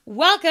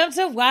Welcome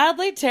to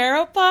Wildly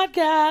Tarot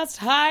Podcast.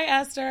 Hi,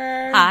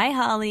 Esther. Hi,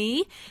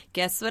 Holly.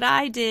 Guess what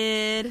I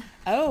did?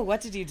 Oh,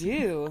 what did you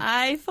do?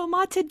 I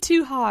FOMOted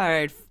too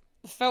hard.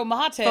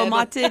 FOMOted?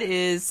 FOMOted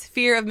is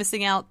fear of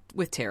missing out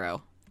with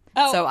tarot.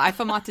 Oh. So I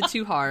FOMOted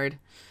too hard.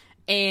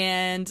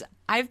 And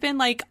I've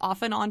been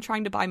off and on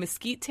trying to buy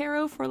Mesquite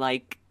Tarot for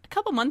a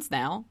couple months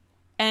now.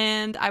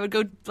 And I would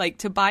go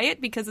to buy it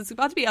because it's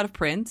about to be out of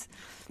print.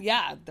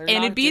 Yeah. And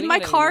it'd be in my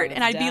cart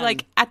and I'd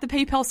be at the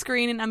PayPal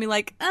screen and I'd be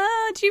like,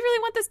 do you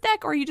really want this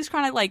deck? Or are you just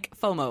kind of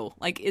FOMO?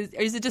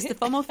 Is it just a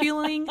FOMO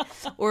feeling?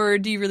 Or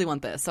do you really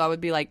want this? So I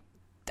would be I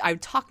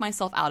would talk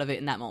myself out of it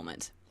in that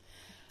moment.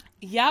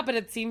 Yeah, but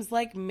it seems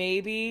like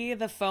maybe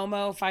the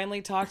FOMO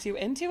finally talked you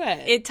into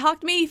it. It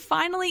talked me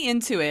finally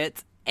into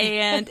it.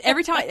 And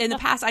every time in the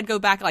past, I'd go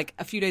back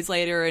a few days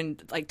later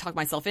and talk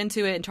myself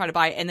into it and try to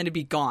buy it, and then it'd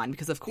be gone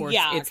because, of course,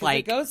 it's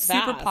it goes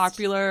super fast.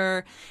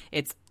 popular.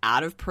 It's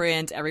out of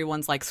print.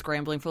 Everyone's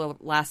scrambling for the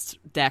last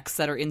decks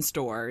that are in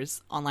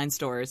stores, online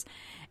stores.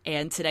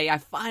 And today, I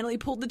finally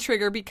pulled the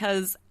trigger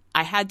because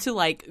I had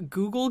to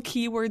Google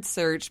keyword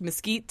search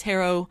Mesquite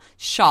Tarot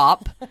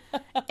shop,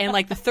 and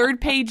the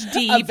third page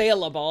deep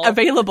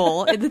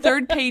available in the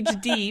third page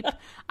deep,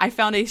 I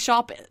found a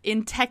shop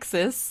in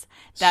Texas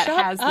that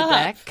has the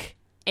deck,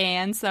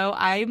 and so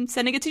I'm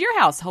sending it to your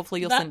house.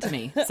 Hopefully, you'll send it to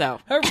me. So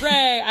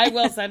hooray! I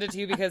will send it to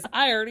you because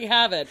I already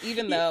have it,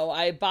 even though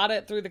I bought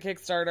it through the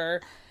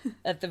Kickstarter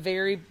at the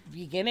very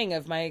beginning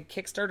of my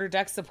Kickstarter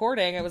deck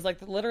supporting. It was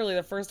literally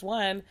the first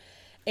one.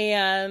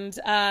 And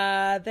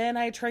then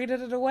I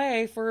traded it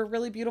away for a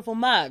really beautiful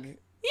mug.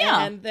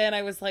 Yeah. And then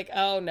I was like,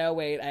 oh, no,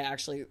 wait, I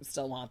actually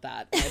still want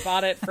that. And I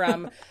bought it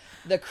from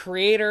the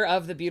creator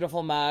of the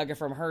beautiful mug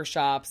from her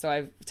shop. So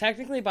I've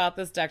technically bought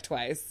this deck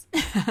twice.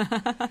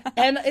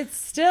 And it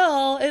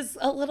still is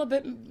a little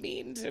bit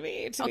mean to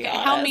me, to be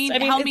honest. How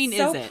mean, how mean is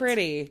it? It's so it?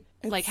 pretty.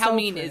 It's how so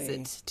mean pretty. is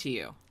it to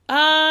you?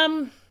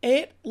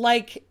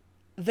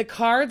 The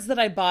cards that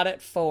I bought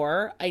it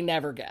for, I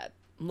never get.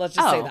 Let's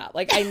just say that.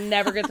 I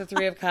never get the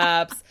Three of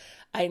Cups.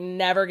 I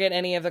never get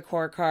any of the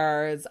core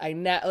cards.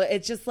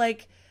 It's just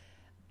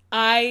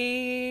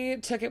I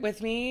took it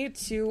with me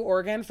to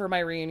Oregon for my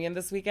reunion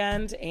this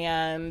weekend,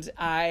 and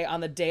I,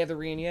 on the day of the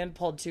reunion,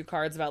 pulled two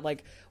cards about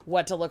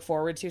what to look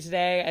forward to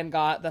today and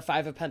got the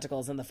Five of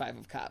Pentacles and the Five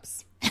of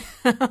Cups.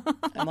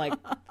 I'm like,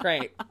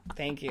 great.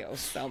 Thank you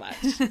so much.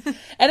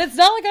 And it's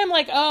not I'm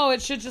oh, it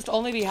should just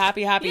only be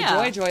happy,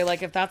 joy.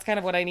 If that's kind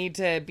of what I need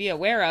to be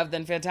aware of,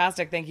 then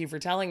fantastic. Thank you for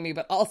telling me.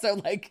 But also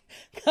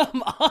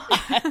come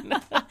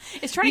on.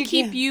 It's trying to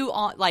keep you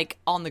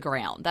on the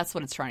ground. That's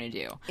what it's trying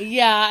to do.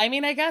 Yeah. I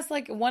mean, I guess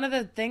one of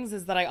the things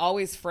is that I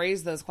always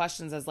phrase those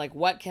questions as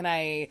what can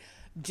I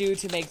do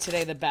to make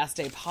today the best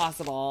day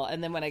possible?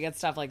 And then when I get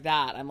stuff like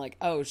that, I'm like,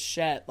 oh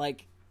shit.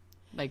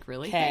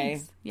 Really? Okay.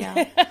 Thanks.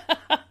 Yeah.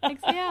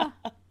 Thanks, yeah.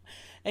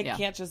 It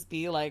can't just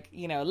be let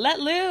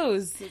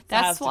loose.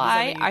 That's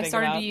why I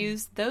started to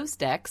use those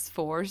decks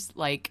for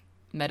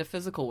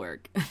metaphysical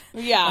work.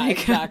 Yeah,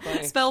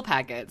 exactly. Spell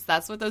packets.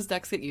 That's what those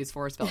decks get used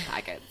for, spell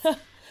packets.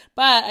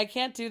 But I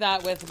can't do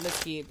that with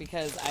Mesquite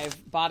because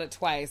I've bought it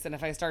twice, and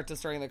if I start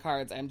destroying the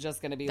cards, I'm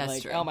just going to be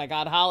true. oh my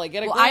god, Holly,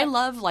 get a grip. I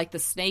love the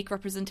snake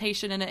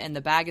representation in it, and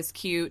the bag is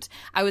cute.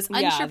 I was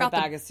unsure about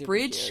the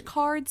bridge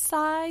card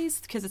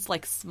size because it's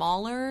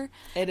smaller.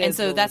 It is, and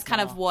so really that's small.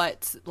 kind of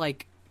what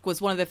was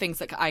one of the things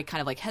that I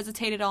kind of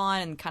hesitated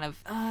on, and kind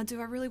of do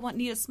I really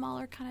need a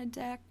smaller kind of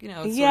deck? Sort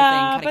of thing,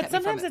 but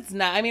sometimes it's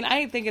not. I mean,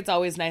 I think it's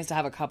always nice to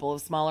have a couple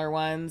of smaller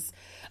ones.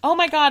 Oh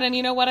my god! And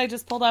you know what? I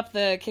just pulled up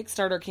the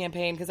Kickstarter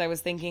campaign because I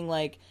was thinking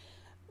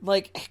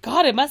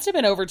God, it must have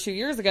been over 2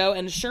 years ago,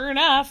 and sure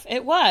enough,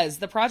 it was.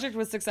 The project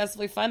was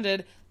successfully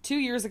funded 2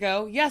 years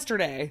ago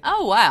yesterday.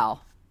 Oh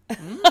wow!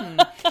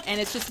 And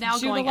it's just now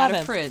June going 11th. out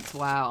of print.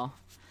 Wow.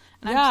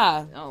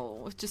 And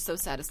it's just so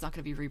sad it's not going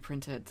to be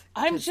reprinted.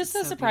 I'm just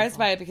so surprised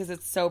by it because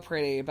it's so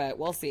pretty, but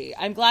we'll see.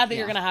 I'm glad that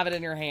you're going to have it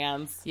in your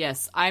hands.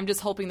 Yes, I'm just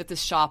hoping that this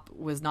shop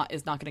is not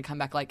going to come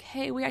back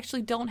hey, we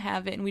actually don't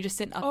have it and we just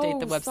didn't update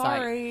the website.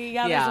 Sorry.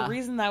 Yeah, there's a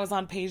reason that was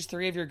on page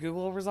 3 of your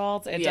Google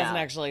results. It doesn't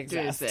actually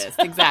exist.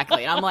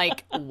 Exactly. And I'm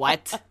like,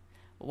 what?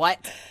 What?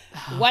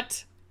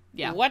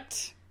 Yeah.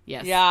 What?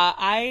 Yes. Yeah,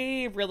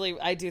 I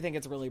do think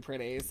it's really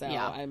pretty, so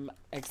I'm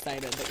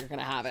excited that you're going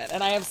to have it.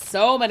 And I have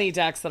so many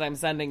decks that I'm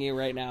sending you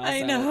right now.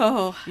 I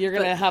know. You're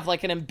going to have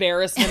an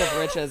embarrassment of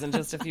riches in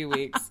just a few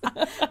weeks.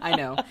 I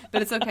know.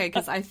 But it's okay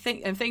because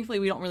thankfully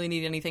we don't really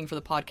need anything for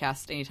the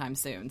podcast anytime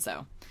soon,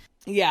 so.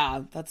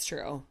 Yeah, that's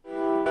true.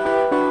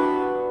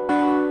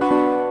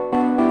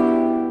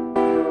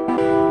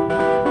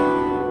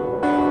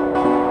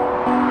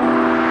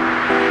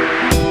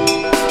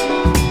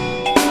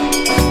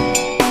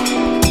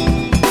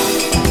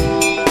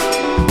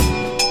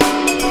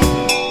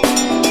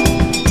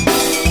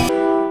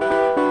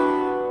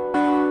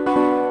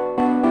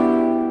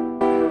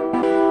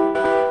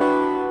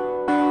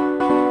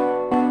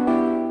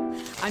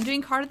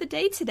 Card of the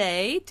day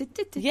today.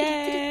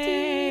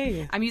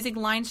 Yay! I'm using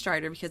Line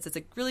Strider because it's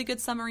a really good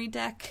summary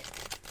deck.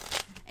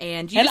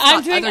 And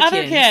I'm doing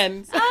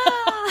Otherkins.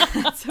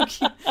 It's so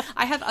cute.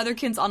 I have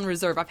Otherkins on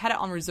reserve. I've had it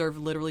on reserve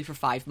literally for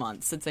 5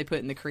 months since they put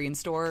it in the Korean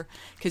store,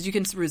 because you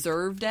can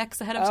reserve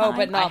decks ahead of time. Oh,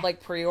 but not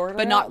like pre-order?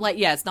 But not like,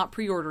 yeah, it's not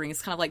pre-ordering.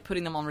 It's kind of like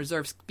putting them on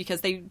reserves,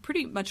 because they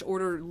pretty much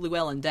order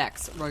Llewellyn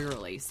decks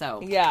regularly.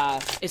 So yeah,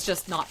 it's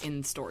just not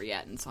in store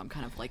yet, and so I'm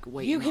kind of like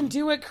waiting. You can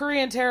do it,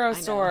 Korean Tarot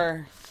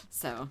store.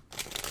 So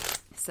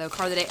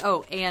card of the day.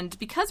 Oh, and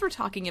because we're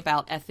talking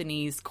about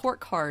Ethany's court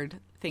card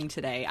thing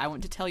today, I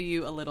want to tell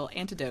you a little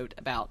antidote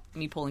about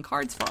me pulling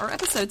cards for our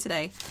episode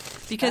today.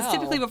 Because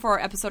typically before our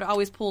episode, I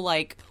always pull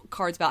like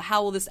cards about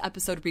how will this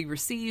episode be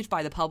received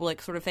by the public,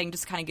 sort of thing,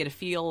 just to kind of get a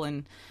feel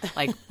and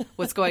like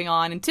what's going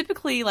on. And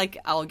typically, like,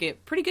 I'll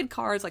get pretty good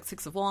cards, like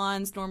Six of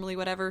Wands, normally,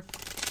 whatever.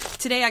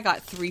 Today I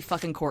got 3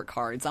 fucking court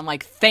cards. I'm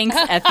like, thanks,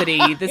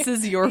 Ethany. This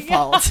is your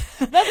fault.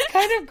 That's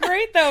kind of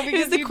great, though,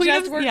 because you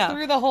just worked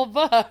through the whole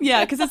book.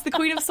 Yeah, because it's the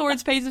Queen of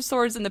Swords, Page of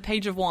Swords, and the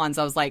Page of Wands.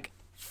 I was like,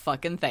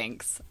 fucking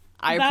thanks.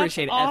 I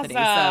appreciate it, awesome.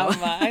 Ethany.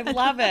 So. I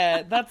love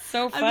it. That's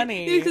so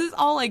funny. Because it's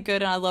all like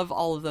good, and I love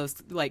all of those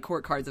like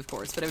court cards, of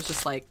course. But it was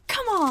just like,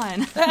 come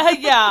on.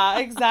 Yeah,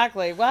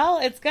 exactly. Well,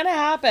 it's gonna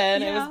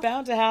happen. Yeah. It was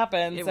bound to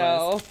happen. It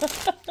was.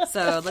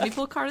 So let me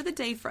pull a card of the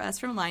day for us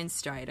from Line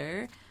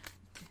Strider.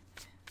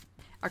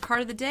 Our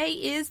card of the day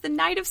is the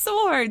Knight of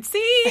Swords.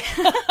 See?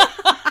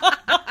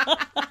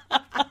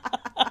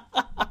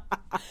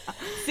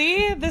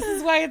 See? This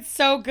is why it's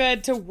so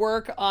good to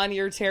work on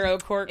your tarot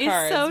court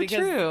cards. It's so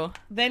true.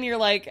 Then you're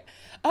like,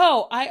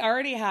 oh, I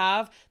already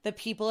have the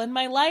people in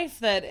my life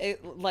that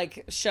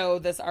show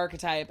this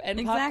archetype,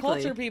 and pop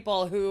culture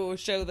people who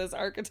show this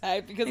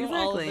archetype because of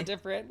all of the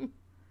different...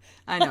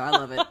 I know, I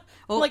love it.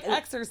 Well, like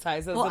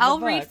exercises. Well, I'll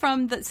read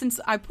from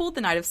since I pulled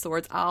the Knight of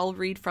Swords, I'll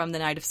read from the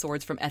Knight of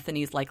Swords from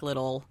Ethany's like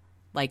little,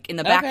 like in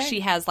the back she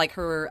has like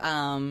her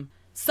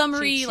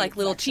summary, like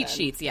little cheat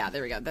sheets. Yeah,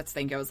 there we go. That's the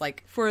thing. I was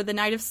like, for the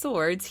Knight of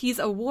Swords, he's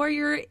a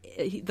warrior.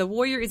 The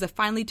warrior is a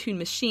finely tuned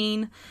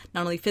machine,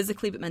 not only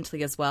physically but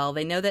mentally as well.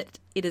 They know that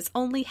it is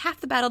only half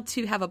the battle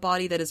to have a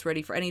body that is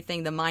ready for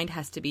anything. The mind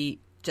has to be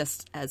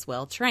just as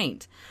well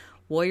trained.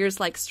 Warriors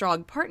like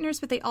strong partners,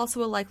 but they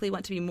also will likely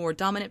want to be more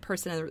dominant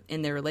person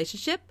in their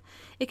relationship.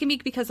 It can be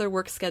because their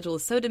work schedule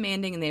is so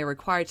demanding and they are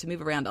required to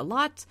move around a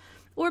lot,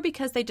 or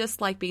because they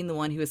just like being the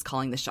one who is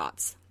calling the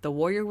shots. The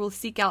warrior will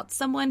seek out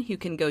someone who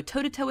can go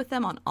toe-to-toe with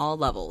them on all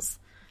levels.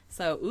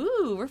 So,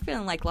 we're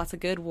feeling like lots of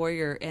good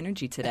warrior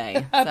energy today.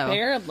 So.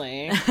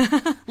 Apparently.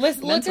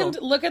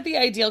 Look at the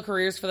ideal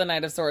careers for the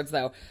Knight of Swords,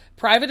 though.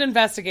 Private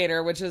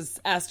investigator, which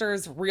is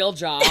Esther's real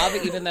job,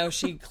 even though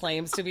she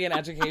claims to be in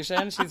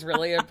education. She's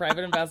really a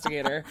private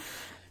investigator.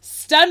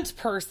 Stunt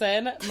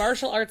person,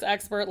 martial arts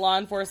expert, law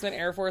enforcement,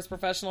 Air Force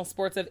professional,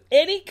 sports of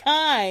any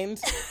kind,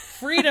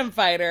 freedom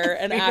fighter,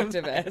 and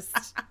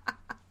activist.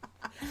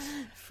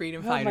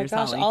 Freedom fighters. Oh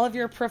my gosh, Holly. all of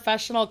your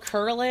professional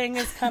curling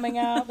is coming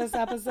out this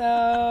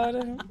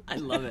episode. I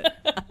love it.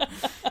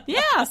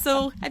 Yeah,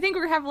 so I think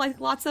we're going to have like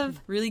lots of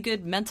really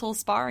good mental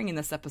sparring in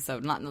this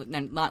episode.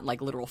 Not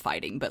like literal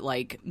fighting, but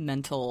like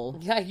mental.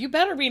 Yeah, you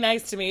better be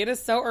nice to me. It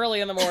is so early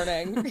in the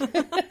morning.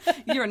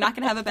 You are not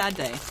going to have a bad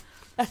day.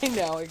 I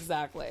know,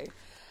 exactly.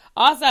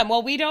 Awesome.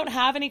 Well, we don't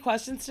have any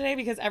questions today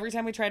because every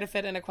time we try to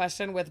fit in a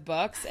question with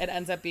books, it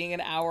ends up being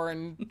an hour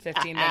and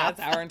 15 minutes,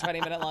 hour and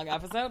 20-minute long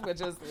episode, which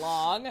is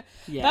long.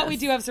 Yes. But we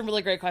do have some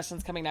really great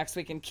questions coming next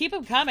week, and keep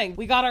them coming.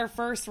 We got our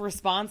first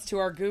response to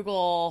our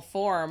Google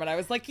form, and I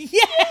was like, yay!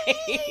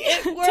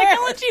 It works!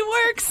 Technology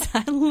works!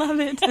 I love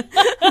it.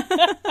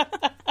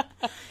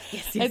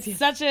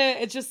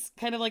 It's just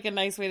kind of like a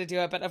nice way to do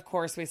it, but of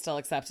course we still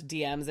accept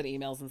DMs and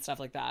emails and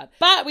stuff like that.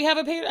 But we have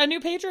a new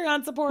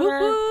Patreon supporter.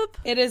 Whoop, whoop.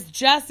 It is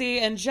Jesse,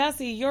 and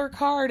Jesse, your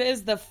card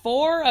is the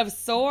Four of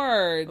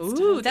Swords.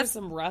 Ooh, that's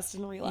some rest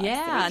and relaxation.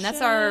 Yeah, and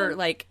that's our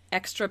like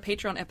extra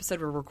Patreon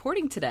episode we're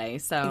recording today.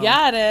 So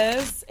yeah, it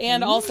is.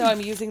 And also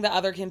I'm using the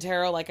Otherkin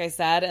Tarot, like I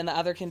said, and the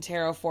Otherkin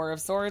Tarot Four of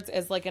Swords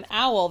is like an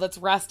owl that's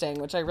resting,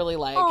 which I really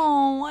like.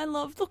 Oh, I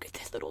love. Look at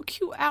this little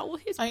cute owl.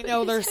 I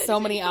know there's so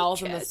many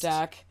owls in this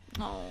deck.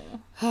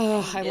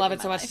 I love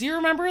it so much. Do you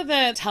remember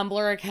the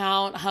Tumblr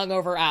account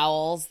Hungover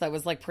Owls that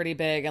was like pretty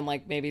big in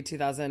like maybe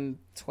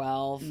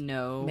 2012?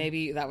 No.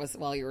 Maybe that was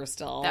while you were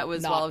still... That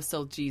was while I was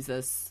still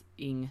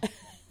Jesus-ing.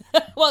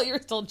 Well,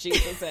 you're still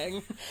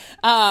Jesus-ing.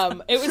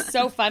 It was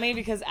so funny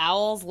because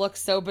owls look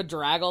so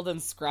bedraggled and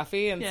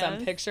scruffy in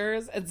some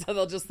pictures, and so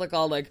they'll just look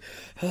all like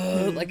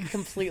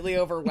completely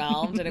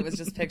overwhelmed, and it was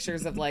just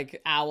pictures of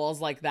like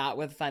owls like that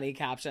with funny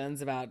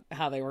captions about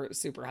how they were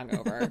super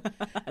hungover.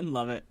 I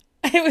love it.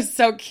 It was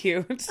so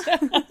cute.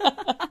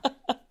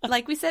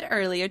 Like we said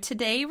earlier,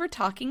 today we're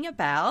talking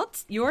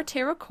about Your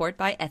Tarot Court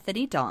by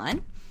Ethany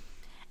Dawn.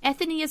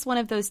 Ethany is one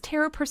of those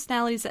tarot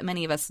personalities that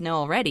many of us know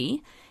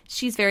already.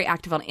 She's very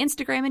active on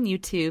Instagram and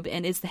YouTube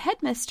and is the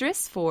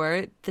headmistress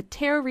for the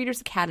Tarot Readers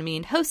Academy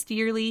and hosts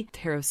yearly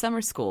Tarot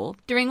Summer School,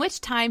 during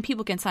which time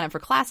people can sign up for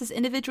classes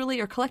individually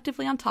or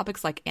collectively on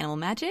topics like animal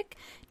magic,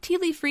 tea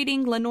leaf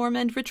reading,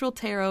 Lenormand, ritual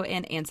tarot,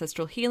 and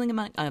ancestral healing,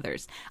 among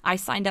others. I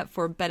signed up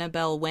for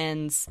Benabel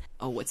Wen's,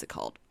 what's it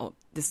called?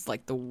 this is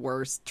like the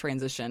worst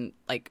transition,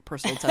 like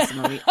personal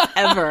testimony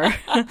ever.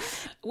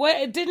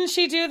 What didn't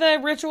she do the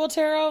ritual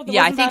tarot?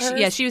 Yeah, I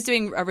think she was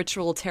doing a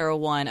ritual tarot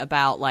one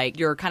about like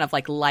your kind of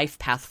like life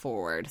path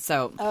forward.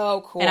 So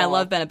oh, cool. And I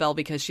love Benebell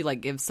because she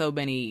like gives so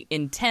many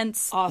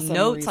intense awesome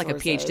notes, resources. like a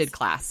PhD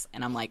class,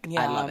 and I'm like,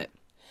 I love it.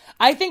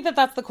 I think that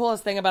that's the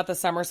coolest thing about the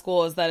summer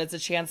school is that it's a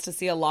chance to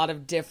see a lot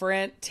of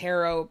different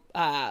tarot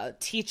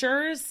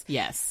teachers.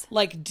 Yes.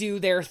 Like do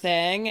their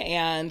thing.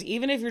 And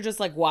even if you're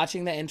just like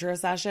watching the intro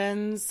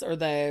sessions or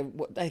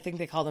I think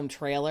they call them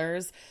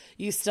trailers,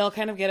 you still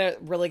kind of get a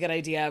really good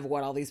idea of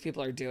what all these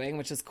people are doing,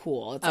 which is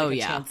cool. It's like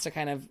a chance to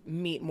kind of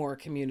meet more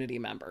community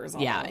members.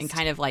 Almost. Yeah, and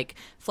kind of like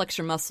flex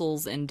your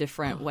muscles in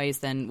different ways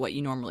than what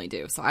you normally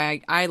do. So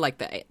I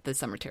like the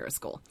Summer Tarot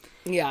School.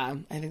 Yeah,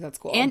 I think that's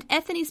cool. And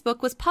Ethany's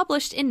book was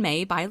published in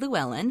May by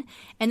Llewellyn,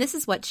 and this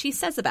is what she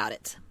says about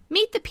it.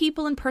 Meet the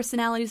people and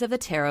personalities of the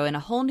tarot in a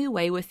whole new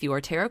way with your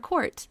tarot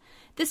court.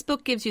 This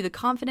book gives you the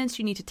confidence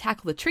you need to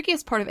tackle the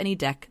trickiest part of any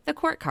deck, the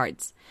court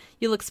cards.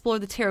 You'll explore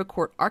the tarot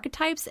court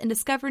archetypes and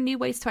discover new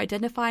ways to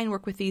identify and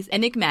work with these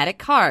enigmatic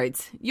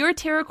cards. Your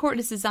tarot court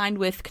is designed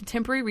with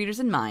contemporary readers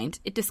in mind.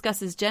 It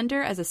discusses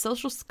gender as a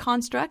social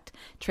construct,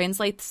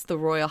 translates the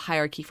royal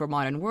hierarchy for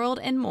modern world,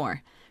 and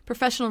more.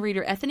 Professional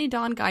reader Ethany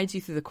Dawn guides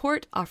you through the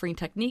court, offering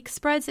techniques,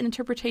 spreads, and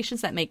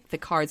interpretations that make the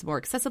cards more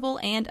accessible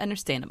and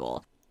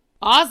understandable.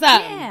 Awesome.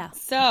 Yeah.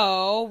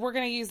 So we're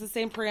going to use the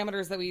same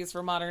parameters that we use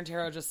for Modern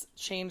Tarot, just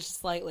changed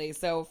slightly.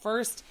 So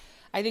first,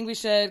 I think we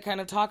should kind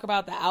of talk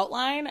about the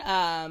outline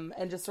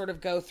and just sort of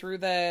go through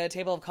the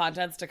table of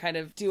contents to kind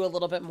of do a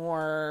little bit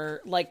more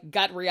like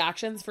gut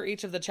reactions for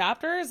each of the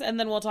chapters. And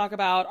then we'll talk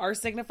about our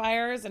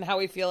signifiers and how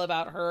we feel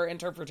about her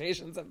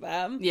interpretations of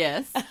them.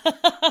 Yes.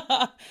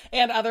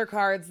 And other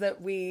cards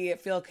that we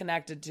feel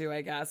connected to,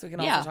 I guess. We can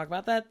also talk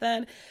about that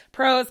then.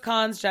 Pros,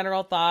 cons,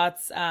 general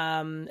thoughts,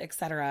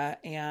 etc.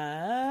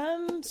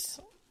 And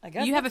I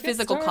guess you have a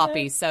physical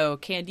copy, so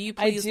can you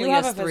please lead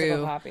us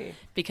through? Copy.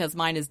 Because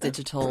mine is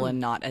digital and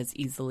not as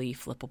easily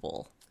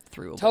flippable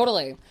through.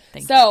 Totally.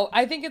 So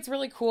I think it's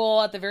really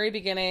cool. At the very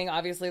beginning,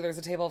 obviously, there's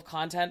a table of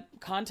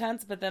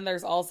contents, but then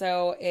there's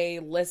also a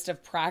list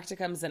of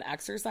practicums and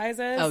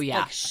exercises. Oh, yeah.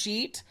 Like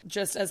sheet,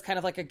 just as kind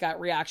of like a gut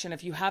reaction.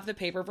 If you have the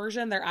paper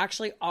version, there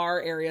actually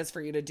are areas for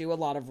you to do a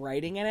lot of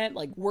writing in it,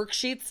 like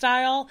worksheet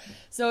style.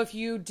 So if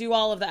you do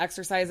all of the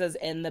exercises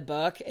in the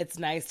book, it's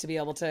nice to be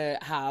able to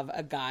have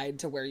a guide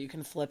to where you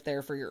can flip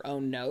there for your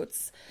own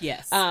notes.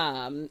 Yes.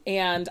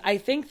 And I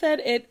think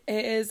that it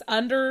is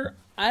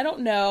I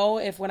don't know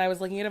if when I was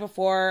looking at it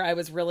before, I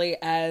was really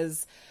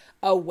as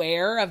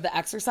aware of the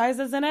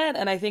exercises in it.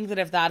 And I think that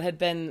if that had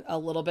been a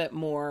little bit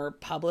more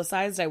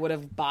publicized, I would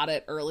have bought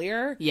it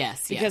earlier.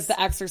 Yes. Because the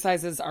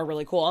exercises are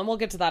really cool. And we'll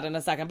get to that in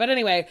a second. But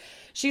anyway,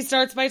 she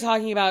starts by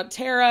talking about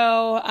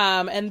tarot.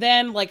 And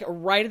then like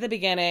right at the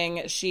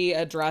beginning, she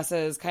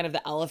addresses kind of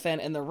the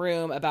elephant in the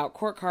room about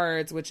court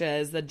cards, which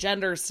is the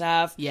gender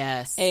stuff.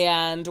 Yes.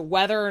 And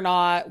whether or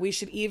not we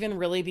should even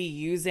really be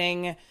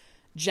using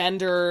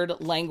gendered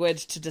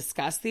language to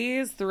discuss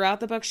these. Throughout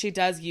the book, she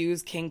does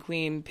use king,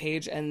 queen,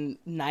 page, and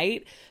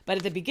knight. But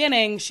at the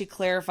beginning, she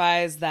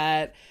clarifies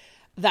that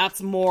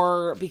that's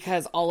more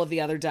because all of the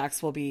other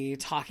decks will be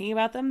talking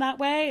about them that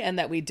way, and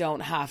that we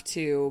don't have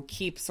to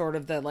keep sort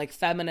of the like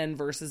feminine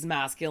versus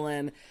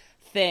masculine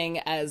thing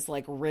as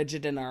like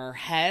rigid in our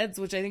heads,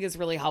 which I think is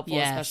really helpful,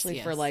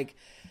 especially for like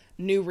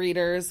new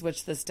readers,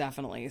 which this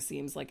definitely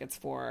seems like it's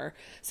for.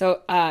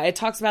 So it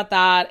talks about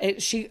that.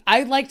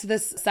 I liked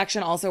this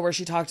section also where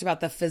she talked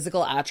about the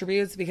physical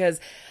attributes, because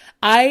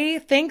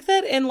I think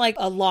that in like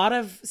a lot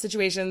of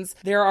situations,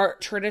 there are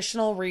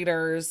traditional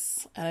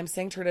readers, and I'm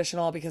saying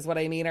traditional because what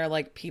I mean are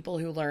like people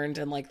who learned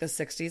in like the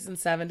 60s and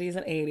 70s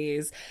and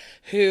 80s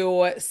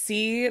who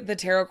see the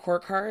tarot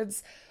court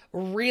cards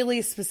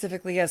really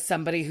specifically as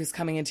somebody who's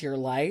coming into your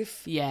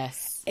life.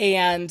 Yes.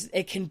 And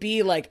it can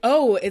be like,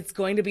 oh, it's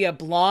going to be a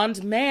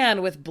blonde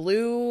man with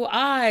blue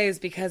eyes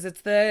because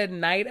it's the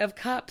Knight of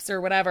Cups or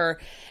whatever.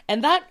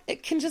 And that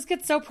it can just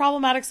get so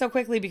problematic so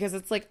quickly because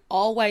it's like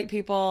all white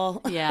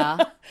people.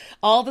 Yeah.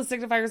 All the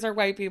signifiers are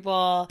white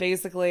people,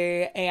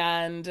 basically.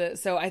 And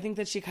so I think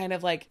that she kind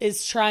of like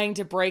is trying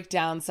to break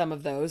down some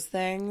of those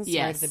things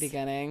right at the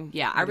beginning.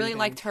 Yeah, I really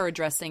liked her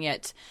addressing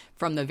it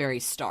from the very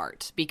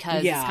start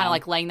because it's kind of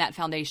like laying that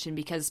foundation,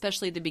 because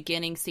especially the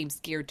beginning seems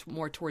geared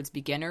more towards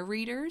beginner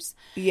readers.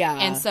 Yeah.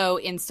 And so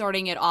in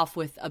starting it off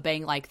with a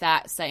bang like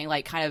that, saying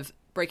like kind of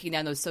breaking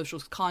down those social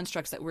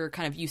constructs that we're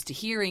kind of used to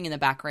hearing in the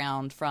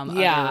background from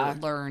other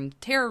learned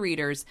tarot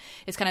readers,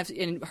 it's kind of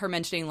in her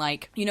mentioning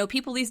like, you know,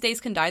 people these days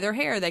can dye their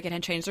hair, they can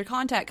change their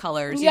contact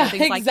colors, you know,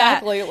 things like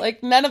that.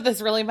 Like none of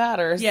this really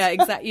matters. Yeah,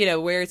 exactly. You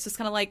know, where it's just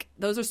kind of like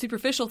those are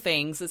superficial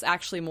things. It's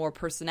actually more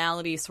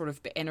personality sort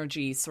of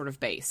energy sort of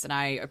based. And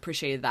I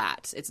appreciated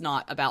that. It's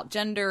not about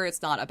gender.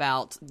 It's not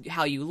about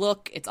how you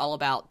look. It's all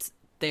about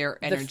their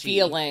energy. The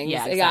feelings.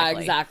 Yeah,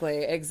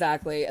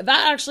 Exactly.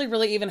 That actually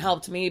really even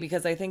helped me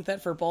because I think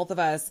that for both of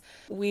us,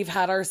 we've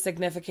had our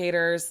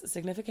significators?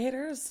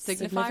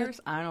 Signifiers?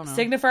 I don't know.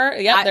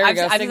 Signifier? Yeah, there you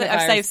go.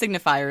 I've saved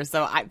signifiers,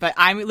 but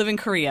I live in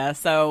Korea,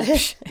 so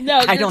no,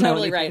 I don't know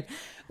totally anything.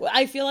 right.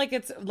 I feel like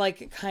it's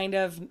like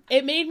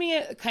it made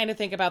me kind of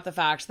think about the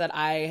fact that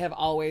I have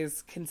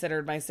always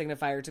considered my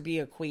signifier to be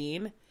a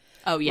queen.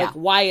 Oh, yeah. Like,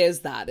 why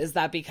is that? Is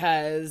that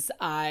because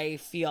I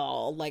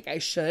feel like I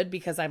should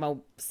because I'm a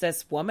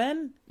cis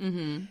woman?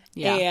 Mm-hmm.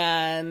 Yeah.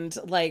 And,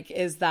 like,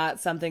 is that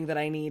something that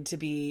I need to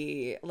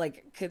be,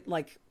 like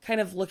kind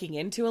of looking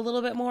into a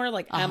little bit more?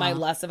 Like, am I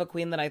less of a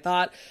queen than I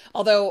thought?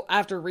 Although,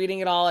 after reading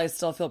it all, I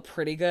still feel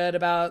pretty good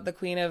about the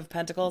Queen of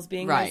Pentacles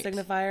being my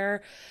signifier.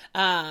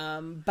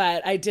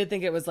 But I did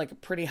think it was,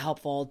 like, pretty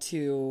helpful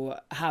to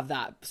have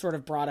that sort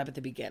of brought up at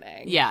the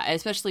beginning. Yeah,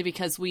 especially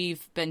because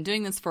we've been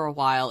doing this for a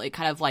while. It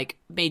kind of, like,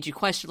 made you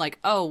question, like,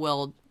 oh,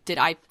 well, did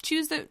I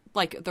choose the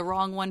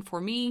wrong one for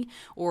me?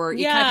 Or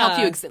it kind of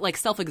helped you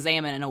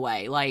self-examine in a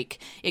way. Like,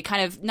 it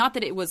kind of, not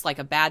that it was like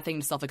a bad thing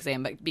to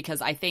self-examine, but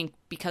because I think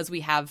because we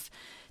have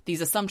these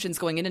assumptions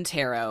going into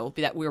tarot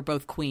that we're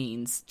both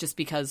queens just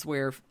because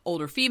we're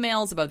older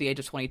females above the age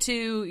of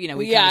 22, we kind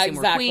of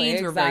assume we're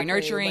queens, we're very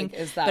nurturing,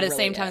 like, but at the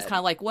same time it's kind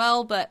of like,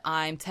 well, but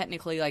I'm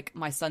technically, like,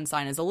 my sun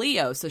sign is a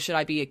Leo, so should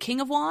I be a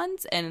King of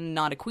Wands and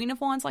not a Queen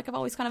of Wands like I've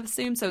always kind of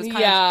assumed? So it's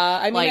kind of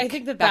I mean, like, I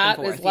think that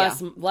is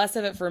less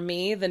of it for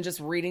me than just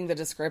reading the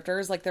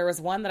descriptors. Like, there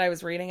was one that I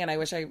was reading and I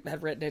wish I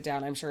had written it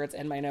down, I'm sure it's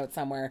in my notes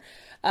somewhere,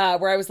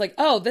 where I was like,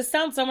 oh, this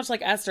sounds so much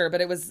like Esther,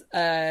 but it was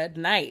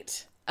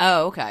Knight.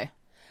 Oh, okay.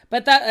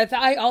 But that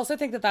I also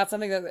think that that's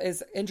something that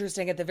is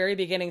interesting. At the very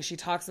beginning, she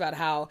talks about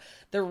how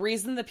the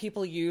reason that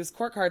people use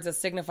court cards as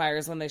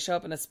signifiers when they show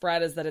up in a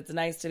spread is that it's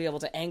nice to be able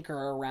to anchor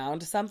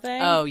around something.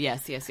 Oh,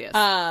 yes.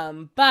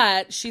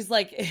 But she's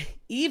like,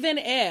 even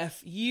if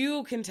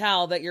you can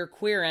tell that you're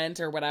queerant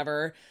or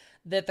whatever,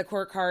 that the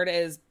court card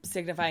is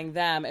signifying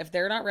them, if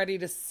they're not ready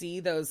to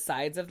see those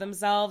sides of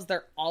themselves,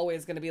 they're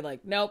always going to be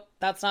like, nope,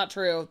 that's not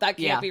true. That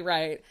can't be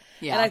right.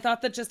 Yeah. And I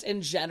thought that just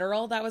in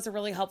general, that was a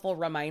really helpful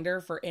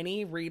reminder for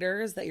any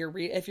readers that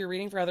if you're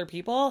reading for other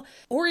people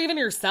or even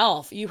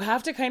yourself, you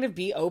have to kind of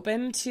be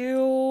open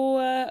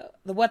to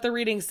what the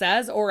reading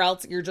says, or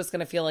else you're just going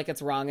to feel like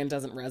it's wrong and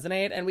doesn't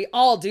resonate. And we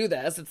all do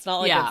this. It's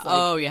not like it's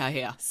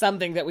like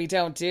something that we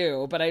don't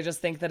do, but I just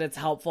think that it's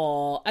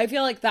helpful. I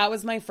feel like that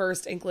was my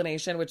first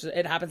inclination, which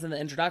it happens in the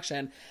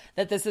introduction,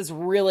 that this is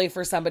really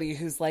for somebody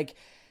who's like,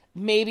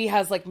 maybe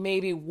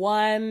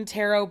one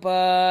tarot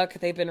book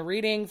they've been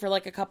reading for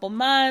like a couple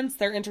months.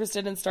 They're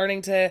interested in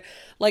starting to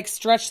like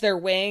stretch their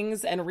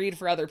wings and read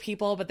for other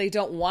people, but they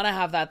don't want to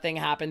have that thing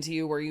happen to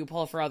you where you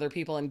pull for other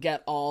people and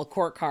get all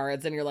court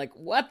cards and you're like,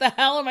 what the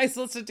hell am I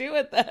supposed to do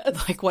with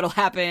this? Like, what'll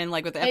happen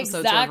like with the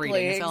episodes we're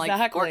reading. So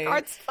like, court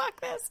cards,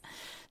 fuck this.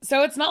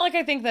 So it's not like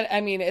I think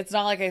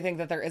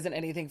that there isn't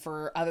anything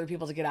for other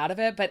people to get out of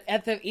it, but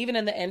even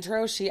in the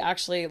intro, she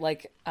actually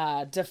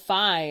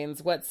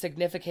defines what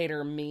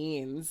significator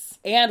means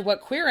and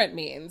what queerant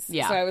means.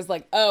 Yeah. So I was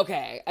like,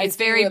 okay. It's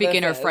very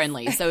beginner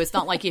friendly. So it's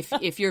not like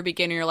if you're a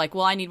beginner, you're like,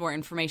 well, I need more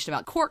information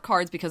about court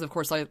cards because of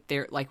course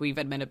they're like we've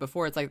admitted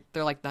before, it's like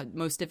they're like the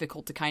most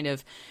difficult to kind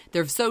of,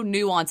 they're so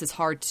nuanced, it's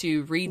hard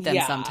to read them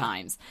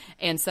sometimes.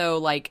 And so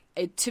like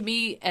to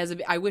me,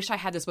 I wish I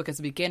had this book as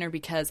a beginner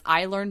because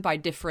I learned by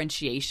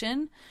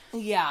differentiation.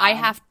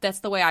 Yeah. That's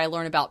the way I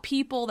learn about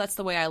people. That's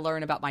the way I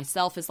learn about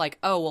myself is like,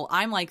 oh, well,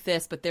 I'm like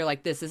this, but they're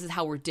like this. This is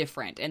how we're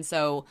different. And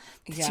so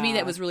to me,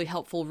 that was really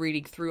helpful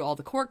reading through all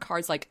the court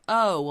cards. Like,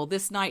 oh, well,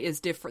 this night is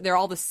different. They're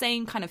all the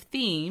same kind of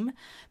theme,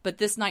 but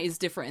this night is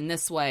different in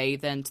this way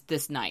than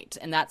this night.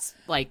 And that's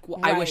like,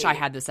 I wish I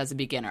had this as a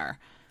beginner.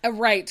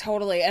 Right,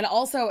 totally. And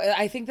also,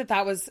 I think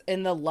that was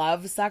in the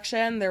love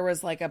section. There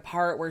was like a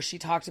part where she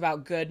talked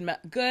about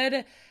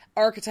good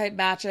archetype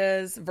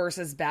matches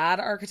versus bad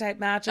archetype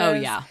matches. Oh,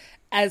 yeah.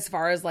 As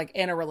far as like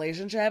in a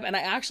relationship. And I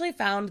actually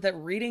found that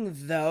reading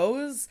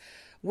those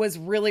was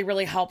really,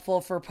 really helpful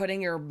for putting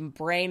your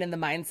brain in the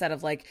mindset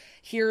of like,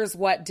 here's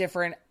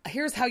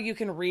how you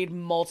can read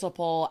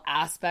multiple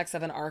aspects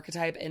of an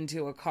archetype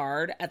into a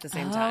card at the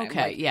same time.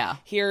 Okay, like, yeah.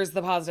 Here's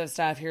the positive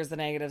stuff, here's the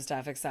negative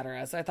stuff,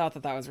 etc. So I thought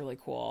that was really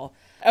cool.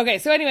 Okay,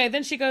 so anyway,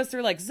 then she goes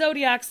through like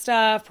zodiac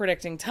stuff,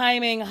 predicting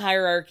timing,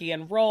 hierarchy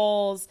and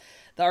roles,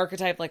 the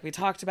archetype like we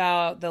talked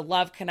about, the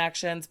love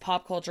connections,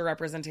 pop culture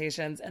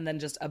representations, and then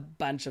just a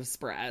bunch of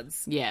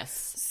spreads.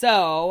 Yes.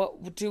 So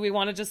do we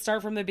want to just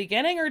start from the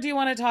beginning, or do you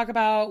want to talk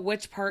about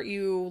which part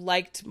you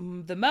liked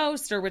the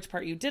most or which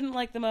part you didn't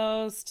like the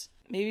most?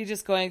 Maybe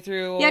just going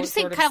through. Yeah, I just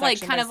think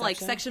kind of like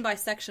section by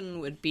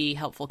section would be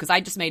helpful because I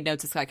just made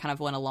notes as I kind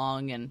of went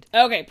along and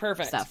okay,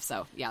 perfect stuff.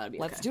 So yeah, that'd be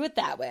Let's do it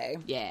that way.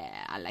 Yeah,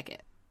 I like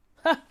it.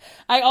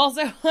 I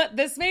also,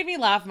 this made me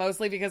laugh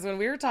mostly because when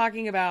we were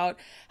talking about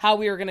how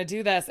we were going to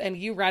do this and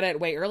you read it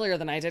way earlier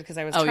than I did because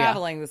I was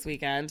traveling this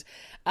weekend,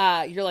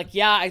 you're like,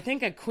 yeah, I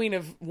think a Queen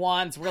of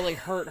Wands really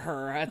hurt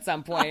her at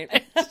some point.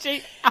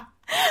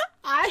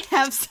 I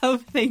have so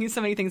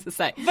many things to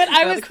say. But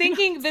I was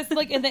thinking this,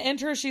 like in the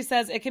intro, she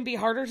says it can be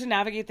harder to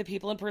navigate the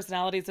people and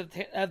personalities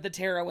of the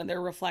tarot when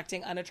they're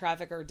reflecting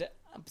unattractive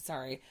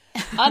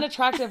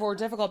or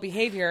difficult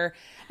behavior.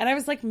 And I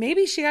was like,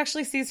 maybe she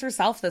actually sees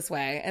herself this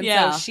way. And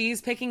so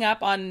she's picking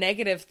up on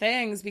negative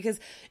things, because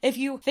if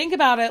you think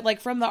about it, like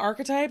from the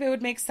archetype, it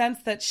would make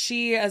sense that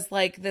she is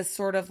like this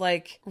sort of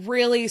like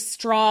really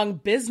strong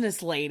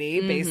business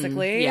lady,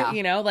 basically,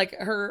 you know, like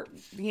her,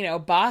 you know,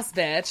 boss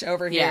bitch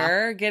over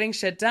here getting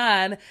shit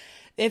done.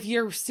 If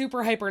you're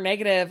super hyper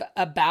negative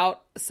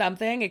about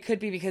something, it could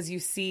be because you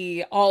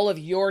see all of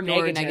your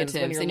negatives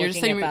when you're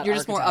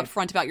just more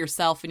upfront about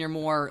yourself, and you're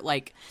more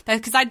like that.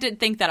 Because I did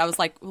think that. I was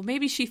like, well,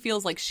 maybe she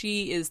feels like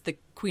she is the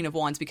Queen of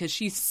Wands because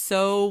she's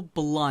so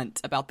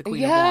blunt about the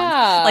Queen of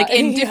Wands, like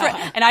in different.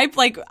 And I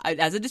like,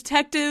 as a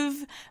detective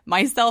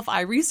myself,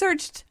 I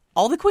researched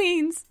all the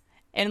queens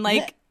and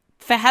like.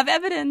 Have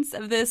evidence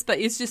of this, but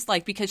it's just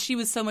like because she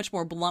was so much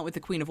more blunt with the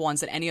Queen of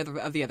Wands than any other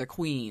of the other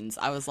queens.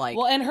 I was like,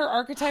 well, and her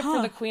archetype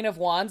for the Queen of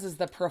Wands is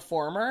the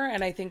performer,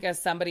 and I think as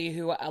somebody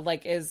who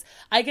like is,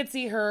 I could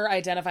see her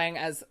identifying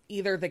as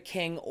either the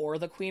King or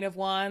the Queen of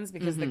Wands,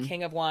 because the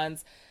King of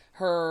Wands,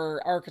 her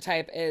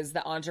archetype is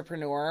the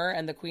entrepreneur,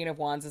 and the Queen of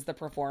Wands is the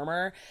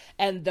performer.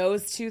 And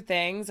those two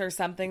things are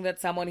something that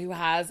someone who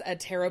has a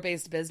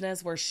tarot-based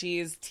business where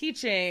she's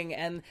teaching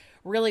and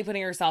really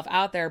putting herself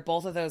out there,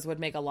 both of those would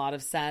make a lot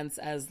of sense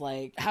as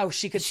like how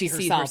she could see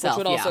herself, which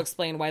would also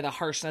explain why the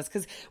harshness,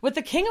 because with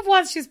the King of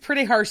Wands, she's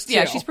pretty harsh too.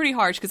 Yeah, she's pretty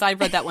harsh, because I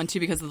read that one too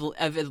because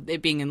of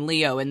it being in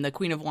Leo, and the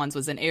Queen of Wands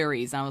was in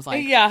Aries, and I was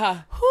like,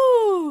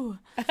 whoo,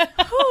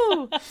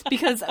 whoo.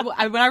 Because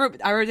when I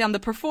wrote down the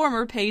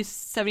performer, page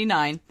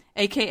 79,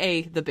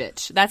 AKA the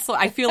bitch. That's what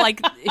I feel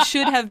like it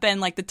should have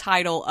been like the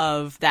title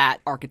of that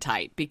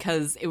archetype,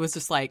 because it was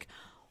just like,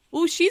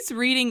 oh, she's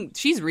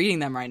reading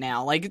them right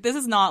now. Like, this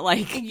is not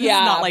like, this is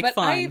not like but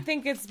fun. I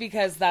think it's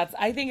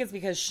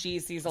because she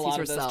sees a lot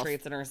of those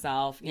traits in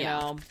herself, you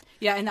know?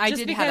 Yeah, and I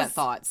did have that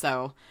thought,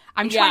 so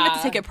I'm trying not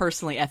to take it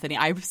personally, Ethany.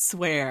 I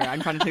swear, I'm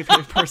trying to take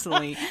it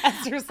personally.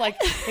 Esther's like,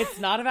 it's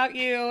not about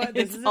you.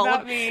 This is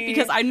about me.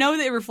 Because I know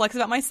that it reflects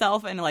about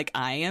myself, and like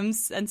I am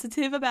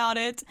sensitive about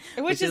it,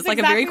 which is like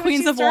exactly a very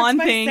Queens of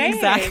Wands thing. Saying.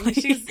 Exactly.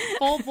 She's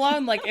full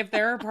blown. Like, if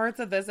there are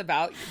parts of this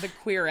about the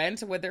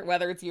queerant,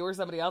 whether it's you or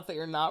somebody else that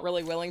you're not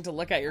really willing to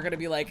look at, you're going to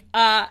be like,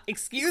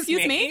 excuse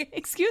me.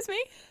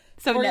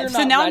 So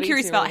now I'm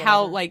curious about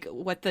how, like,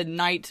 what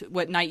night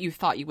you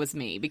thought you was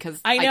me, because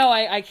I know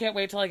I can't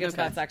wait till I get to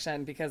that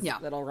section, because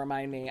it'll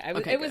remind me.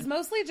 It was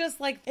mostly just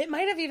like, it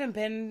might have even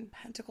been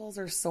Pentacles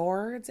or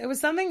Swords. It was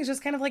something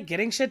just kind of like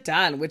getting shit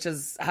done, which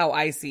is how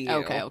I see you.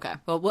 Okay.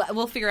 Well,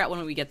 we'll figure out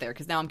when we get there,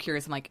 because now I'm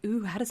curious. I'm like,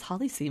 ooh, how does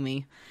Holly see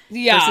me?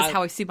 Yeah. Versus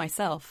how I see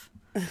myself.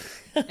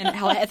 And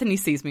how Ethany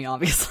sees me,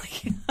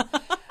 obviously.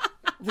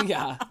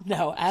 Yeah,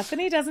 no,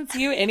 Ethany doesn't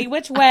see you any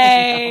which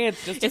way.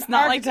 It's just an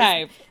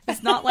archetype.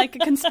 It's not like a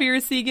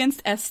conspiracy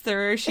against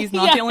Esther. She's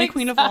not the only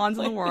Queen of Wands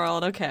in the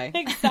world. Okay.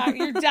 Exactly.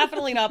 You're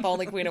definitely not the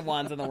only Queen of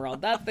Wands in the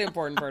world. That's the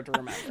important part to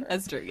remember.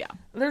 That's true, yeah.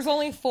 There's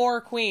only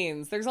 4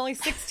 queens. There's only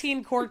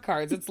 16 court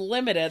cards. It's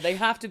limited. They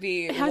have to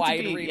be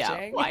wide-reaching.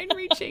 Yeah,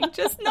 wide-reaching.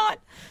 Just not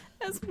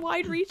as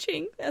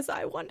wide-reaching as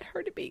I want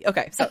her to be.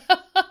 Okay, so...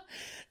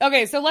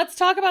 Okay, so let's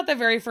talk about the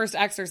very first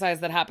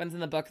exercise that happens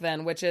in the book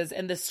then, which is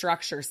in the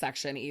structure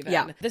section even.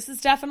 Yeah. This is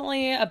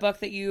definitely a book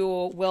that you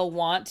will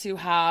want to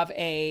have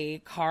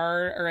a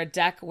card or a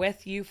deck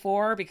with you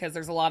for, because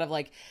there's a lot of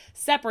like,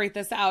 separate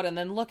this out and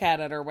then look at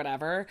it or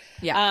whatever.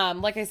 Yeah.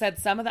 Like I said,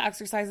 some of the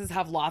exercises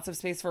have lots of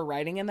space for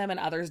writing in them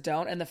and others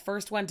don't. And the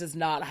first one does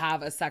not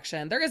have a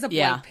section. There is a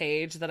blank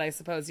page that I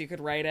suppose you could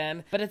write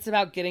in, but it's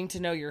about getting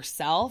to know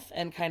yourself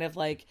and kind of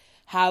like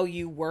how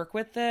you work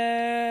with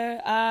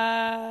the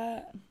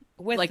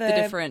the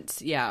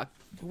different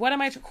what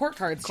am I court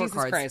cards? Jesus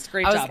Christ,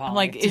 great job, Holly. I'm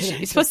like, is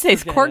she supposed to say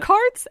it's court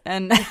cards?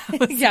 And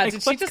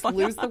did she just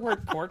lose the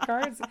word court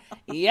cards?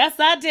 Yes,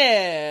 I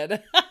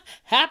did.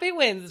 Happy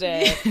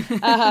Wednesday.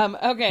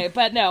 Okay,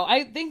 but no,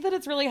 I think that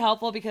it's really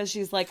helpful because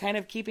she's like kind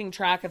of keeping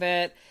track of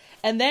it.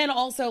 And then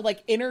also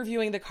like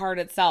interviewing the card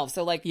itself.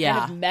 So like kind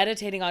of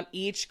meditating on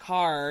each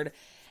card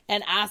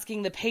and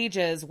asking the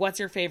pages, what's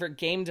your favorite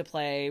game to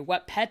play?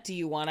 What pet do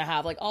you want to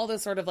have? Like all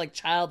those sort of like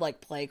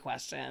childlike play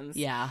questions.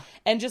 Yeah.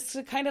 And just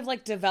to kind of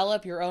like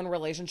develop your own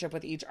relationship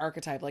with each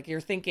archetype. Like you're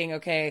thinking,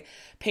 okay,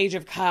 Page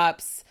of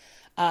Cups.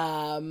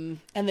 And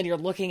then you're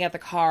looking at the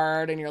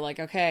card and you're like,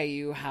 okay,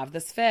 you have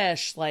this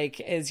fish. Like,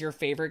 is your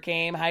favorite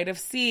game hide of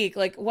seek?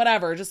 Like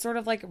whatever, just sort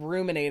of like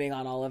ruminating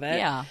on all of it.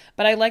 Yeah.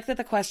 But I like that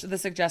the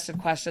suggested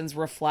questions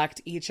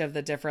reflect each of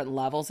the different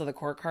levels of the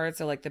court cards.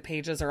 So like the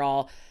pages are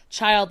all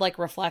childlike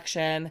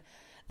reflection.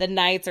 The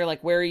knights are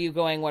like, where are you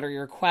going? What are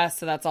your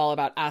quests? So that's all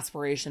about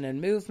aspiration and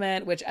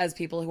movement, which as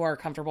people who are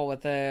comfortable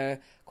with the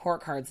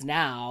court cards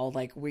now,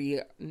 like we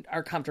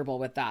are comfortable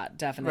with that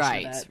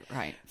definition of it.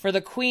 Right. For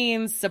the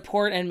queens,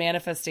 support and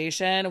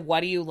manifestation. What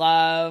do you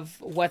love?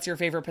 What's your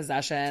favorite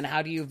possession?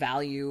 How do you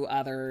value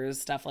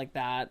others? Stuff like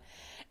that.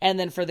 And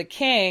then for the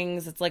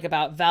kings, it's like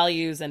about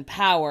values and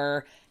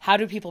power. How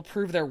do people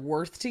prove their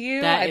worth to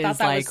you? I thought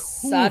that was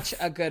such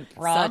a good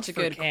prompt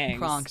for kings.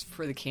 Prompt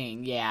for the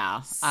king.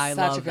 Yeah. I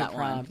love that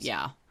one.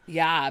 Yeah.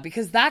 Yeah,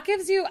 because that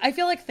gives you, I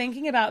feel like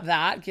thinking about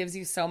that gives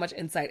you so much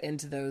insight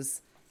into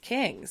those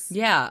kings.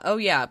 Yeah. Oh,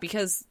 yeah.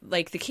 Because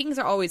like the kings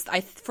are always,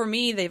 for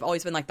me, they've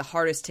always been like the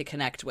hardest to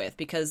connect with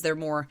because they're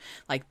more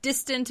like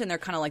distant and they're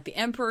kind of like the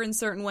emperor in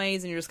certain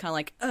ways. And you're just kind of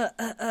like,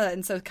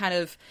 And so kind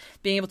of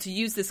being able to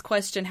use this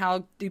question,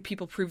 how do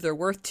people prove their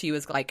worth to you,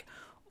 is like,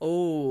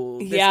 oh,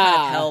 this kind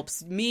of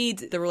helps me,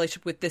 the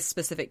relationship with this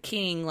specific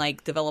king,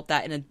 like develop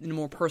that in a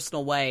more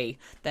personal way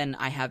than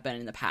I have been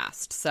in the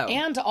past. So,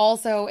 and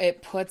also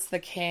it puts the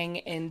king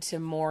into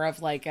more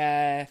of like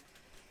a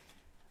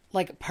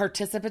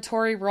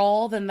participatory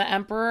role than the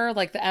emperor.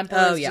 Like the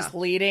emperor is just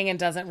leading and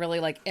doesn't really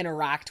like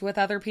interact with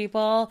other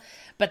people,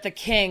 but the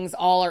kings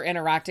all are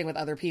interacting with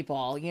other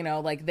people, you know,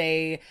 like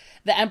the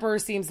emperor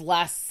seems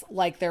less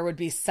like there would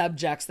be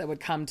subjects that would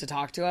come to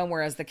talk to him,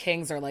 whereas the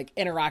kings are like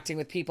interacting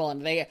with people,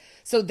 and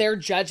so their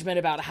judgment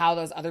about how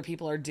those other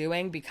people are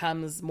doing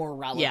becomes more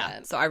relevant.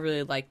 Yeah, so I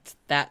really liked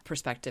that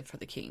perspective for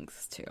the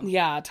kings too.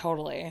 Yeah,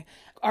 totally.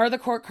 Are the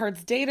court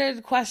cards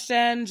dated?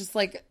 Question. Just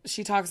like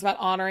she talks about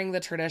honoring the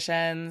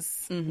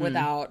traditions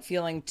without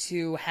feeling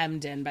too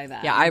hemmed in by them.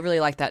 Yeah, I really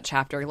like that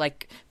chapter.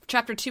 Like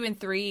chapter 2 and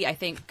 3, I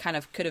think kind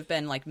of could have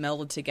been like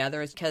melded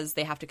together because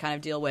they have to kind of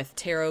deal with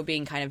tarot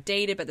being kind of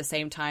dated, but at the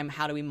same time,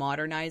 how do we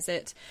modernize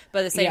it? But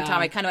at the same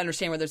time, I kind of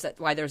understand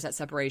why there's that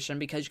separation,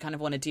 because you kind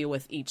of want to deal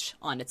with each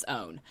on its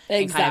own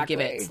and kind of give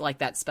it like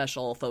that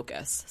special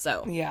focus.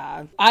 So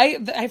yeah,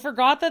 I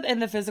forgot that in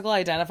the physical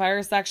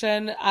identifier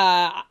section,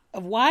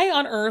 why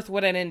on earth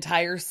would an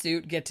entire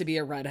suit get to be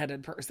a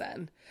redheaded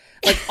person?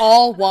 Like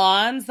all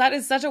wands? That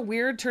is such a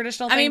weird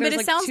traditional thing. I mean, but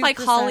it sounds like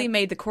Holly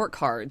made the court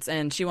cards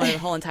and she wanted a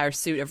whole entire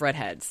suit of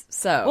redheads.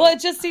 So, well,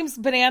 it just seems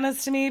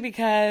bananas to me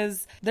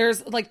because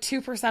there's like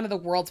 2% of the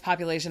world's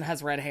population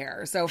has red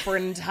hair. So for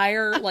an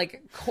entire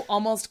like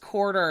almost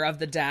quarter of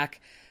the deck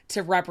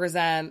to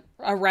represent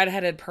a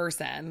redheaded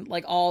person,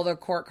 like all the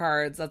court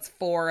cards, that's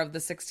 4 of the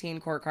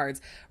 16 court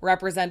cards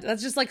represent,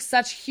 that's just like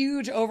such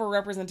huge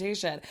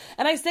overrepresentation.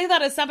 And I say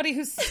that as somebody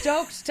who's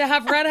stoked to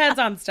have redheads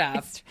on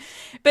stuff.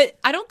 But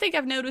I don't think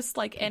I've noticed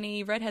like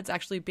any redheads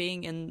actually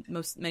being in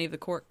many of the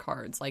court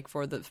cards, like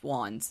for the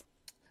wands.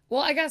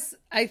 Well,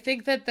 I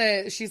think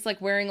that she's like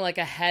wearing like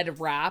a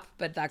head wrap,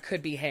 but that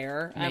could be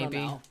hair. Maybe. I don't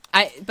know.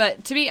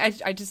 But to me,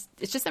 it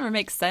just never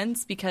makes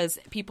sense because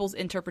people's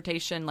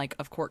interpretation like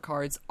of court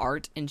cards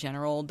art in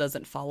general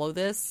doesn't follow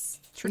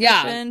this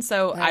tradition. Yeah.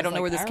 So I don't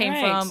know where this came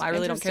from. I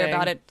really don't care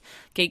about it.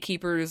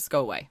 Gatekeepers, go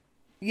away.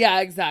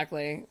 Yeah,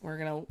 exactly. We're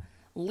going to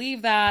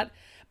leave that.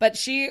 But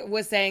she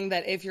was saying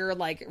that if you're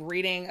like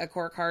reading a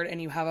court card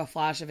and you have a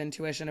flash of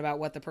intuition about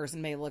what the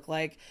person may look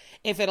like,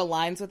 if it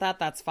aligns with that,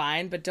 that's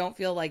fine. But don't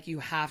feel like you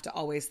have to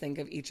always think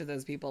of each of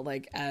those people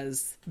like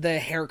as the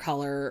hair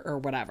color or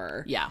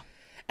whatever. Yeah.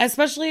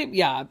 Especially,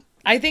 yeah.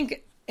 I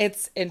think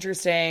it's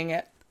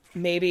interesting,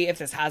 maybe if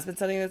this has been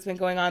something that's been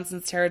going on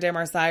since Terra de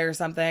Marseille or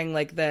something,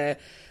 like the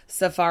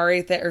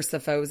Safari or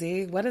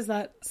Safosi. What is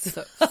that?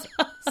 Sforzi?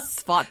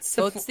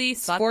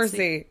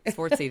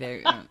 Sforzi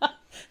there.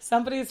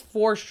 Somebody's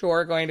for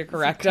sure going to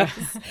correct us.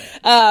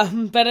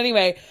 But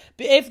anyway,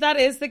 if that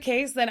is the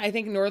case, then I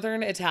think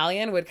Northern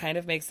Italian would kind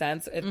of make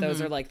sense if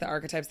those are like the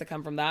archetypes that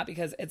come from that,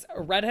 because it's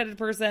a redheaded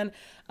person,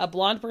 a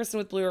blonde person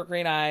with blue or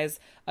green eyes,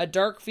 a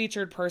dark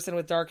featured person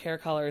with dark hair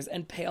colors,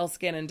 and pale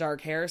skin and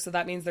dark hair. So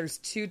that means there's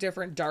 2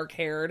 different dark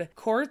haired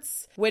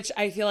courts, which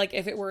I feel like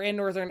if it were in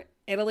Northern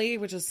Italy,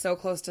 which is so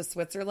close to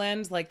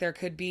Switzerland, like there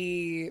could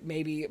be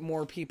maybe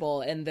more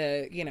people in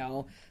the,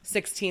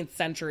 16th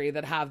century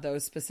that have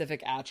those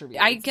specific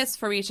attributes. I guess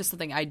for me, it's just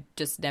something I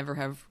just never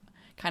have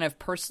kind of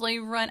personally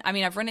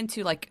I've run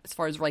into like as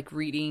far as like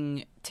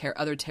reading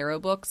other tarot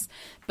books,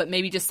 but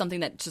maybe just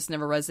something that just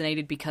never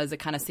resonated because it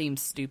kind of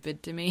seems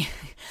stupid to me.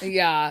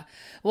 Yeah.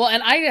 Well,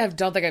 and I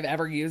don't think I've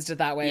ever used it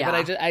that way,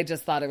 but I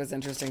just thought it was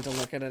interesting to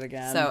look at it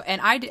again. So,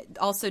 and I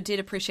also did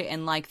appreciate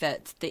and like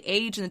that the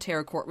age in the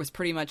tarot court was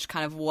pretty much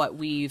kind of what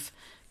we've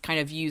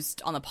kind of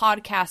used on the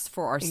podcast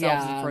for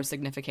ourselves and for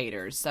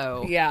significators.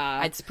 So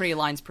yeah,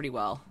 aligns pretty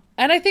well.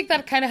 And I think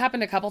that kind of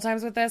happened a couple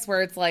times with this,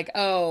 where it's like,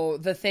 oh,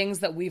 the things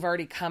that we've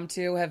already come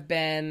to have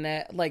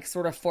been like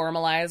sort of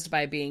formalized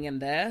by being in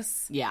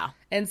this. Yeah.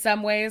 In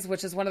some ways,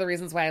 which is one of the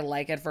reasons why I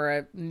like it for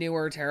a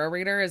newer tarot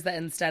reader, is that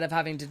instead of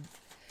having to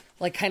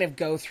like kind of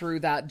go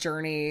through that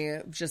journey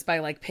just by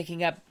like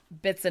picking up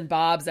bits and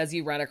bobs as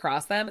you run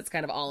across them, it's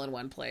kind of all in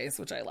one place,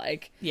 which I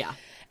like. Yeah.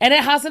 And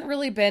it hasn't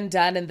really been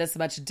done in this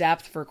much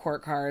depth for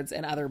court cards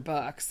in other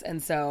books.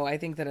 And so I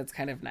think that it's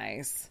kind of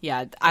nice.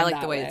 Yeah, I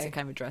like the way it's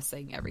kind of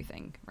addressing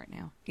everything right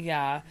now.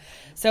 Yeah.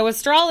 So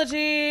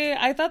astrology,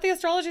 I thought the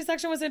astrology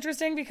section was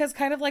interesting because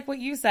kind of like what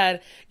you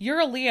said,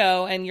 you're a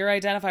Leo and your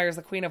identifier is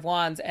the Queen of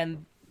Wands,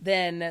 and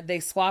then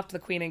they swapped the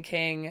Queen and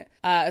King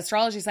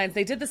astrology signs.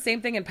 They did the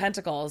same thing in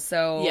Pentacles.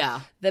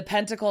 So the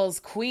Pentacles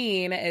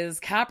Queen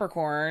is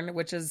Capricorn,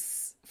 which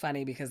is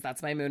funny because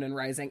that's my moon and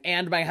rising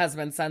and my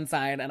husband's sun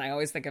sign. And I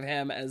always think of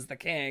him as the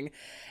king.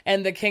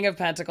 And the King of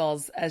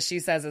Pentacles, as she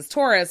says, is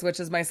Taurus, which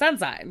is my sun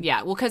sign.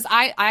 Yeah, well, because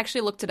I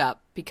actually looked it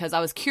up because I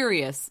was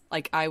curious.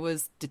 Like, I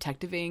was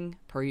detectiving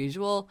per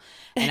usual,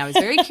 and I was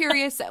very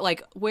curious at,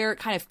 like, where it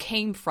kind of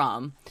came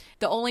from.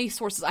 The only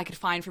sources I could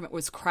find from it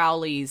was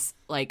Crowley's,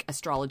 like,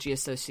 astrology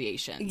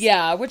associations.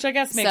 Yeah, which I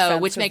guess makes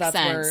sense. Which makes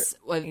sense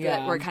where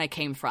it kind of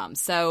came from.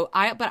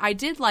 But I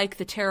did like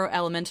the Tarot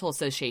Elemental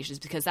Associations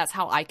because that's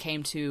how I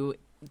came to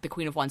the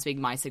Queen of Wands being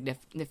my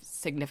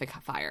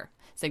signifier.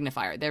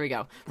 There we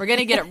go. We're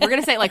gonna get it. We're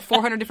gonna say it like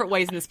 400 different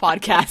ways in this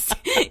podcast,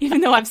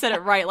 even though I've said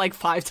it right like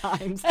 5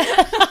 times.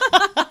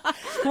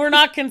 We're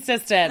not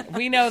consistent.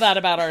 We know that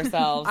about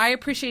ourselves. I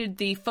appreciated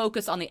the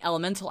focus on the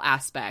elemental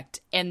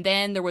aspect, and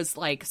then there was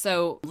like,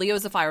 so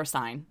Leo's a fire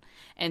sign,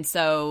 and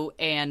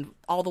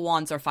all the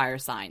wands are fire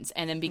signs,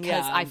 and then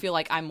because I feel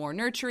like I'm more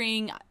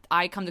nurturing,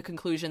 I come to the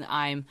conclusion that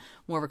I'm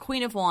more of a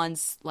Queen of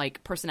Wands,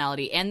 like,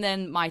 personality. And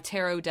then my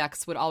tarot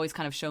decks would always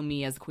kind of show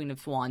me as the Queen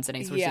of Wands in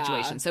any sort of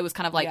situation. So it was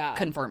kind of like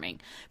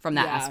confirming from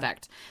that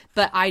aspect.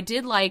 But I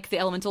did like the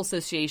elemental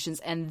associations,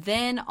 and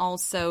then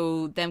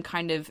also them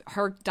kind of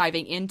her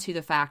diving into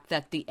the fact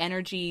that the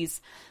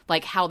energies,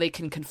 like how they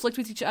can conflict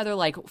with each other,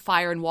 like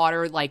fire and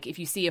water. Like if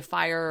you see a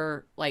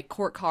fire like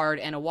court card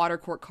and a water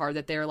court card,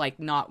 that they're like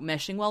not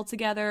meshing well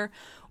together.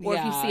 Or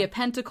if you see a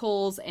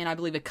Pentacles and I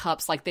believe a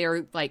Cups, like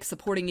they're like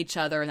supporting each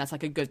other, and that's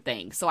like a good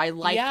thing. So I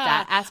like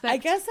that aspect. I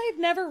guess I've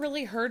never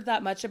really heard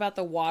that much about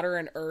the water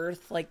and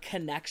earth like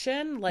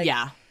connection. Like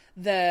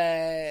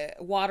the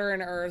water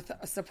and earth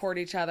support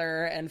each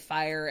other and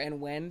fire and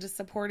wind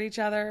support each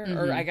other. Mm-hmm.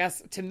 Or I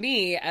guess to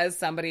me, as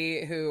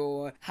somebody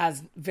who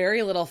has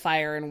very little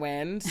fire and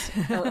wind,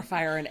 or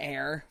fire and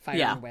air,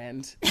 and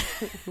wind.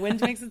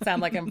 Wind makes it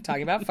sound like I'm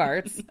talking about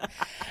farts.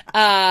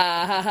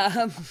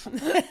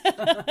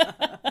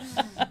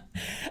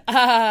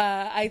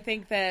 I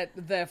think that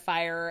the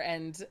fire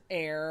and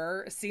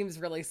air seems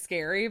really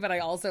scary, but I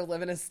also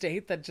live in a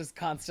state that just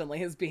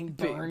constantly is being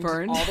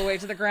burned all the way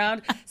to the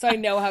ground. So I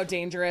know how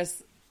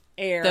dangerous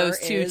air those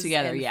two is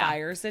together, in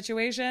fire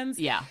situations.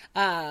 Yeah.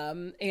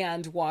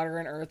 And water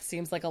and earth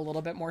seems like a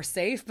little bit more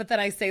safe, but then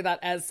I say that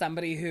as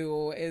somebody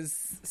who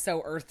is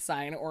so earth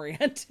sign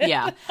oriented.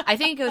 Yeah. I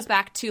think it goes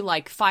back to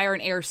like fire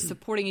and air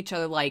supporting each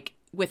other, like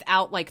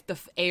without like the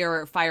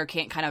air, fire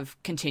can't kind of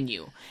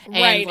continue. And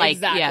right, like,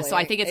 exactly. Yeah, so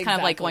I think it's kind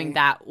of like going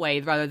that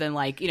way rather than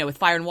like, you know, with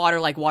fire and water,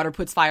 like water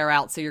puts fire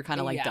out, so you're kind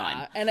of like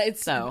done. And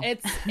it's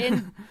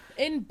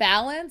in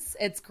balance,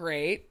 it's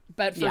great.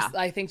 But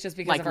I think just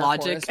because like of our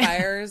logic. forest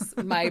fires,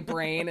 my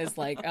brain is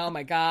like, oh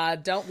my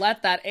God, don't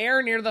let that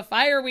air near the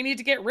fire. We need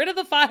to get rid of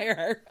the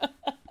fire.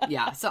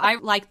 Yeah, so I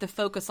like the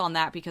focus on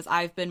that because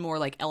I've been more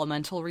like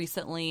elemental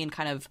recently and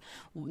kind of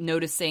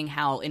noticing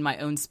how in my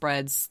own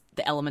spreads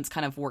the elements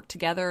kind of work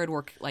together and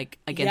work like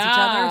against each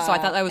other. So I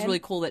thought that was really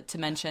cool to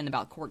mention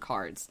about court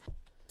cards.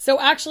 So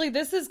actually,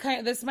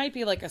 this might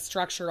be like a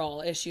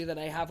structural issue that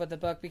I have with the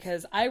book,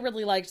 because I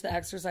really liked the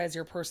exercise,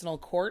 your personal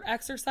court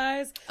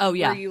exercise. Oh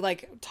yeah, where you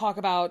like talk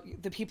about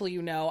the people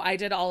you know. I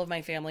did all of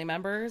my family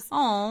members,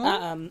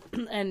 and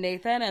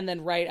Nathan, and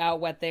then write out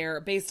what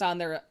they're based on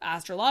their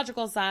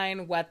astrological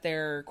sign, what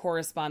their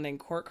corresponding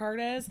court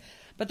card is.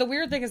 But the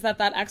weird thing is that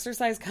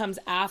exercise comes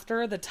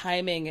after the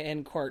timing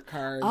in court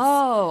cards.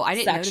 Oh, I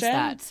didn't notice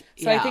that.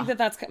 So I think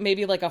that's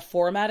maybe like a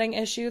formatting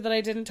issue that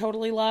I didn't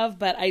totally love.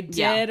 But I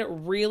did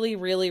really,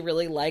 really,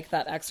 really like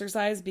that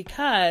exercise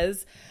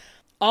because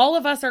all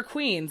of us are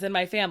queens in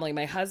my family.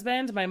 My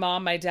husband, my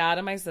mom, my dad,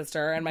 and my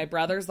sister. And my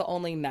brother's the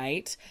only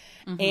knight.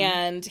 Mm-hmm.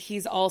 And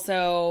he's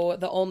also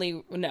the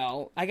only,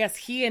 I guess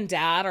he and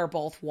dad are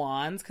both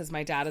wands because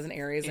my dad is an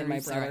Aries and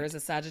my brother is a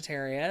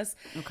Sagittarius.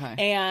 Okay.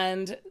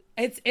 And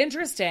it's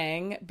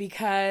interesting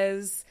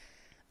because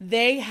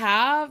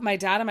my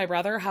dad and my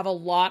brother have a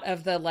lot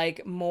of the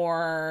like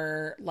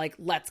more like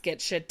let's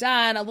get shit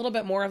done, a little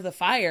bit more of the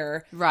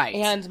fire. Right.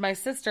 And my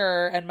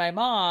sister and my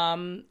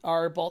mom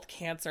are both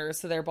Cancer,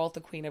 so they're both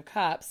the Queen of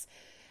Cups.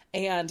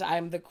 And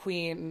I'm the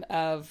queen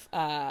of,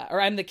 or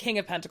I'm the King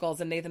of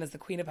Pentacles, and Nathan is the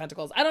Queen of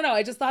Pentacles. I don't know.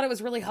 I just thought it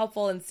was really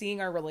helpful in seeing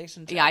our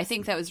relationship. Yeah, I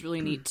think that was really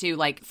neat too.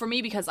 Like for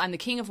me, because I'm the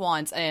King of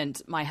Wands and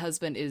my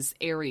husband is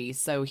Aries,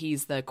 so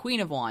he's the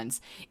Queen of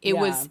Wands. It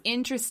was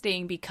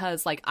interesting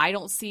because like I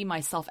don't see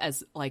myself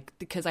as like,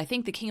 because I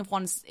think the King of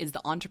Wands is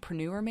the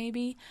entrepreneur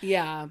maybe.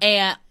 Yeah.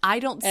 And I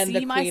don't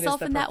see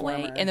myself in that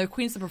way. And the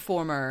Queen's the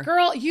performer.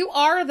 Girl, you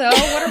are though.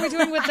 What are we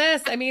doing with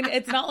this? I mean,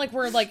 it's not like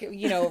we're like,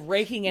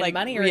 raking in like,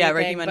 money or anything.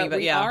 Raking money. But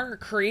we are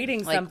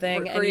creating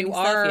something, and you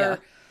are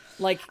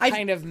like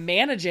kind of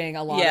managing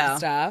a lot of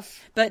stuff.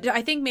 But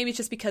I think maybe it's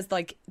just because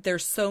like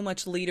there's so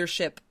much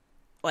leadership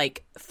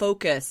like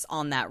focus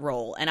on that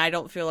role, and I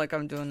don't feel like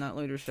I'm doing that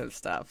leadership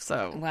stuff.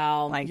 So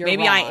like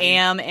maybe wrong. I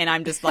am, and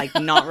I'm just like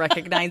not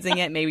recognizing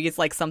it. Maybe it's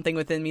like something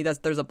within me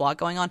there's a block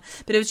going on.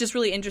 But it was just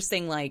really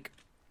interesting, like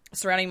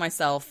surrounding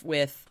myself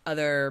with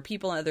other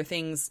people and other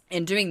things,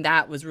 and doing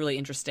that was really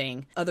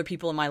interesting. Other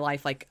people in my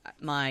life, like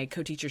my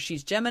co-teacher,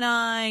 she's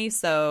Gemini,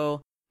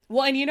 so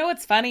Well, and you know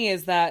what's funny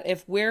is that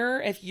if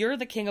you're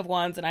the King of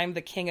Wands and I'm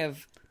the King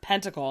of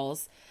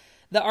Pentacles,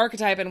 the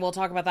archetype, and we'll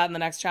talk about that in the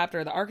next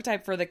chapter, the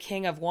archetype for the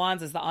King of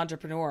Wands is the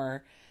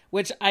entrepreneur,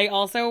 which I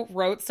also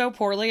wrote so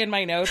poorly in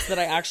my notes that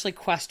I actually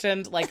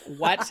questioned, like,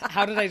 what?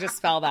 How did I just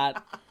spell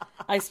that?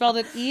 I spelled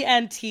it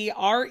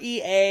ENTREAPENOUR.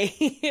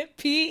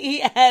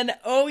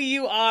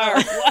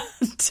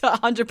 What?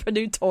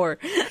 Entrepreneur.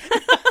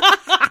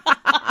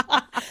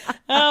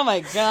 Oh my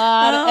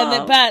God.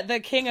 And but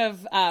the King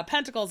of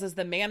Pentacles is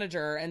the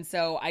manager. And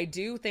so I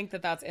do think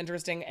that that's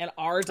interesting in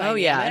our dynamic. Oh,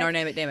 yeah. In our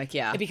dynamic,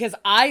 yeah. Because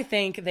I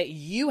think that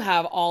you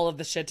have all of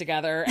the shit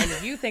together. And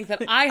you think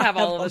that I have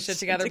all of the shit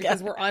together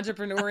because we're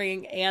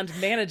entrepreneuring and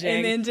managing.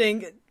 And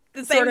managing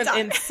the same sort of time.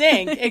 in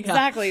sync.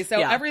 Exactly. Yeah. So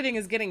Yeah. everything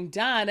is getting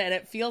done and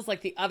it feels like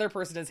the other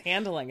person is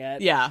handling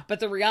it. Yeah. But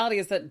the reality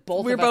is that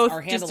We're of us both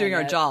are handling just doing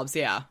our it. jobs,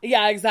 yeah.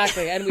 Yeah,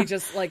 exactly. And we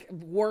just like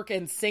work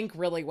in sync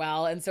really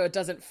well. And so it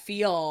doesn't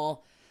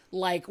feel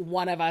like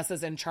one of us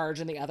is in charge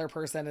and the other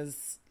person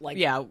is like,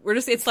 Yeah,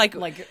 it's like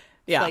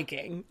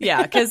flaking.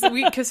 Yeah, because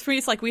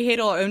it's like we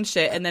hate our own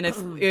shit, and then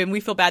and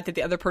we feel bad that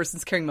the other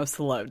person's carrying most of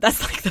the load.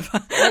 That's like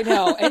the I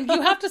know, and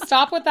you have to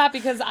stop with that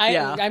because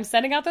Yeah. I'm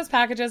sending out those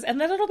packages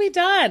and then it'll be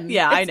done.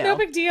 Yeah, it's I know. no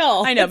big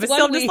deal. I know, It's but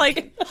still, 1 just week.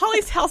 like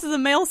Holly's house is a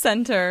mail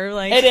center.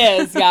 Like It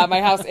is. Yeah,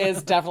 my house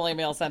is definitely a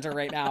mail center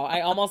right now.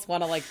 I almost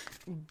want to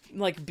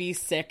like be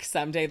sick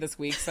someday this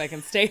week so I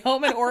can stay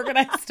home and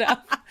organize stuff.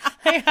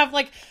 I have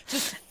like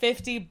just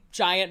 50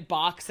 giant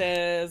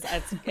boxes.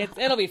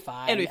 It'll be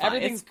fine. It'll be fine.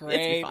 Everything's It's be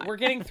great. fine. We're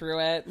getting through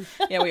it.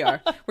 Yeah, we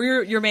are.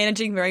 You're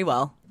managing very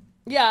well.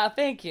 Yeah,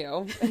 thank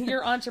you.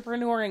 You're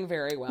entrepreneuring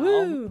very well.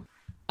 Woo.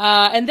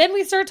 And then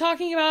we start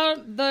talking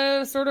about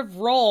the sort of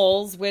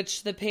roles,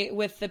 which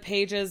with the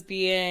pages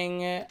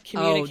being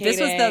communicating. Oh, this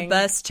was the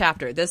best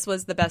chapter. This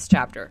was the best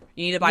chapter.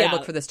 You need to buy a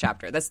book for this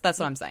chapter. That's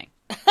what I'm saying.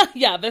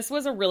 Yeah, this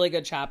was a really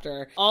good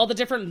chapter. All the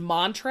different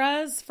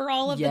mantras for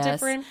all of the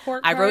different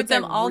court cards. I wrote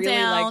them all really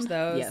down. Liked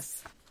those. Yes.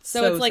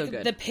 So it's like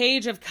good. the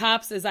Page of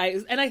Cups and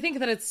I think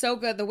that it's so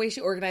good. The way she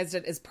organized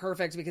it is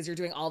perfect because you're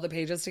doing all the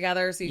pages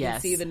together so you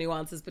can see the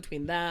nuances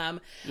between them.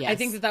 Yes. I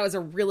think that was a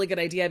really good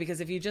idea because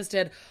if you just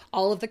did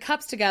all of the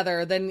cups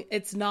together, then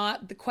it's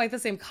not quite the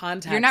same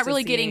context. You're not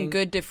really getting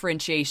good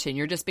differentiation.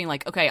 You're just being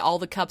like, okay, all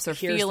the cups are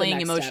Here's the feeling,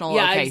 next emotional.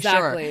 step. Yeah, okay,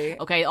 exactly.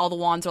 sure. Okay, all the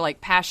wands are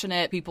like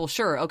passionate people.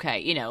 Sure.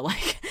 Okay,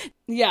 like.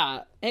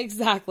 Yeah,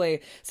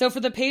 exactly. So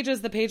for the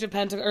pages, the Page of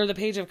Pentacles or the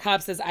Page of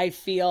Cups is I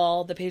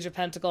feel, the Page of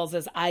Pentacles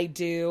is I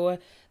do,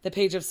 the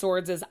Page of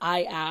Swords is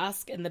I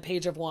ask, and the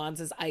Page of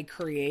Wands is I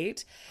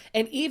create.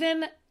 And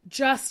even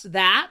just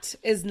that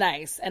is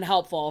nice and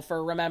helpful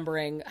for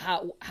remembering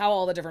how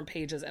all the different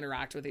pages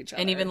interact with each other.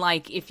 And even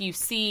like if you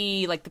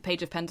see like the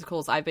Page of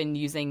Pentacles, I've been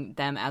using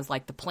them as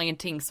like the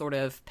planting sort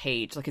of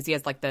page, because he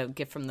has like the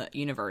gift from the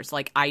universe.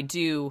 Like I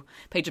do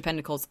Page of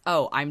Pentacles.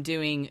 Oh, I'm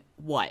doing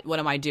what? What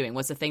am I doing?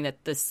 What's the thing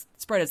that this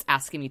spread is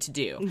asking me to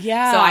do?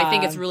 Yeah. So I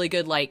think it's really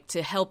good, like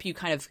to help you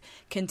kind of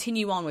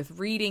continue on with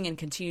reading and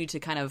continue to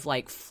kind of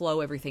like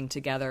flow everything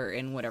together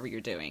in whatever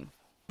you're doing.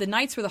 The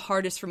Knights were the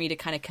hardest for me to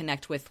kind of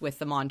connect with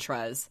the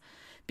mantras,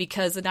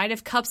 because the Knight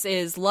of Cups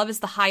is love is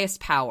the highest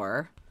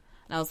power.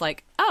 And I was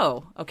like,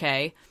 oh,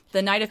 okay.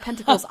 The Knight of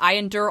Pentacles, I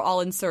endure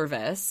all in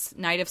service.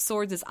 Knight of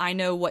Swords is I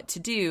know what to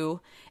do.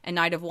 And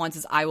Knight of Wands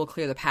is I will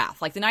clear the path.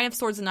 Like the Knight of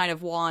Swords and Knight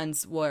of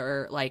Wands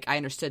were like, I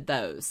understood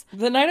those.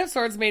 The Knight of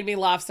Swords made me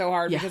laugh so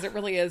hard because it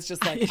really is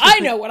just like, I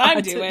know what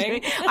I'm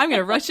doing. I'm going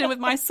to rush in with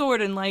my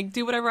sword and like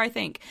do whatever I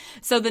think.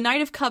 So the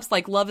Knight of Cups,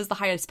 like love is the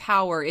highest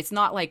power. It's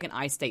not like an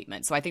I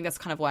statement. So I think that's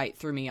kind of why it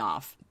threw me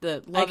off.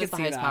 The love is the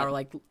highest power.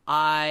 Like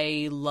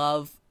I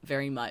love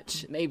very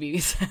much. Maybe.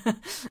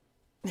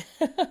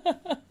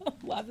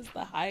 Love is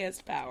the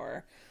highest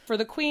power. For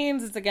the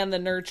queens, it's again the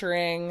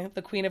nurturing.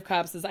 The Queen of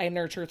Cups is I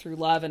nurture through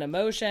love and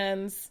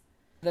emotions.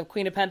 The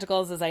Queen of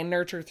Pentacles is I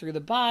nurture through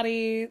the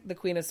body. The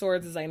Queen of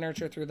Swords is I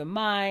nurture through the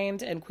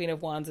mind. And Queen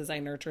of Wands is I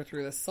nurture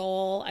through the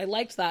soul. I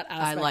liked that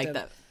aspect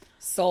of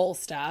soul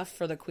stuff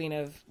for the Queen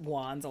of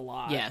Wands a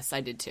lot. Yes,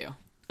 I did too.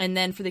 And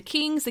then for the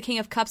kings, the King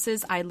of Cups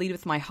is I lead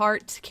with my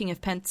heart. King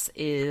of Pence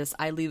is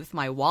I lead with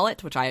my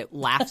wallet, which I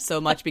laughed so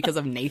much because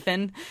of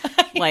Nathan.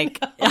 Like,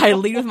 I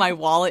lead with my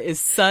wallet is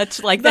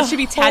such, like, that should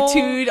be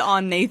tattooed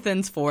on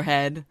Nathan's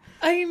forehead.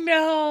 I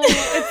know.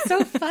 It's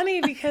so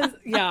funny because,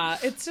 yeah,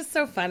 it's just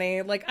so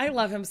funny. Like, I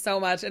love him so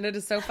much, and it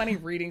is so funny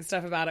reading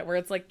stuff about it where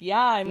it's like,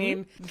 yeah, I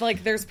mean,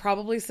 like, there's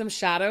probably some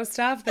shadow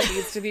stuff that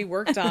needs to be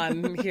worked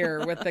on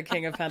here with the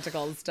King of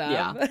Pentacles stuff.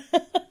 Yeah.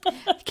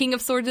 King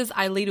of Swords is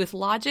I lead with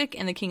logic,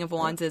 and the King of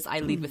Wands is I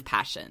lead with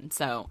passion.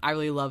 So I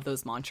really love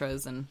those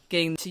mantras, and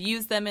getting to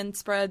use them in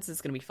spreads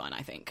is going to be fun,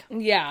 I think.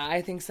 Yeah,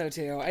 I think so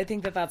too. I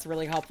think that that's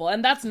really helpful.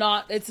 And that's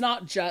not, it's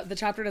not just, the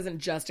chapter doesn't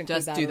just include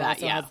Just that. do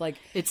that, also yeah.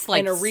 It's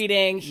like in a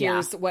reading,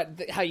 here's yeah.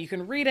 how you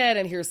can read it,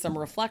 and here's some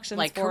reflections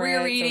like for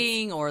career it.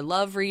 reading or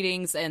love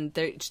readings, and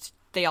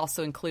they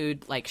also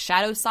include like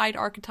shadow side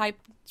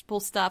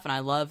archetypal stuff, and I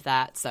love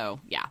that. So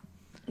yeah,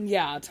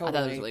 Yeah, totally. I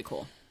thought it was really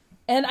cool.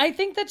 And I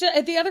think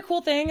that the other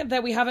cool thing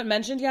that we haven't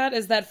mentioned yet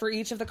is that for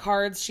each of the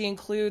cards, she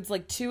includes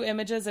like 2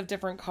 images of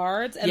different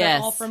cards, and they're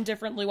all from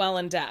different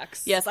Llewellyn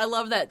decks. Yes, I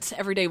love that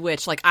Everyday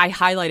Witch. Like, I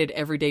highlighted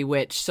Everyday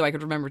Witch so I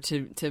could remember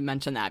to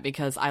mention that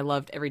because I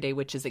loved Everyday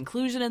Witch's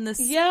inclusion in this.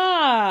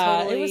 Yeah,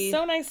 totally. It was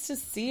so nice to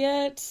see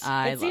it.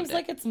 It seems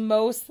like it's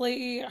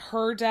mostly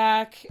her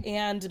deck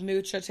and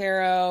Mucha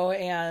Tarot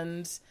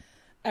and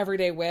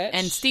Everyday Witch.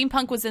 And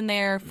Steampunk was in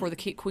there for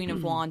the Queen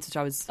of Wands, which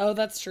I was... Oh,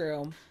 that's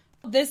true.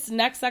 This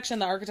next section,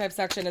 the archetype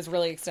section, is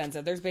really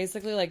extensive. There's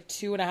basically like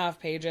 2.5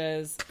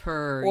 pages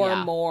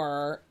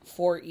more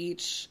for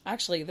each.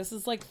 Actually, this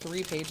is like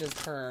 3 pages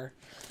per.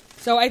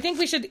 So I think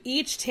we should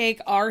each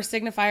take our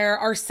signifier,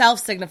 our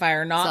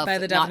self-signifier, not by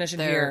the definition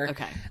here.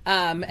 Okay.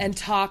 And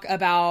talk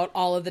about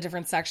all of the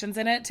different sections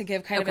in it to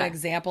give kind of an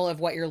example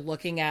of what you're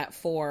looking at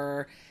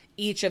for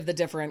each of the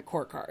different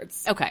court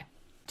cards. Okay.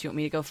 Do you want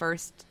me to go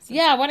first?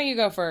 Yeah, why don't you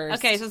go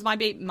first? Okay, so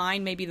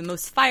mine may be the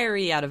most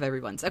fiery out of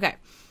everyone's. Okay.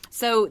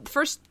 So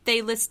first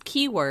they list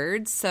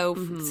keywords. So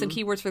some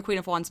keywords for the Queen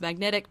of Wands: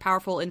 magnetic,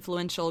 powerful,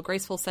 influential,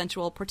 graceful,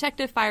 sensual,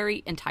 protective,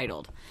 fiery,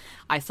 entitled.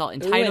 I saw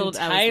entitled. Ooh,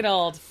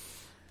 entitled.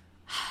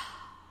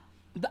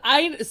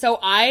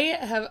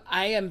 I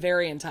am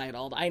very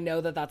entitled. I know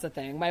that that's a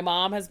thing. My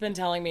mom has been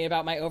telling me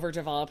about my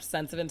overdeveloped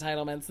sense of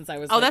entitlement since I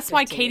was that's 15.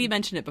 why Katie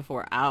mentioned it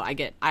before. I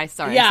see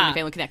the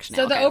family connection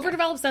now. So the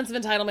overdeveloped sense of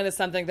entitlement is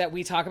something that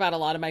we talk about a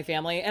lot in my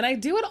family, and I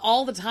do it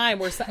all the time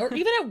or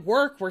even at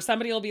work where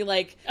somebody will be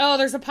like, oh,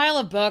 there's a pile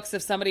of books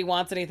if somebody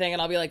wants anything,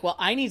 and I'll be like, well,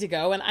 I need to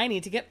go and I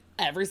need to get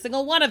every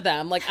single one of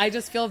them. Like, I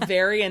just feel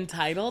very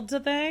entitled to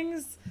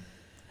things.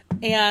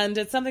 And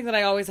it's something that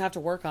I always have to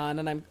work on,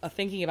 and I'm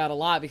thinking about a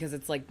lot because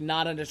it's like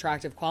not an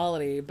attractive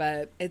quality,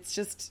 but it's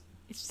just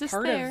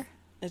part there. of.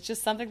 It's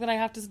just something that I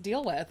have to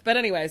deal with. But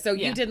anyway, so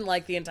you didn't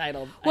like the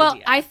entitled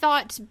idea. I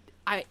thought,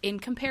 in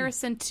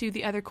comparison to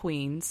the other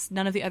queens,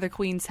 none of the other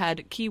queens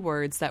had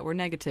keywords that were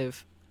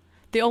negative.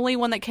 The only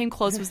one that came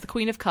close was the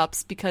Queen of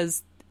Cups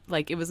because,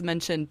 like, it was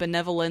mentioned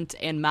benevolent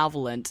and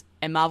malevolent.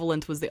 And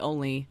malevolent was the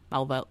only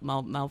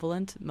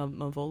malevolent.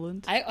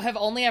 I have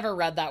only ever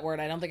read that word.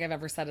 I don't think I've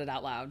ever said it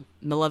out loud.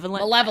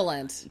 Malevolent.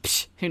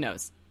 Malevolent. Who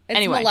knows? It's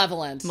anyway,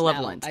 malevolent.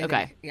 Malevolent. No,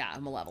 okay. Yeah,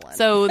 malevolent.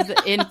 So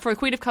for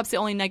Queen of Cups, the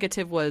only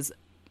negative was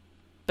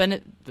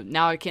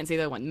now I can't say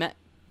the other one.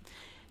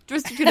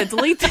 Just gonna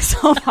delete this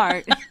whole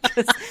part.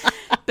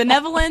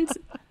 Benevolent,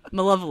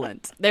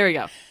 malevolent. There we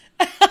go.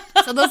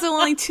 So those are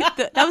only 2.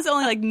 That was the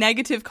only like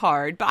negative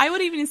card, but I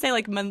would even say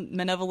like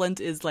malevolent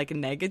is like a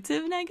negative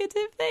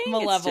thing.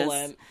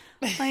 Malevolent,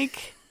 it's just,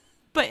 like,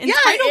 but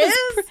entitled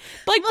is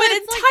but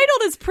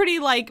entitled is pretty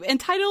like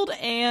entitled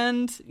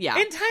and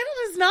entitled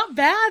is not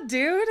bad,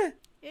 dude.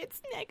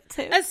 It's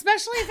negative,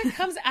 especially if it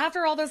comes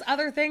after all those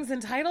other things.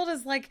 Entitled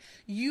is like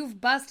you've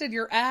busted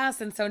your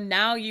ass, and so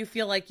now you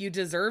feel like you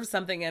deserve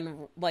something,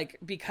 and like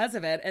because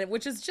of it, and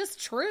which is just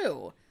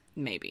true.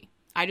 Maybe.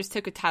 I just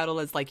took a title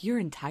as like, you're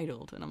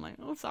entitled. And I'm like,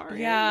 oh, sorry.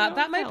 Yeah,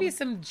 that might be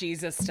some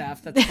Jesus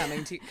stuff that's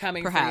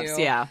coming perhaps, for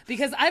you. Yeah.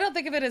 Because I don't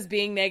think of it as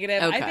being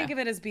negative. Okay. I think of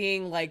it as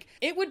being like,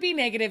 it would be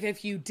negative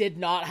if you did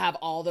not have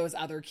all those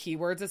other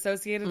keywords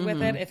associated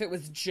with it. If it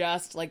was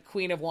just like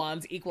Queen of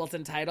Wands equals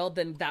entitled,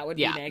 then that would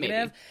be negative.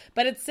 Maybe.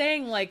 But it's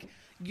saying like,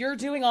 you're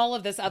doing all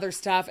of this other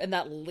stuff and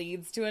that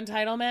leads to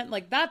entitlement.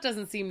 Like, that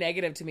doesn't seem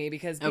negative to me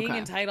because being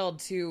entitled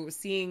to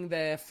seeing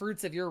the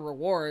fruits of your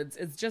rewards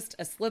is just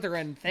a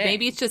Slytherin thing.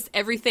 Maybe it's just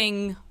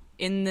everything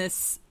in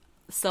this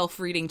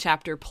self-reading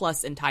chapter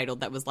plus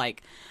entitled that was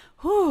like,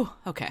 whew,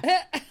 okay.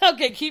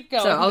 Okay, keep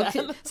going.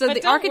 So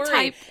the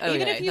archetype...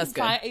 Even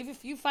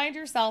if you find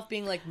yourself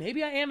being like,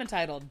 maybe I am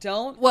entitled,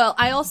 don't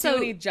I also do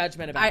any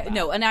judgment about that.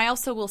 No, and I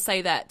also will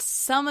say that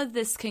some of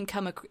this can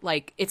come...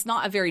 Like, it's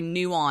not a very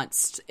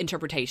nuanced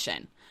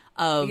interpretation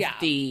of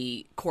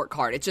the court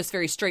card. It's just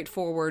very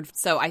straightforward.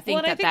 So I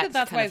think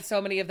that's why so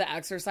many of the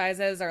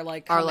exercises are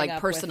like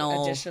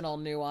personal with additional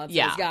nuances.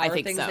 Yeah, I or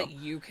think things so. that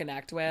you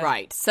connect with.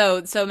 Right.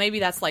 So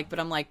maybe that's like, but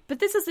I'm like, but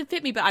this doesn't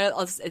fit me. But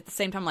at the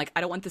same time, like,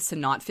 I don't want this to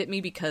not fit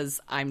me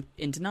because I'm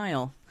in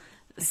denial.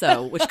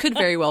 So, which could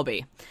very well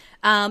be.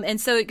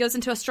 And so it goes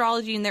into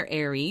astrology and their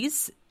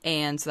Aries.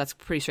 And so that's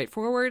pretty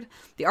straightforward.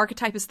 The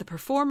archetype is the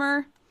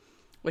performer,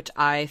 which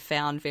I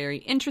found very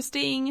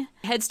interesting.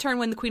 Heads turn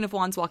when the Queen of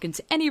Wands walk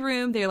into any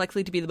room. They are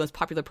likely to be the most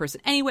popular person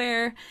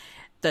anywhere.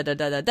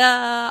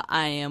 Da-da-da-da-da.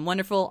 I am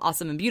wonderful,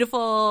 awesome, and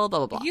beautiful,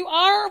 blah, blah, blah. You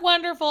are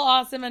wonderful,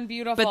 awesome, and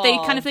beautiful. But they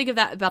kind of think of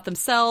that about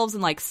themselves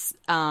and, like,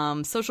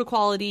 social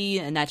quality,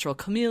 a natural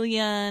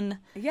chameleon.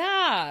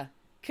 Yeah.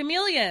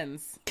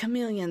 Chameleons.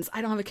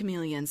 I don't have a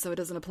chameleon, so it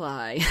doesn't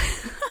apply.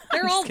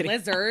 They're all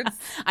lizards.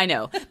 I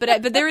know.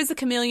 But there is a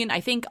chameleon, I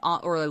think,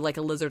 or like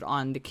a lizard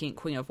on the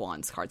Queen of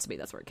Wands cards to me.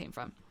 That's where it came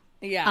from.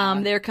 Yeah.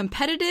 They're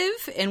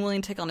competitive and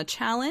willing to take on a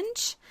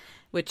challenge,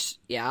 which,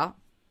 yeah.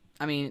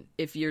 I mean,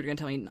 if you're going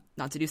to tell me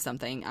not to do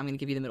something, I'm going to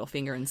give you the middle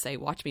finger and say,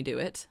 watch me do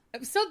it.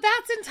 So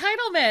that's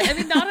entitlement. I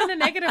mean, not in a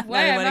negative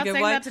way. I'm not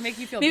saying that to make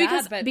you feel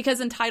bad. Because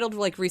entitled,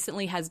 like,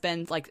 recently has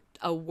been, like,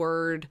 a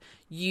word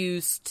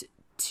used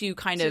to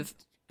kind of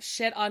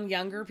shit on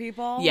younger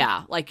people.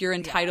 Yeah, like you're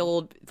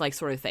entitled, like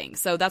sort of thing.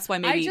 So that's why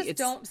maybe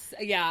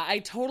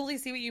I totally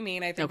see what you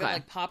mean. I think Okay. that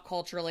like pop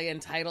culturally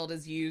entitled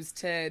is used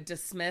to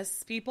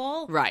dismiss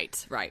people.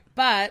 Right.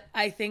 But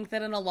I think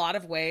that in a lot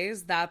of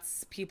ways,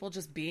 that's people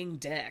just being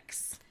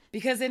dicks.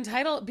 Because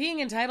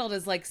being entitled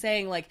is like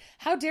saying like,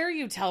 how dare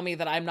you tell me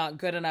that I'm not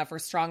good enough or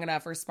strong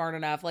enough or smart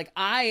enough? Like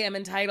I am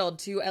entitled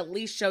to at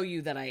least show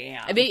you that I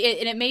am. And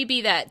it may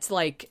be that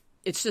like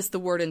it's just the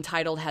word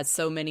entitled has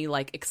so many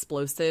like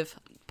explosive,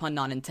 pun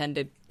not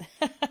intended,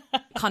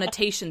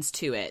 connotations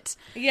to it.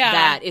 Yeah,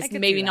 that I it's could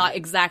maybe see not that.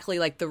 exactly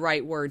like the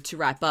right word to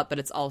wrap up, but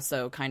it's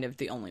also kind of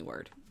the only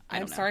word.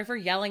 I'm sorry for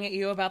yelling at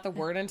you about the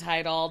word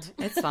entitled.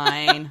 It's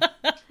fine.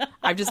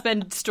 I've just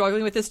been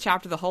struggling with this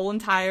chapter the whole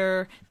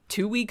entire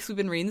 2 weeks we've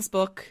been reading this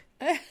book.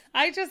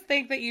 I just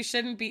think that you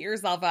shouldn't beat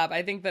yourself up.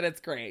 I think that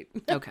it's great.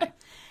 Okay.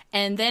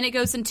 And then it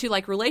goes into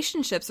like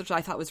relationships, which I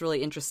thought was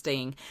really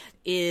interesting,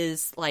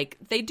 is like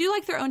they do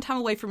like their own time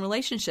away from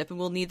relationship and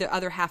will need their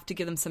other half to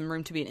give them some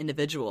room to be an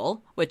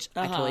individual, which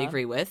I totally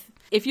agree with.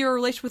 If you're in a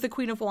relationship with the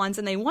Queen of Wands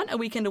and they want a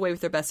weekend away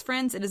with their best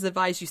friends, it is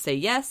advised you say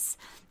yes.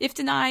 If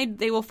denied,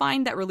 they will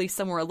find that release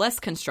somewhere less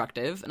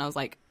constructive. And I was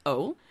like,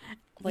 oh,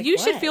 Like you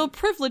what? should feel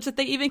privileged that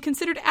they even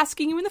considered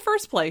asking you in the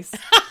first place.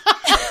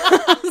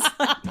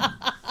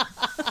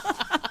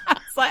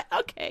 It's like,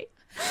 okay.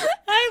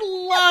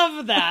 I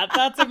love that.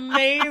 That's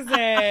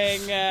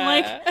amazing. I'm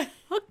like,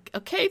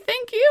 okay,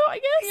 thank you, I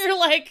guess. You're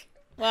like,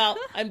 well,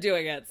 I'm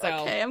doing it. So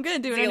Okay, I'm gonna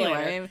do it see you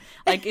anyway. later.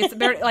 Like it's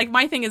better. Like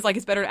my thing is like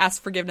it's better to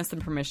ask forgiveness than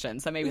permission.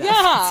 So maybe that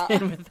Yeah.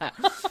 fits in with that.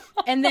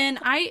 And then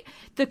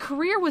the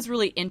career was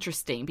really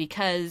interesting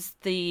because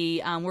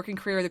the working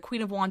career of the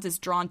Queen of Wands is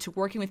drawn to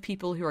working with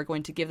people who are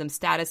going to give them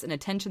status and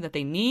attention that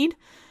they need.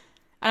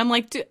 And I'm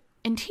like,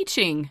 in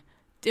teaching,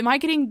 am I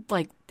getting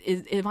like?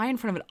 Am I in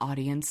front of an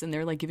audience and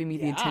they're like giving me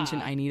the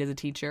attention I need as a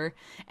teacher?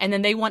 And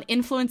then they want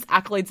influence,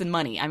 accolades, and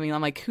money. I mean,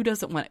 I'm like, who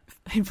doesn't want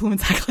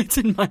influence, accolades,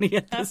 and money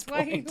at this That's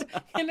why point?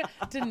 you can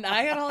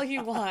deny it all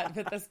you want,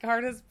 but this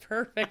card is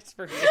perfect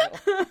for you.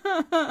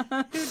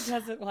 Who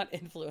doesn't want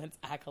influence,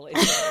 accolades,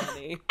 and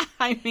money?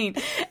 I mean,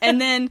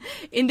 and then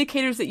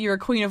indicators that you're a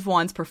Queen of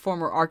Wands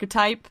performer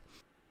archetype.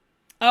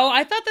 Oh,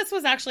 I thought this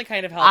was actually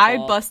kind of helpful. I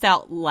bust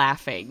out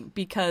laughing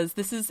because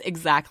this is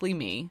exactly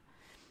me.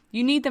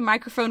 You need the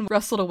microphone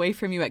wrestled away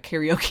from you at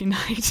karaoke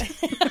night.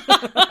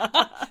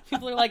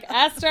 People are like,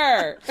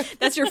 Esther.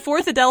 That's your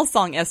fourth Adele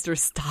song, Esther.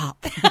 Stop.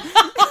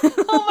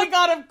 Oh my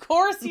God, of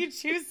course you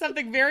choose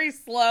something very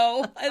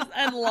slow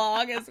and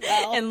long as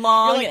well. And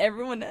long, You're like, and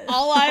everyone.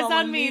 all eyes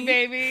on me,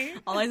 baby.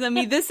 All eyes on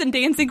me. This and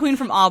Dancing Queen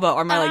from ABBA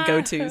are my like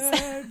go-tos.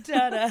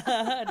 Da, da,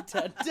 da,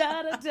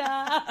 da, da,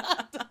 da.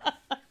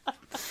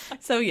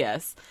 So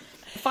yes,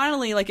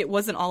 finally, like it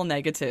wasn't all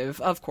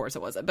negative. Of course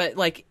it wasn't, but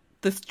like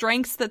the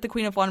strengths that the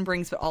Queen of Wands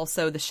brings, but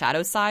also the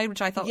shadow side,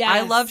 which I thought I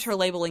Yes. loved her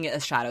labeling it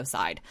as shadow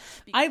side.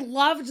 I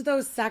loved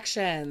those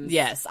sections.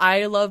 Yes,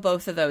 I love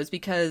both of those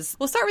because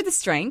we'll start with the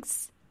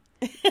strengths.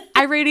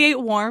 I radiate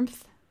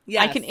warmth.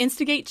 Yes. I can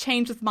instigate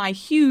change with my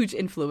huge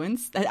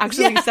influence. That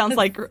actually sounds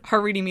like her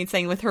reading me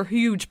saying with her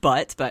huge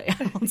butt, but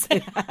I won't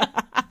say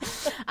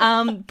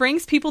that.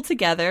 Brings people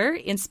together,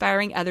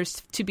 inspiring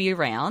others to be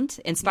around,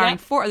 inspiring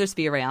for others to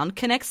be around,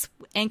 connects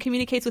and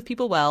communicates with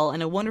people well,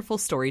 and a wonderful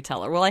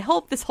storyteller. Well, I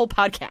hope this whole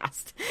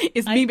podcast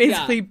is me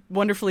basically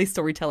wonderfully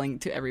storytelling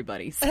to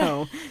everybody.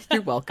 So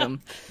you're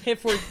welcome.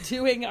 If we're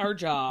doing our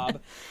job.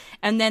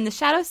 And then the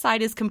shadow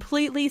side is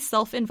completely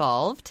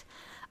self-involved,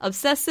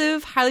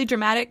 obsessive, highly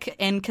dramatic,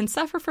 and can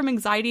suffer from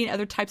anxiety and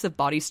other types of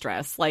body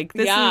stress. Like,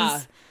 this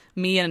is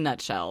me in a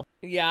nutshell.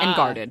 Yeah. And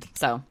guarded,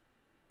 so.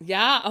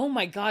 Yeah. Oh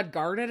my God.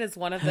 Guarded is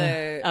one of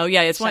the. Oh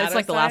yeah, it's like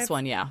shadow the last sides?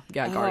 one. Yeah,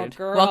 guarded.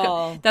 girl.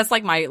 Welcome. That's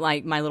like my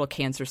little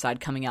Cancer side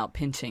coming out,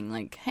 pinching.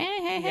 Like,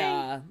 hey.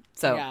 Yeah.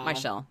 So Yeah. my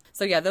shell.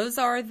 So yeah, those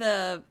are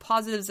the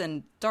positives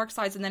and dark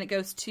sides, and then it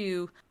goes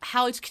to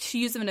how to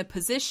use them in a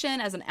position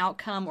as an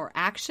outcome or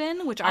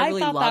action, which I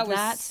really thought love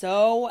that was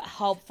so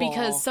helpful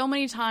because so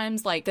many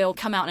times like they'll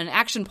come out in an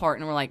action part,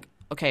 and we're like,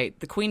 okay,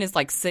 the queen is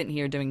like sitting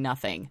here doing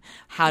nothing.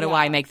 How do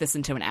I make this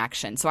into an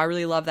action? So I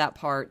really love that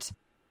part.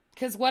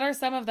 Because what are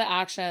some of the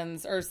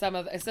actions or so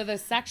the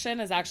section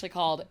is actually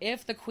called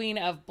if the queen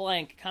of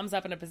blank comes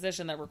up in a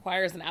position that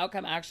requires an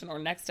outcome, action, or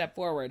next step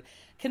forward,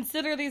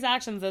 consider these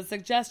actions as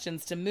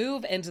suggestions to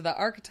move into the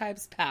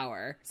archetype's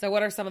power. So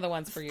what are some of the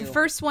ones for you? The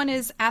first one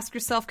is ask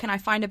yourself, can I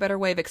find a better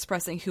way of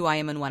expressing who I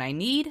am and what I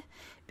need?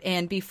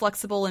 And be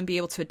flexible and be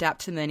able to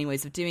adapt to many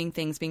ways of doing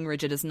things. Being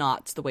rigid is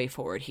not the way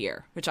forward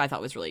here, which I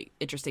thought was really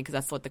interesting because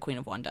that's what the Queen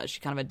of Wands does.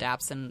 She kind of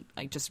adapts and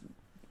like just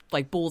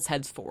like bulls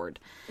heads forward.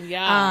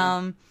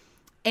 Yeah.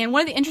 And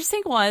one of the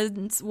interesting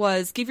ones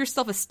was give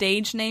yourself a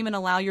stage name and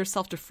allow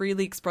yourself to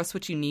freely express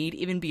what you need.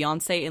 Even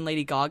Beyonce and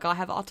Lady Gaga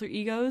have alter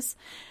egos.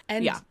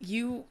 And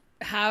you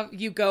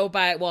go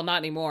by, well, not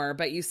anymore,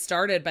 but you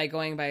started by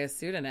going by a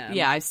pseudonym.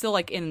 Yeah, I'm still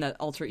like in the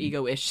alter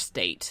ego-ish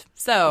state.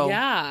 So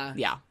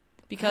yeah,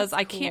 because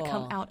That's I can't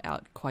cool. come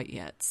out quite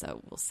yet.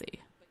 So we'll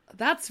see.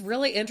 That's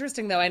really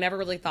interesting, though. I never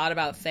really thought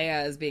about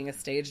Thea as being a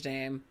stage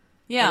name.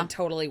 Yeah. And it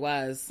totally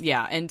was.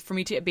 Yeah, and for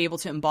me to be able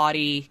to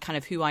embody kind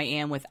of who I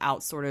am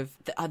without sort of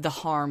the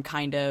harm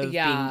kind of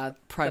being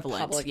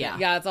prevalent.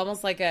 Yeah, it's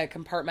almost like a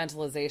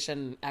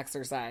compartmentalization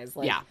exercise.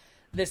 Like,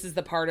 this is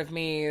the part of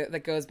me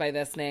that goes by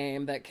this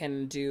name that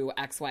can do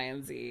X, Y,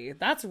 and Z.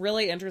 That's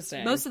really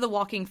interesting. Most of the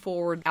walking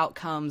forward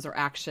outcomes or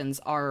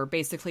actions are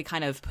basically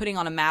kind of putting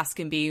on a mask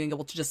and being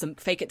able to just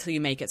fake it till you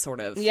make it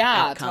sort of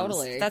outcomes.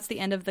 Totally. That's the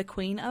end of the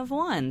Queen of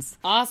Wands.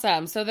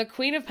 Awesome. So the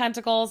Queen of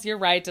Pentacles, you're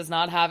right, does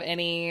not have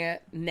any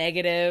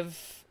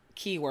negative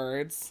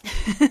keywords.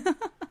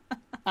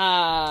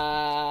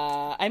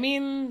 I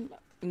mean...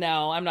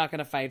 No, I'm not going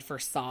to fight for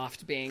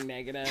soft being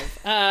negative.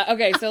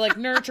 Okay, so like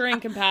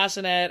nurturing,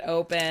 compassionate,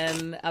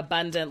 open,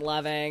 abundant,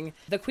 loving.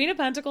 The Queen of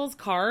Pentacles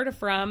card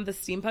from the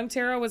Steampunk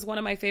Tarot was one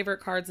of my favorite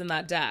cards in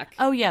that deck.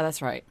 Oh, yeah,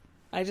 that's right.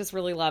 I just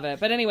really love it.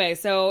 But anyway,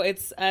 so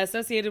it's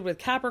associated with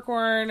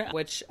Capricorn,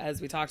 which, as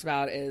we talked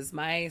about, is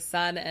my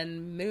sun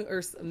and moon,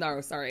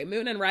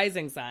 moon and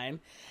rising sign.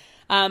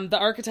 The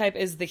archetype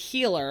is the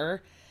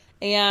healer.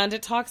 And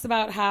it talks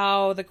about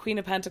how the Queen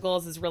of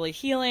Pentacles is really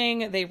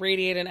healing. They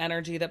radiate an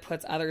energy that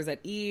puts others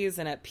at ease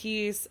and at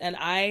peace. And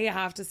I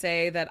have to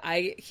say that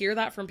I hear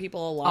that from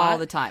people a lot. All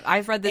the time.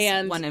 I've read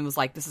this one and was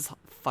like, this is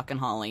fucking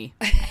Holly.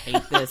 I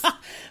hate this.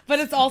 But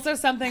it's also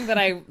something that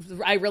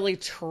I really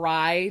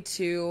try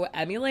to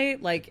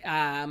emulate. Like,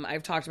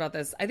 I've talked about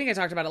this. I think I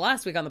talked about it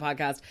last week on the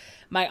podcast.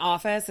 My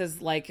office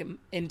is like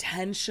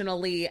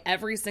intentionally,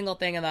 every single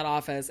thing in that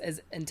office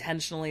is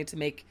intentionally to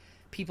make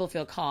people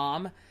feel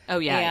calm. Oh,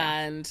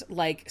 yeah. And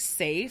like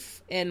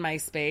safe in my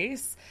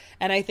space.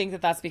 And I think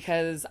that that's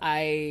because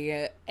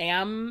I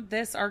am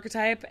this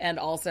archetype and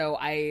also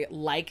I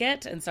like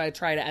it. And so I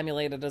try to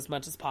emulate it as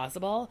much as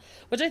possible,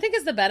 which I think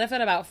is the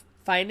benefit about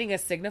finding a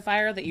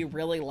signifier that you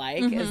really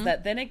like, is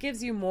that then it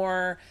gives you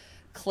more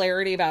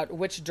clarity about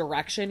which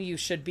direction you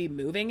should be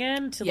moving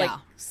in to like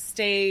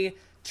stay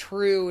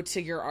true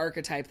to your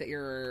archetype that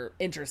you're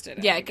interested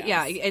in.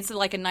 Yeah, it's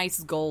like a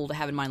nice goal to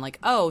have in mind, like,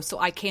 oh, so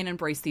I can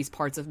embrace these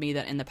parts of me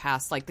that in the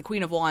past, like the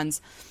Queen of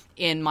Wands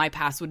in my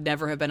past would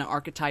never have been an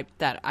archetype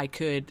that I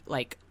could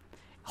like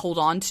hold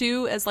on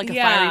to as like a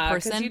fiery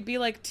person. Because you'd be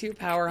like too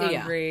power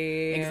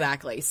hungry. Yeah,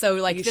 exactly. So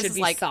like you this should is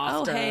be like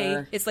softer. Oh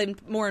hey, it's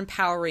like more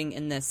empowering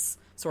in this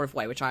sort of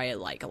way, which I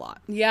like a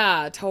lot.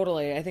 Yeah,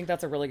 totally. I think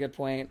that's a really good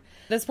point.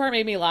 This part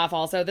made me laugh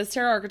also. This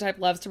tarot archetype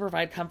loves to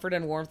provide comfort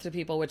and warmth to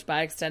people, which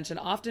by extension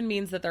often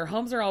means that their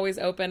homes are always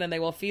open and they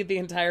will feed the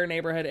entire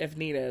neighborhood if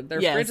needed.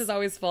 Their fridge is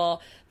always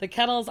full, the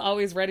kettle is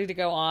always ready to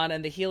go on,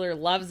 and the healer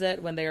loves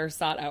it when they are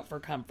sought out for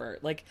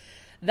comfort. Like,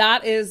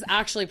 that is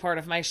actually part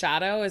of my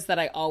shadow, is that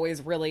I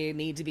always really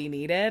need to be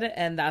needed.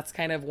 And that's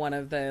kind of one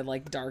of the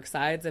like dark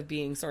sides of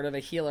being sort of a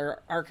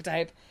healer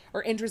archetype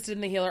or interested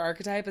in the healer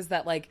archetype, is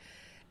that like,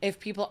 if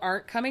people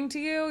aren't coming to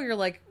you, you're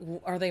like,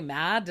 are they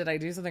mad? Did I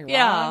do something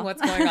wrong? What's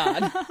going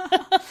on?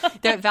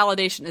 That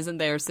validation isn't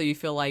there, so you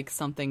feel like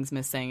something's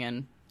missing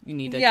and you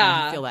need to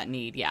kind of feel that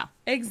need. Yeah.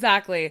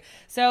 Exactly.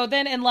 So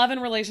then in love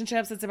and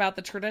relationships, it's about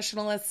the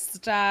traditionalist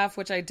stuff,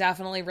 which I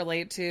definitely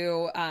relate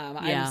to.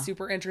 I'm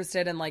super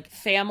interested in like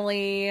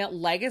family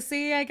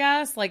legacy, I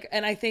guess. Like,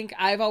 and I think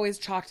I've always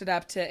chalked it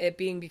up to it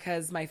being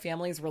because my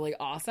family's really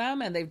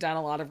awesome and they've done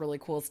a lot of really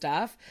cool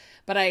stuff.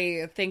 But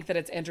I think that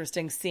it's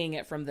interesting seeing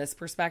it from this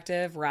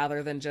perspective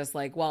rather than just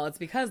like, well, it's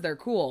because they're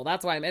cool.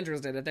 That's why I'm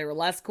interested. If they were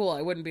less cool,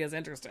 I wouldn't be as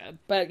interested.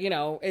 But, you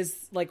know, is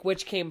like,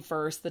 which came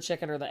first, the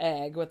chicken or the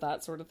egg, with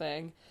that sort of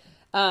thing.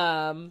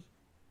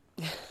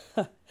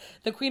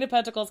 The Queen of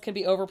Pentacles can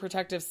be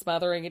overprotective,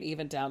 smothering, and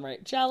even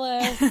downright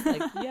jealous.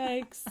 Like,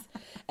 yikes.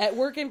 At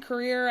work and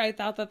career, I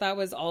thought that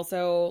was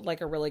also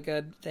like a really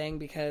good thing,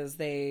 because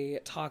they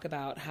talk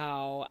about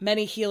how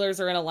many healers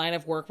are in a line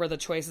of work where the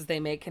choices they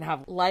make can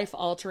have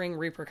life-altering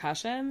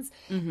repercussions.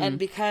 Mm-hmm. And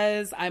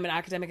because I'm an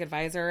academic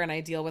advisor and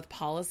I deal with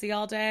policy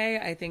all day,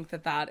 I think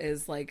that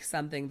is like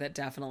something that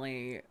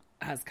definitely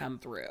has come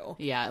through.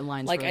 Yeah, it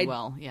aligns like really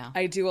well. Yeah.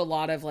 I do a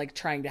lot of like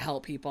trying to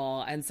help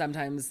people, and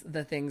sometimes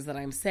the things that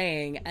I'm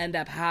saying end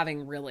up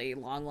having really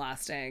long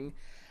lasting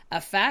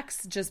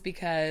effects just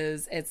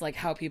because it's like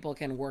how people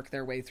can work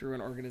their way through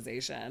an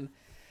organization.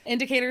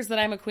 Indicators that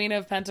I'm a Queen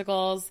of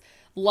Pentacles: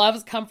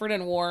 loves comfort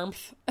and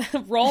warmth,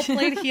 role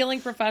played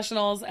healing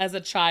professionals as a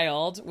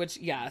child, which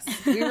yes,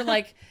 we were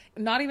like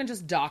not even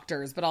just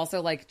doctors, but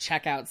also like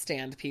checkout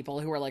stand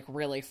people who were like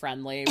really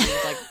friendly. We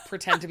would like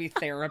pretend to be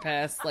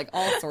therapists, like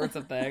all sorts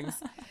of things.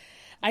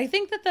 I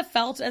think that the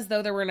felt as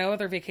though there were no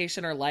other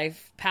vacation or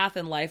path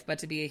in life but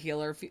to be a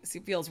healer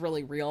feels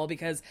really real,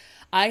 because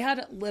I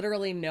had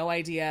literally no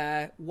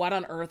idea what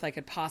on earth I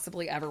could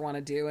possibly ever want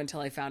to do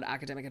until I found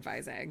academic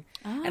advising.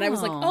 Oh. And I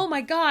was like, oh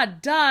my God,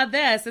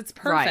 it's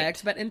perfect.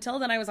 Right. But until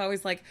then I was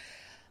always like,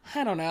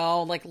 I don't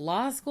know, like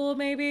law school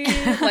maybe?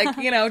 Like,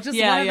 you know,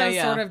 just one of those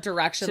sort of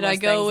directions. Should I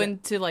go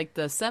into like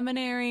the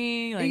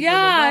seminary? Like,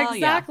 yeah,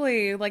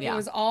 exactly. Yeah. Like it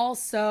was all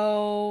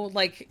so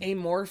like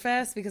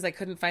amorphous because I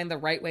couldn't find the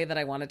right way that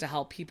I wanted to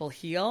help people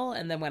heal.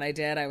 And then when I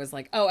did, I was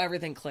like, oh,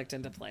 everything clicked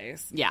into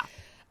place. Yeah.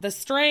 The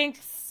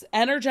strengths,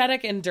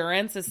 energetic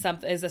endurance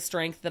is a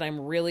strength that I'm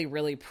really,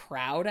 really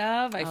proud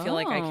of. I feel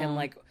like I can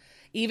like,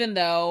 even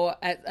though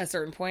at a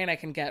certain point I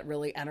can get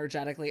really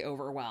energetically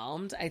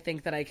overwhelmed, I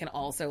think that I can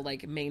also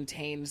like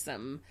maintain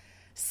some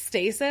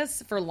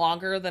stasis for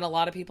longer than a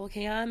lot of people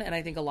can. And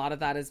I think a lot of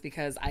that is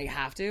because I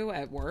have to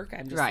at work.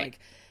 I'm just like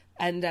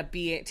end up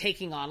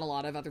taking on a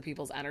lot of other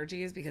people's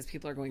energies because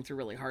people are going through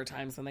really hard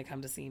times when they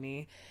come to see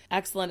me.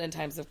 Excellent in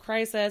times of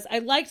crisis. I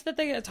liked that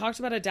they talked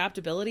about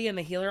adaptability in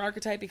the healer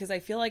archetype because I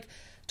feel like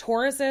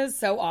Tauruses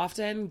so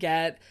often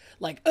get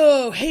like,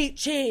 oh, hate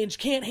change,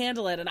 can't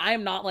handle it. And I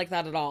am not like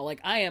that at all. Like,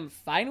 I am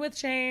fine with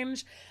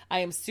change. I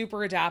am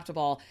super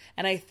adaptable.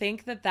 And I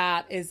think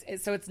that is,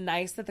 so it's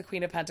nice that the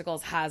Queen of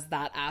Pentacles has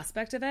that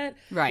aspect of it.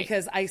 Right.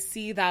 Because I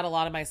see that a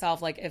lot of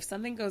myself. Like, if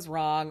something goes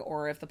wrong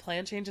or if the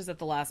plan changes at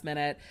the last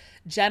minute,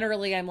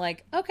 generally I'm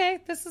like, okay,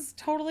 this is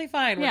totally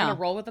fine. We're going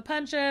to roll with the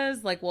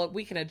punches. Like, well,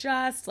 we can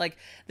adjust. Like,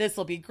 this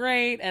will be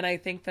great. And I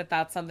think that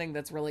that's something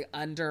that's really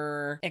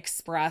under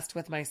expressed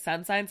with my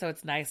sun sign. So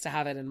it's nice to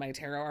have it in my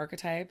tarot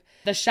archetype.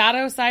 The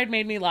shadow side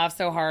made me laugh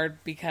so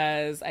hard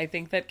because I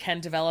think that Can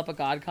Develop a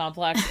God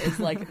Complex is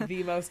like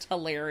the most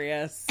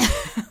hilarious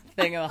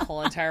thing in the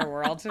whole entire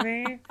world to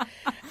me. You're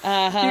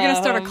going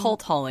to start a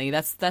cult, Holly.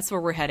 That's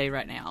where we're headed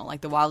right now.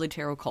 Like the Wildly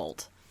Tarot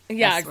cult.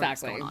 Yeah,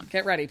 exactly.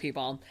 Get ready,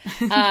 people.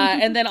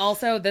 And then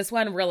also this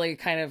one really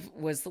kind of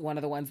was one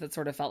of the ones that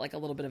sort of felt like a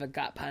little bit of a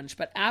gut punch,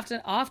 but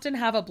often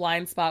have a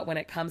blind spot when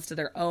it comes to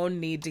their own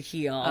need to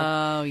heal.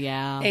 Oh,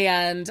 yeah.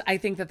 And I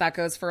think that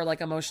goes for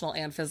like emotional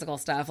and physical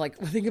stuff. Like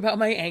think about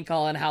my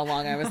ankle and how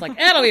long I was like,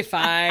 it'll be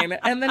fine.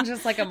 And then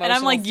just like emotional and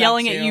I'm like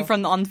yelling too. At you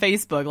on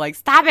Facebook, like,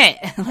 stop it.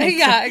 Like,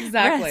 yeah,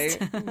 exactly.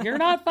 You're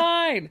not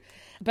fine.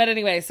 But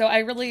anyway, so I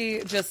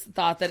really just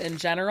thought that in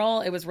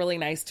general, it was really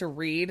nice to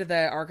read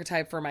the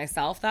archetype for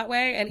myself that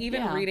way. And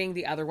even reading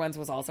the other ones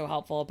was also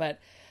helpful.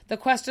 But the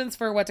questions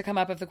for what to come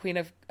up if the Queen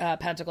of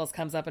Pentacles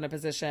comes up in a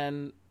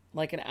position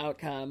like an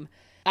outcome.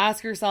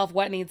 Ask yourself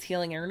what needs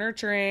healing or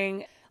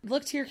nurturing.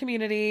 Look to your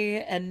community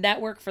and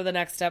network for the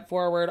next step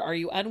forward. Are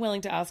you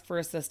unwilling to ask for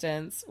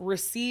assistance?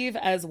 Receive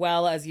as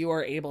well as you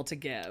are able to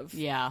give.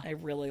 Yeah. I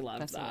really loved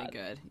that. That's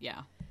really good.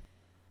 Yeah.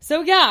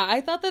 So yeah,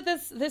 I thought that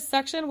this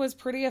section was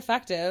pretty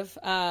effective.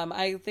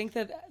 I think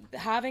that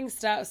having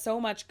so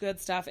much good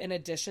stuff in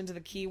addition to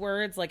the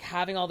keywords, like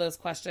having all those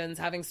questions,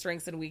 having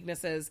strengths and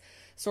weaknesses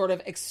sort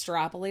of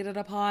extrapolated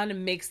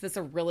upon makes this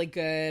a really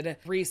good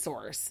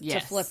resource to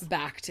flip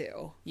back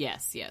to.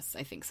 Yes,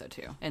 I think so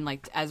too. And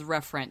like as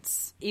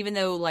reference, even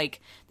though like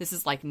this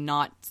is like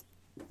not...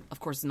 Of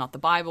course, it's not the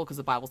Bible because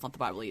the Bible's not the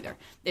Bible either.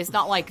 It's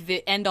not like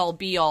the end-all,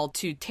 be-all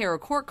to tarot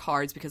court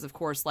cards because, of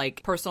course,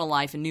 like personal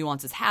life and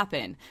nuances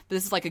happen. But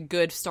this is like a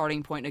good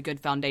starting point, a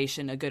good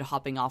foundation, a good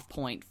hopping-off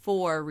point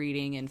for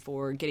reading and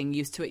for getting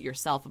used to it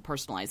yourself and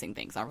personalizing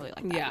things. I really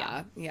like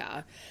that.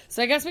 Yeah.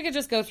 So I guess we could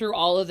just go through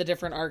all of the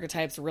different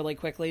archetypes really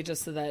quickly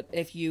just so that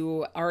if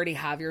you already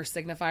have your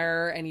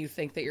signifier and you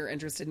think that you're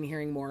interested in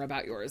hearing more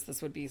about yours,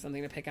 this would be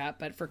something to pick up.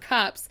 But for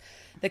Cups,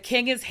 the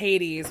King is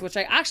Hades, which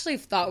I actually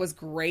thought was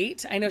great.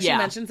 I know she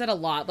mentions it a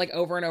lot, like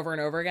over and over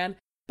and over again.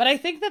 But I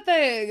think that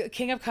the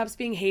King of Cups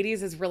being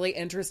Hades is really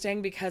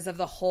interesting because of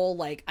the whole,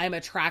 like, I'm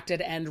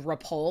attracted and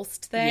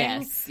repulsed thing.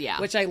 Yes,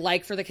 yeah. Which I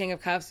like for the King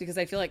of Cups because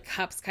I feel like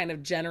Cups kind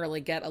of generally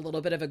get a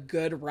little bit of a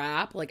good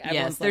rap. Like,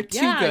 everyone's like,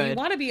 too good. You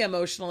want to be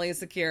emotionally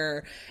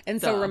secure.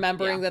 And so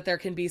remembering that there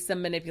can be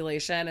some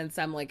manipulation and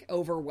some, like,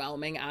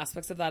 overwhelming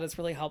aspects of that is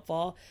really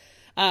helpful.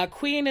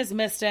 Queen is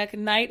Mystic.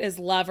 Knight is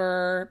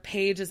Lover.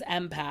 Page is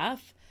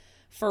Empath.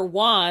 For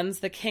Wands,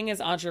 the King is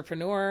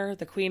Entrepreneur,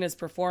 the Queen is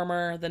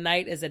Performer, the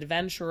Knight is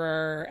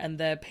Adventurer, and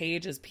the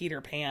Page is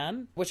Peter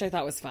Pan, which I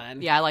thought was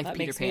fun. Yeah, I liked that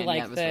Peter makes Pan. Me like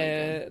yeah, it was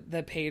really good.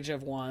 the Page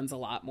of Wands a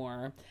lot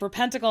more. For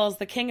Pentacles,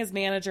 the King is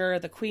Manager,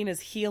 the Queen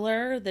is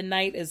Healer, the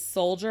Knight is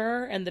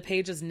Soldier, and the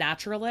Page is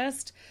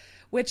Naturalist,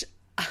 which...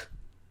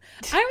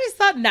 I always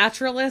thought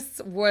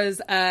naturalist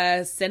was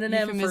a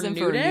synonym for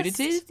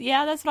nudist.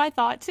 Yeah, that's what I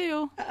thought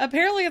too.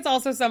 Apparently it's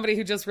also somebody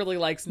who just really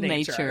likes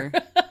nature.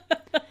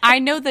 I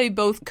know they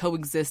both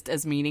coexist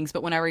as meanings,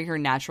 but whenever I hear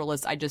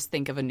naturalist, I just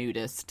think of a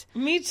nudist.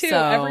 Me too,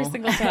 every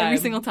single time. Every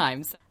single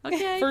time.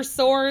 Okay. For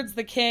Swords,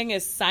 the King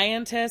is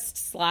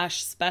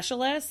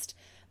Scientist/Specialist.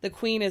 The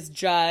Queen is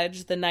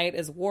Judge, the Knight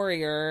is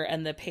Warrior,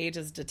 and the Page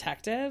is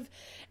Detective.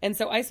 And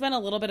so I spent a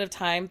little bit of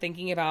time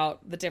thinking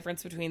about the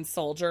difference between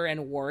soldier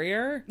and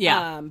warrior.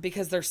 Yeah.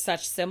 Because they're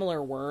such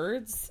similar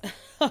words.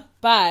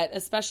 But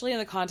especially in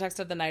the context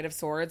of the Knight of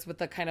Swords with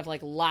the kind of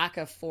like lack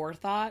of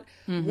forethought,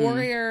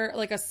 warrior,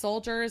 like a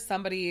soldier is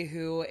somebody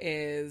who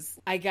is,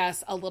 I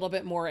guess, a little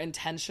bit more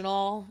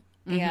intentional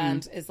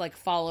and is like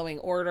following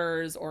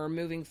orders or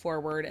moving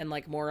forward in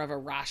like more of a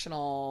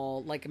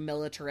rational, like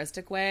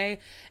militaristic way.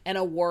 And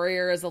a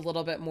warrior is a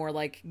little bit more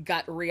like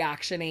gut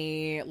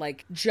reaction-y,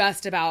 like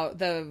just about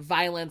the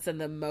violence and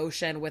the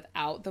motion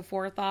without the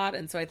forethought.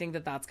 And so I think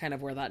that that's kind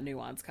of where that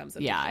nuance comes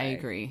into Yeah, play. I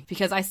agree.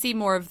 Because I see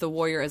more of the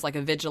warrior as like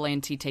a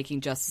vigilante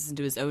taking justice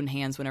into his own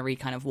hands whenever he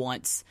kind of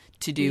wants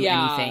to do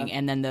anything.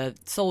 And then the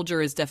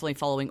soldier is definitely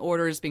following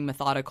orders, being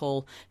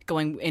methodical,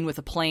 going in with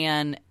a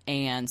plan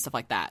and stuff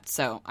like that.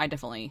 So I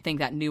definitely think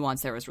that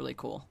nuance there was really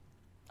cool.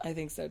 I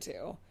think so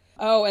too.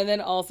 Oh, and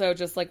then also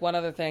just like one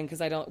other thing,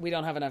 because we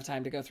don't have enough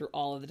time to go through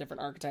all of the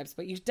different archetypes,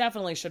 but you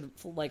definitely should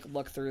like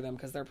look through them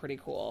because they're pretty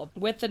cool.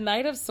 With the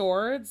Knight of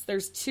Swords,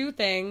 there's two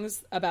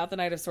things about the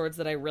Knight of Swords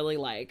that I really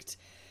liked.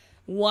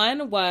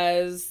 One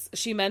was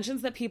she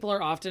mentions that people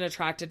are often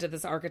attracted to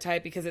this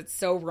archetype because it's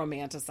so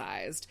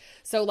romanticized.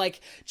 So like,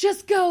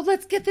 just go,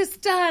 let's get this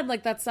done.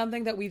 Like that's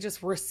something that we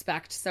just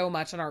respect so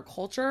much in our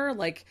culture.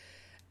 Like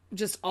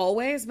just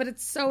always, but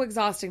it's so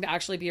exhausting to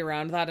actually be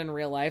around that in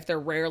real life. They're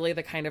rarely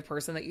the kind of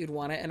person that you'd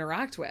want to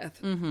interact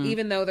with.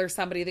 Even though there's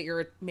somebody that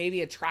you're maybe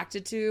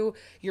attracted to,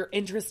 you're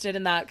interested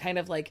in that kind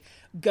of like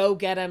go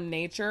get 'em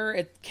nature,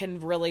 it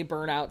can really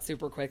burn out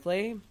super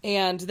quickly.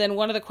 And then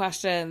one of the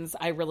questions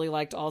I really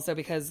liked also,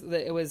 because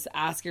it was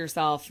ask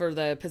yourself, for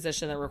the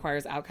position that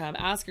requires outcome,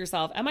 ask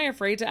yourself, am I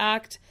afraid to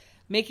act?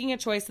 Making a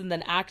choice and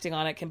then acting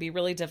on it can be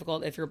really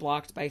difficult if you're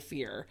blocked by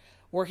fear.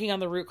 Working on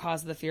the root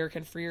cause of the fear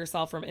can free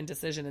yourself from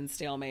indecision and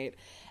stalemate.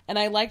 And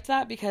I liked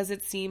that because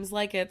it seems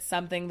like it's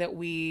something that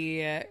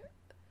we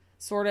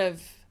sort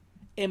of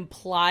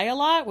imply a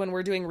lot when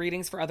we're doing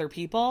readings for other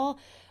people,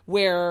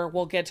 where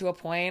we'll get to a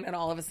point and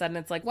all of a sudden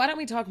it's like, why don't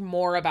we talk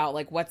more about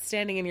like what's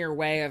standing in your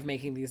way of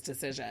making these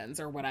decisions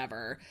or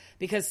whatever?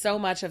 Because so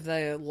much of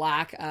the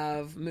lack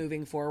of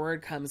moving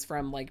forward comes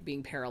from like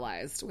being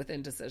paralyzed with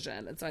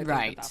indecision. And so I think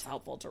that that's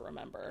helpful to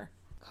remember.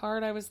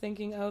 Card I was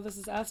thinking, oh, this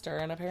is Esther,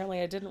 and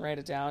apparently I didn't write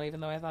it down, even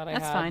though I thought I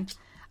had. That's fine.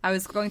 I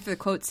was going through the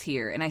quotes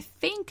here, and I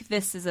think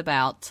this is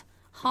about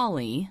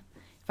Holly,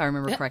 if I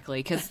remember correctly,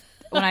 because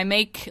when I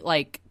make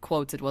like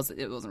quotes, it wasn't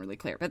really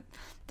clear. But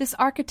this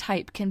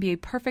archetype can be a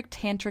perfect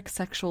tantric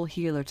sexual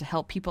healer to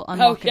help people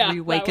unlock and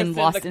reawaken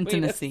lost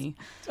intimacy.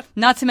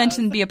 Not to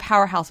mention be a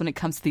powerhouse when it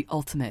comes to the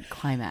ultimate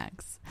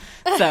climax.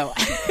 So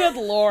good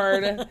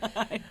Lord. Oh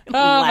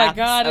my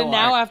God. So and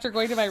now after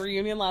going to my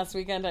reunion last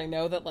weekend, I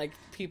know that like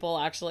people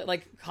actually,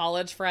 like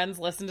college friends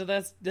listen to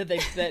this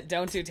that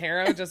don't do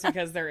tarot just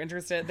because they're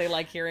interested. They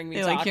like hearing me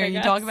talk. They like hearing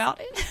you talk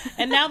about it.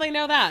 And now they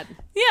know that.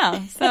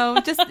 Yeah. So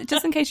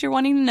just in case you're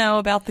wanting to know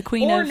about the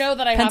Queen of Pentacles. Or know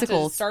that I have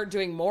to start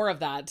doing more of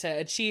that to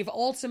achieve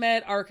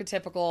ultimate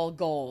archetypical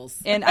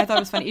goals. And I thought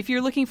it was funny. If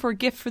you're looking for a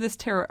gift for this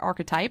tarot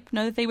archetype,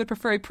 know that they would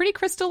prefer a pretty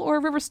crystal or a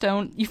river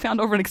stone you found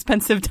over an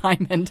expensive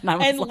diamond. And I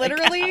was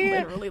literally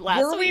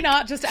were we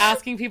not just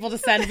asking people to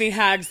send me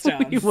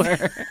hagstones? We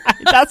were.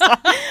 That's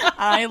why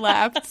I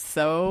laughed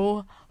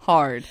so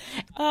hard.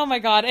 Oh my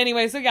God.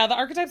 Anyway, so yeah, the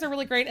archetypes are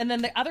really great. And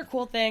then the other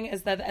cool thing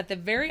is that at the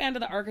very end of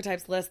the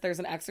archetypes list, there's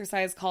an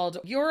exercise called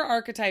Your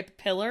Archetype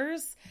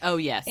Pillars. Oh,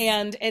 yes.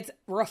 And it's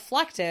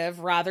reflective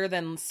rather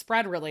than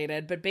spread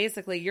related. But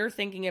basically, you're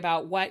thinking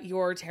about what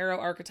your tarot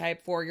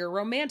archetype for your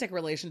romantic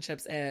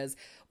relationships is,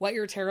 what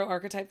your tarot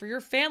archetype for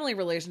your family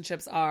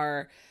relationships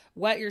are,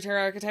 what your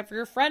tarot archetype for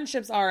your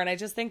friendships are. And I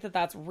just think that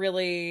that's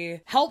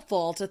really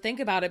helpful to think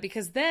about it,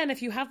 because then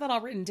if you have that all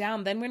written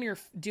down, then when you're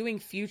doing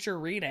future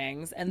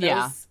readings and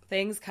those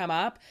things come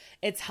up,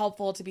 it's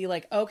helpful to be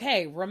like,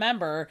 okay,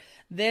 remember,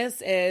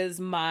 this is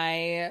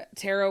my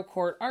tarot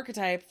court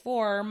archetype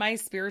for my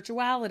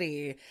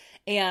spirituality.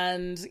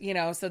 And, you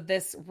know, so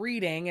this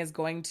reading is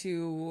going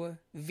to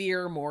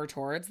veer more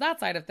towards that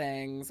side of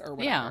things or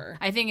whatever.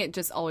 Yeah. I think it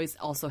just always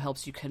also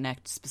helps you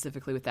connect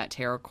specifically with that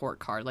tarot court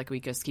card. Like we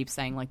just keep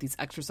saying, like these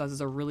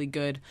exercises are really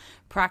good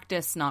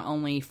practice, not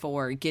only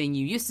for getting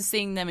you used to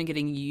seeing them and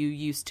getting you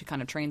used to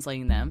kind of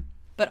translating them,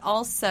 but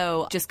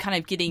also just kind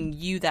of getting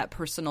you that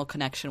personal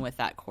connection with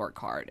that court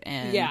card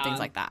and things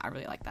like that. I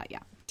really like that. Yeah.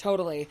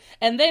 Totally.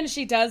 And then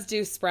she does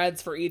do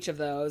spreads for each of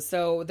those.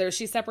 So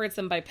she separates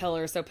them by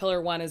pillar. So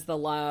pillar 1 is the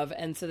love.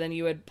 And so then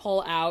you would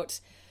pull out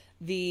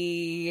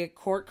the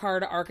court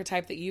card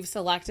archetype that you've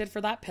selected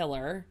for that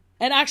pillar.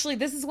 And actually,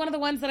 this is one of the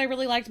ones that I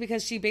really liked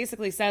because she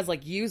basically says,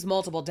 like, use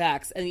multiple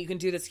decks and you can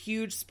do this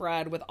huge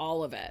spread with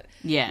all of it.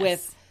 Yes.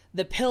 With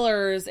the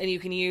pillars, and you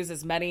can use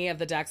as many of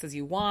the decks as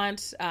you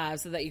want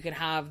so that you can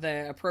have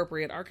the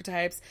appropriate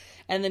archetypes.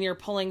 And then you're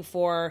pulling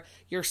for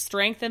your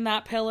strength in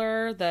that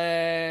pillar,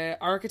 the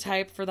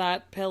archetype for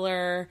that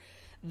pillar,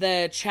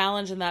 the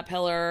challenge in that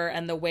pillar,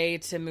 and the way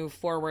to move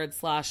forward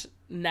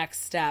 /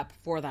 next step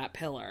for that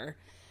pillar.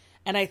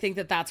 And I think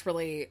that that's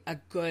really a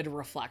good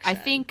reflection. I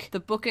think the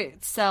book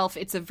itself,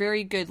 it's a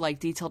very good, like,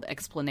 detailed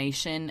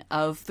explanation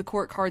of the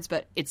court cards,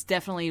 but it's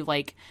definitely,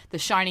 like, the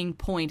shining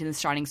point and the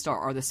shining star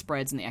are the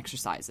spreads and the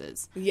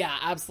exercises. Yeah,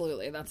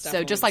 absolutely. That's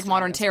definitely so just like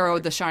modern tarot,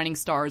 the shining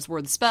stars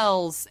were the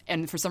spells,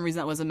 and for some reason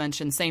that wasn't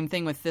mentioned. Same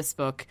thing with this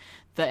book.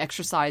 The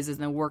exercises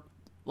and the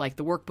like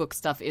the workbook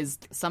stuff is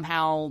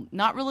somehow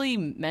not really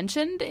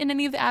mentioned in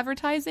any of the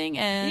advertising,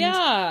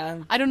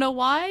 and I don't know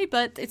why,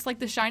 but it's like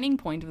the shining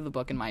point of the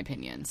book in my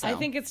opinion. So I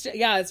think it's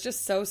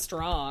just so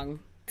strong.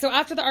 So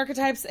after the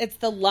archetypes, it's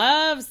the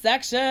love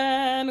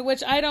section,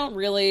 which I don't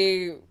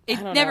really... It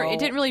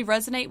didn't really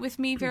resonate with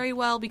me very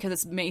well because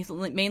it's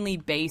mainly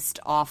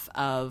based off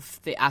of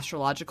the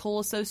astrological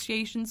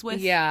associations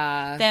with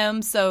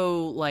them.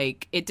 So,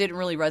 like, it didn't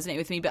really resonate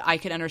with me, but I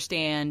could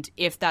understand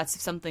if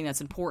that's something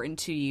that's important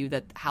to you,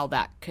 that how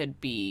that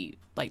could be,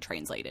 like,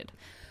 translated.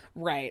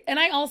 Right. And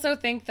I also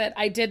think that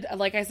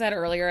like I said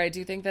earlier, I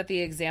do think that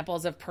the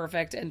examples of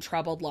perfect and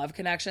troubled love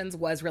connections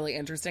was really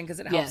interesting because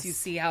it helps you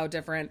see how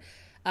different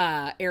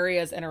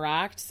areas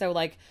interact. So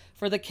like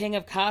for the King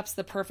of Cups,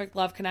 the perfect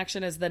love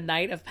connection is the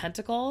Knight of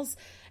Pentacles.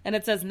 And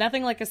it says,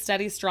 nothing like a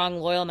steady, strong,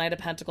 loyal Knight of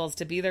Pentacles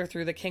to be there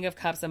through the King of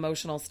Cups'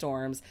 emotional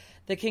storms.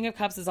 The King of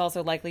Cups is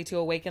also likely to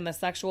awaken the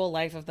sexual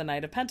life of the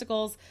Knight of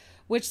Pentacles,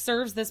 which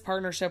serves this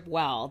partnership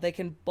well. They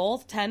can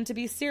both tend to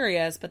be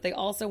serious, but they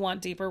also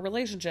want deeper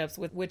relationships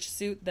with which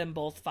suit them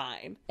both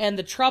fine. And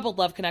the troubled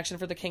love connection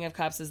for the King of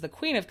Cups is the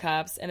Queen of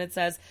Cups, and it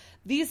says,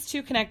 these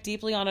two connect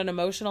deeply on an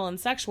emotional and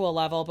sexual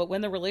level, but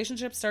when the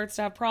relationship starts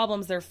to have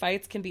problems, their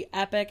fights can be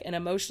epic and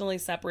emotionally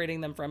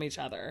separating them from each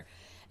other.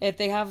 If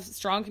they have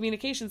strong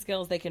communication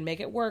skills, they can make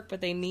it work,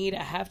 but they need a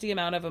hefty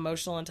amount of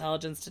emotional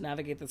intelligence to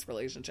navigate this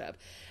relationship.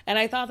 And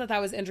I thought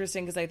that was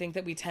interesting because I think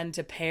that we tend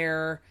to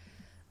pair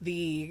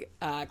the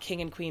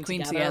king and queen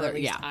together, or at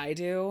least I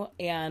do.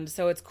 And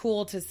so it's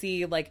cool to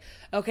see, like,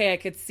 okay, I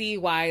could see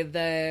why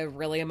the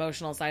really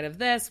emotional side of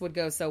this would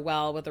go so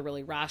well with the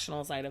really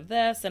rational side of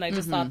this. And I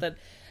just thought that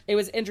it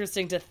was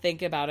interesting to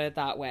think about it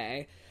that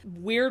way.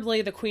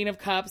 Weirdly, the Queen of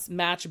Cups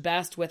match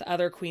best with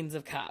other Queens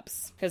of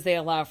Cups because they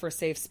allow for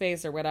safe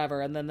space or whatever.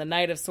 And then the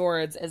Knight of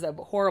Swords is a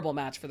horrible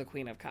match for the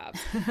Queen of Cups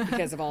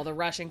because of all the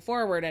rushing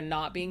forward and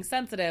not being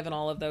sensitive and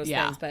all of those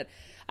things. But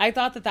I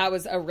thought that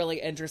was a really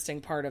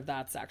interesting part of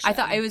that section. I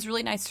thought it was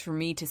really nice for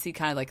me to see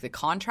kind of like the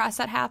contrast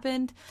that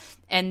happened.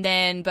 And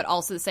then, but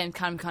also at the same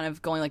time, kind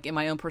of going like in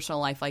my own personal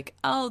life, like,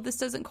 oh, this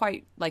doesn't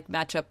quite like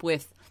match up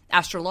with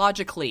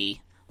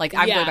astrologically. Like,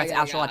 I'm going back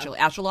to astrologically.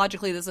 Yeah.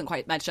 Astrologically, this doesn't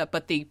quite match up,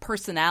 but the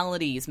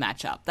personalities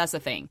match up. That's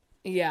the thing.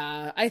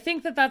 Yeah, I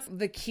think that's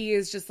the key,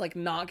 is just like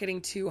not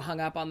getting too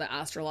hung up on the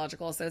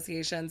astrological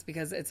associations,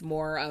 because it's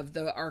more of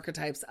the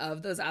archetypes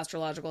of those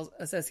astrological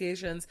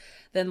associations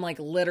than like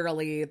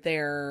literally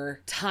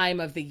their time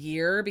of the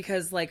year.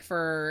 Because like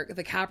for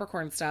the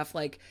Capricorn stuff,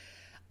 like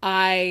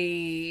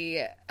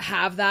I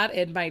have that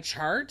in my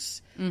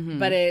chart,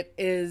 but it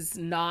is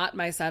not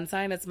my sun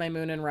sign. It's my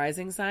moon and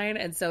rising sign.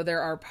 And so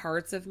there are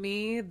parts of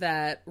me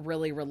that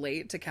really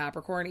relate to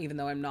Capricorn, even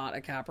though I'm not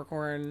a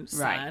Capricorn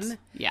sun. Right.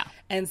 Yeah.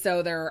 And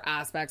so there are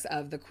aspects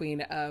of the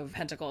Queen of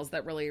Pentacles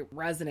that really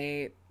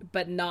resonate,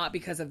 but not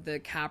because of the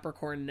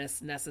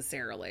Capricornness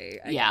necessarily.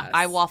 I guess.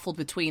 I waffled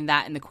between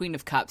that and the Queen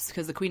of Cups,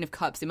 because the Queen of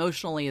Cups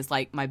emotionally is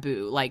like my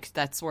boo. Like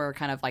that's where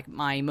kind of like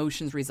my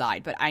emotions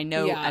reside. But I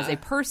know as a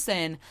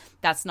person,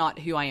 that's not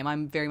who I am.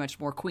 I'm very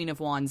much more Queen of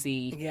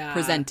Wandsy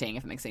presenting,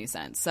 if it makes any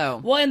sense. So,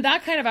 well, and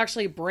that kind of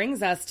actually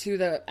brings us to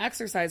the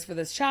exercise for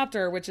this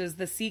chapter, which is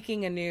the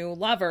seeking a new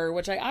lover,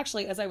 which I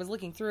actually, as I was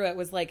looking through it,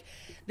 was like,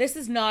 this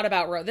is not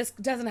about, this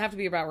doesn't have to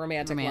be about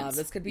romantic love.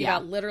 This could be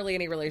about literally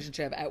any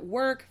relationship, at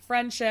work,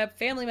 friendship,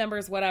 family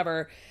members,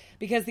 whatever.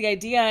 Because the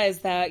idea is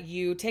that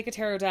you take a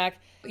tarot deck,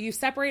 you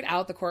separate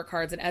out the court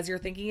cards, and as you're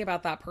thinking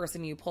about that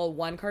person, you pull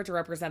one card to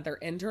represent their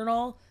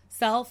internal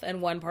self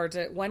and one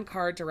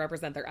card to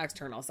represent their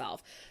external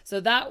self. So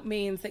that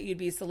means that you'd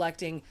be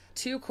selecting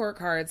 2 court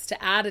cards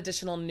to add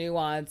additional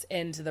nuance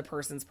into the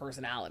person's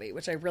personality,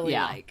 which I really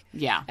like.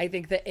 Yeah. I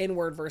think the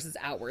inward versus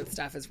outward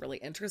stuff is really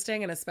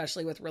interesting, and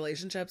especially with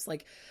relationships,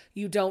 like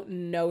you don't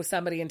know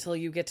somebody until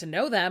you get to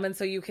know them, and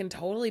so you can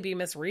totally be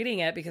misreading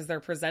it because they're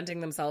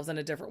presenting themselves in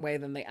a different way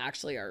than they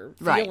actually are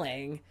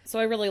feeling. Right. So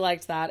I really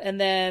liked that. And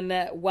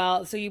then,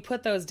 so you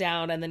put those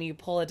down and then you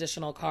pull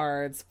additional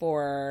cards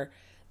for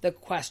the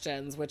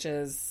questions, which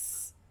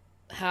is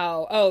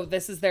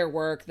this is their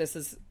work, this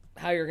is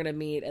how you're going to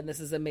meet, and this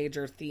is a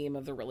major theme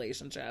of the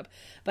relationship.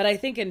 But I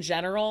think in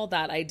general,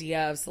 that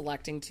idea of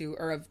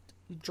of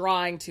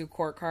drawing 2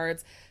 court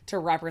cards to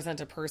represent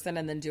a person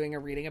and then doing a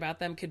reading about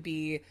them could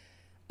be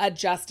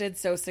adjusted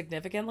so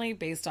significantly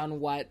based on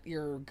what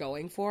you're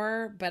going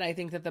for. But I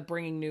think that the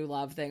bringing new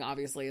love thing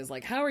obviously is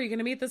like, how are you going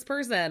to meet this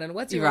person and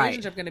what's your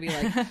relationship going to be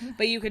like?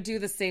 But you could do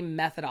the same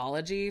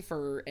methodology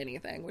for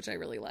anything, which I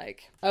really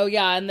like. Oh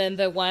yeah, and then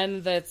the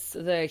one that's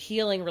the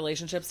Healing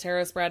Relationships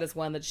Tarot spread is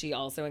one that she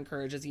also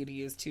encourages you to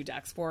use 2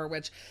 decks for,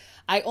 which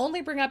I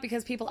only bring up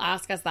because people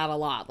ask us that a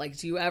lot. Like,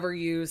 do you ever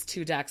use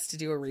 2 decks to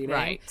do a reading?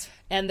 Right.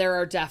 And there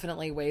are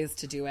definitely ways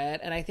to do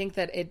it. And I think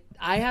that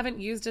I haven't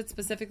used it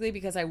specifically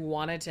because I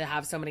wanted to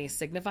have so many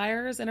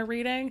signifiers in a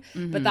reading.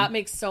 But that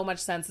makes so much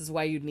sense as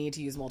why you'd need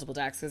to use multiple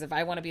decks. Because if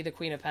I want to be the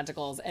Queen of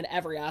Pentacles in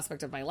every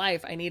aspect of my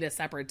life, I need a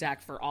separate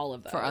deck for all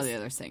of those. For all the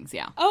other things,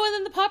 yeah. Oh, and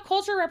then the pop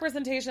culture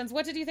representations.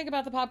 What did you think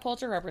about the pop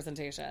culture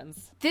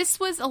representations? This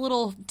was a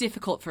little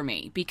difficult for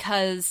me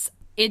because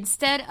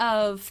instead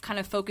of kind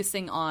of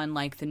focusing on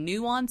like the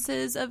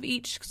nuances of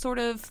each sort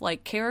of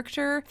like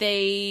character,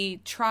 they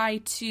try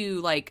to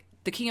like,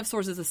 the King of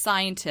Swords is a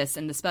scientist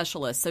and the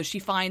specialist, so she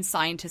finds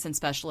scientists and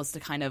specialists to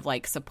kind of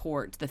like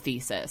support the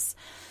thesis.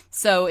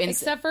 So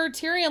except for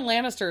Tyrion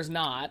Lannister's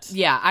not.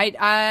 Yeah,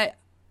 I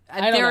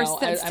there know.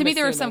 are to me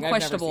there are some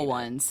questionable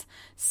ones.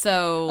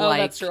 So oh,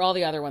 like, that's true. All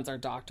the other ones are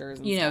doctors.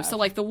 And you know, stuff. so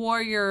like the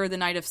warrior, the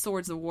Knight of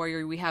Swords, the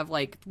warrior. We have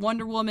like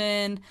Wonder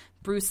Woman,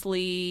 Bruce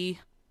Lee,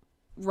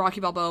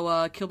 Rocky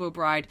Balboa, Kill Bill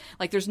Bride.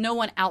 Like, there's no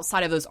one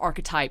outside of those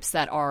archetypes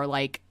that are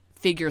like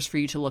figures for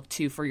you to look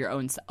to for your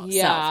own self.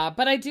 Yeah,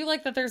 but I do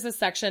like that there's a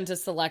section to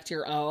select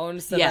your own,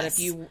 so that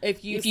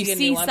if you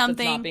see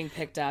something that's not being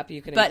picked up,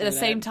 you can. But at the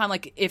same time,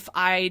 like if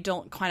I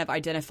don't kind of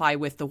identify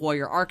with the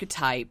warrior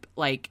archetype,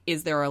 like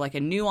is there like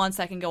a nuance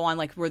that can go on,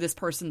 like where this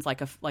person's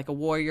like a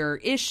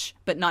warrior-ish,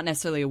 but not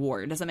necessarily a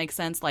warrior? Does that make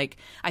sense? Like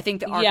I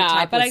think the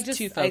archetype was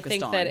too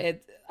focused on.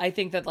 I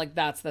think that like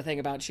that's the thing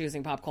about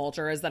choosing pop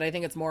culture, is that I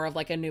think it's more of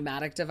like a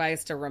pneumatic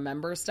device to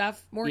remember stuff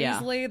more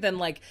easily than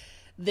like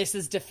this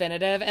is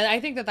definitive. And I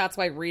think that that's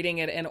why reading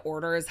it in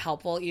order is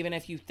helpful, even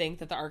if you think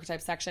that the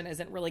archetype section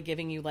isn't really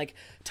giving you like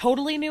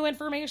totally new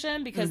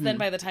information, because then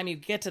by the time you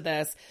get to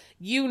this,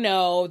 you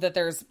know that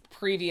there's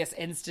previous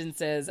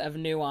instances of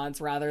nuance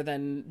rather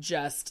than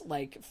just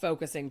like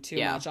focusing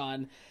too much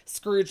on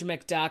Scrooge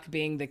McDuck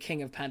being the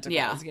King of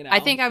Pentacles. You know? I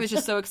think I was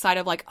just so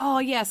excited, like, oh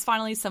yes,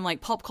 finally some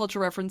like pop culture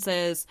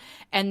references,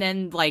 and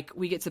then like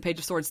we get to Page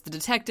of Swords, the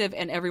detective,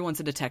 and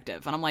everyone's a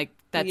detective, and I'm like,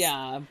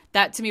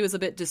 that to me was a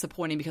bit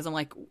disappointing, because I'm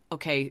like,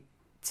 okay,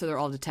 so they're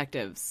all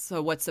detectives,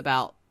 so what's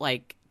about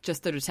like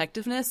just their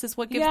detectiveness is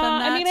what gives them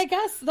that? I mean, I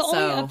guess the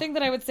only thing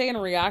that I would say in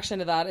reaction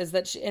to that is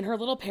that she, in her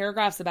little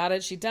paragraphs about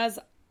it, she does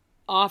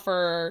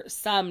offer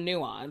some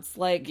nuance.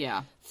 Like,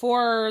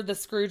 for the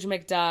Scrooge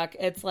McDuck,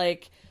 it's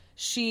like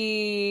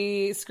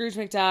Scrooge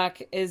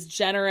McDuck is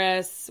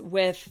generous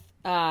with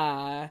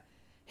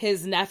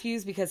his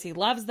nephews because he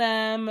loves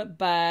them,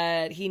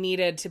 but he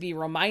needed to be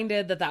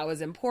reminded that that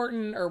was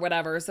important or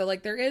whatever. So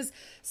like there is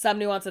some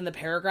nuance in the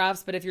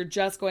paragraphs, but if you're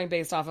just going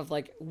based off of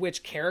like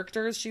which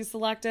characters she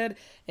selected,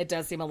 it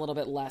does seem a little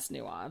bit less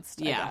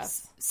nuanced, I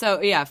guess.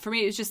 So yeah, for me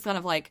it's just kind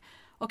of like,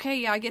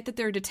 okay, yeah, I get that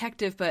they're a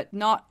detective, but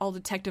not all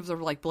detectives are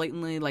like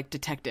blatantly like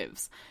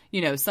detectives.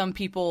 You know, some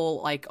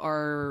people like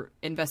are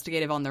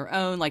investigative on their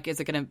own. Like,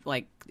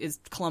 is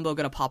Columbo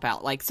gonna pop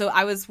out? Like, so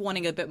I was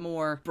wanting a bit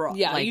more broad.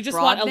 Yeah, you just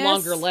want a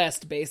longer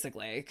list,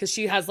 basically, because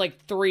she has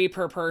like 3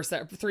 per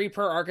person, 3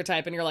 per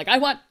archetype, and you're like, I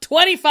want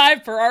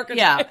 25 per archetype.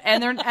 Yeah,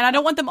 and I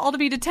don't want them all to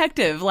be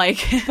detective.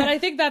 Like, but I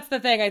think that's the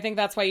thing. I think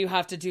that's why you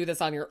have to do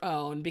this on your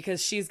own,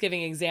 because she's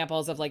giving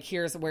examples of like,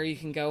 here's where you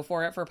can go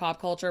for it for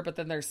pop culture, but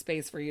then there's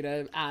space for you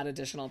to add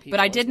additional people. But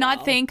I did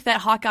not think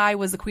that Hawkeye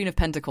was the Queen of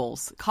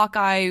Pentacles.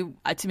 Hawkeye,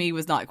 to me,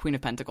 was not Queen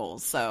of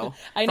Pentacles. So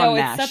I know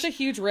it's such a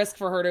huge risk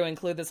for her to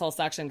include this whole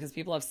section because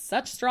people have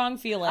such strong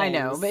feelings. I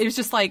know, but it was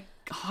just like,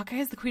 Hawkeye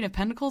is the Queen of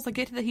Pentacles. I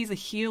get that he's a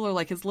healer,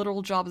 like his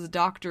literal job is a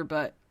doctor,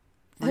 but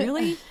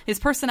really, his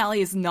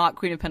personality is not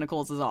Queen of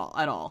Pentacles at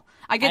all.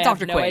 I get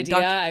Dr. Quinn. Idea.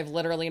 I've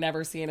literally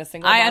never seen a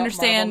single. I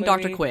understand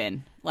Dr.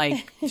 Quinn.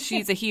 Like,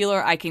 she's a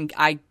healer. I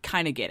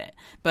kind of get it.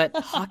 But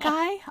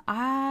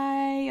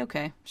Hawkeye,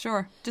 okay,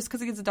 sure. Just because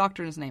he gets a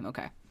doctor in his name,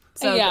 okay.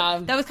 So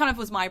that was kind of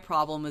was my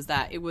problem, was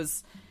that it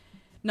was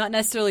not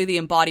necessarily the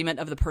embodiment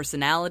of the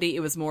personality.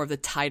 It was more of the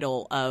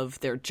title of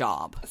their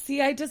job.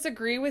 See, I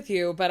disagree with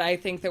you, but I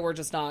think that we're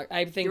just not.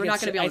 I think we're not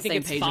going to be on the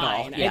same page at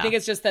all. Yeah. I think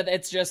it's just that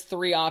it's just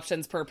 3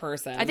 options per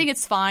person. I think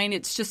it's fine.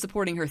 It's just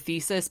supporting her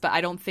thesis, but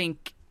I don't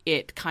think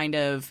it kind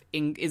of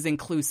is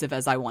inclusive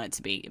as I want it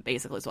to be,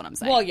 basically is what I'm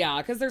saying. Well, yeah,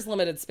 because there's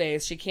limited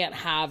space. She can't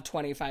have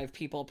 25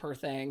 people per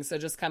thing. So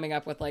just coming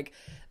up with like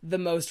the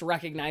most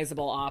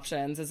recognizable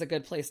options is a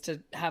good place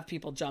to have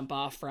people jump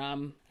off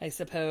from, I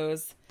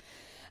suppose.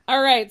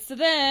 All right, so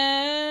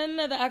then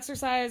the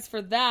exercise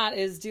for that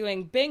is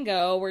doing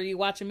bingo, where you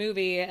watch a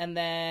movie and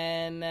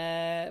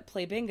then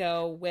play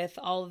bingo with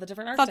all of the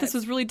different archetypes. I thought this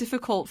was really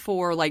difficult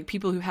for like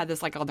people who had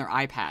this like on their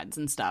iPads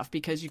and stuff,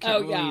 because you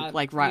can't really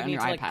like write on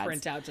your iPads. Like,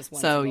 print out just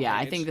one. So yeah,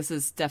 page. I think this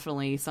is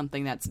definitely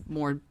something that's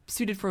more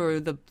suited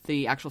for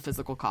the actual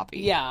physical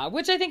copy. Yeah,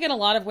 which I think in a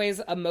lot of ways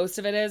most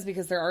of it is,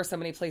 because there are so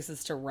many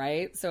places to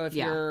write. So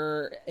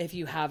if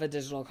you have a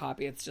digital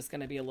copy, it's just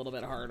going to be a little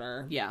bit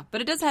harder. Yeah,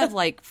 but it does have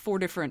like 4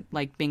 different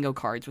like bingo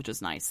cards, which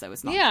is nice. So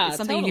it's not it's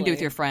something you can do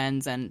with your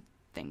friends and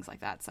things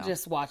like that. So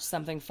just watch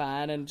something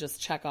fun and just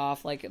check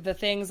off. Like, the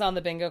things on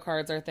the bingo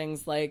cards are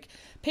things like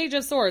Page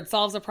of Swords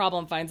solves a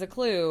problem, finds a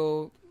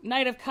clue.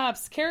 Knight of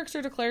Cups,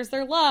 character declares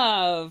their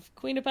love.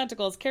 Queen of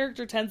Pentacles,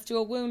 character tends to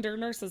a wound or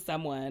nurses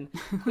someone.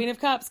 Queen of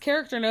Cups,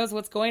 character knows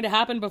what's going to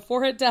happen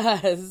before it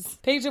does.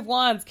 Page of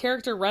Wands,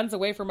 character runs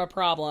away from a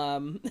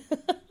problem.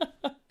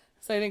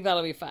 So I think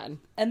that'll be fun.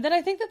 And then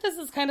I think that this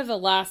is kind of the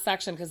last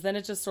section, because then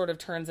it just sort of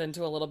turns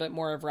into a little bit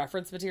more of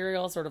reference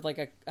material, sort of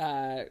like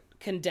a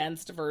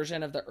condensed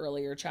version of the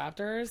earlier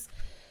chapters.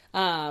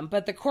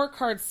 But the court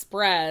card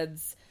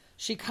spreads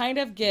she kind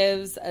of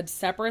gives a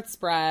separate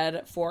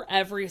spread for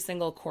every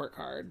single court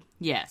card.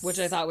 Yes. Which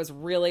I thought was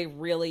really,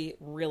 really,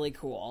 really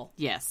cool.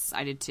 Yes,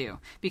 I did too.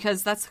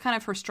 Because that's kind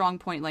of her strong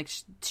point. Like,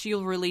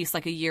 she'll release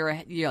like a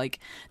year, like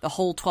the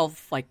whole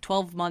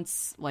 12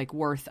 months like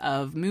worth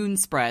of moon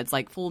spreads,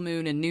 like full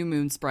moon and new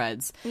moon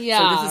spreads. Yeah.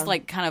 So this is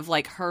like kind of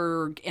like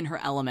her in her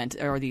element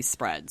are these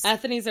spreads.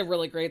 Ethany's a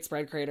really great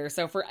spread creator.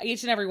 So for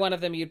each and every one of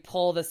them, you'd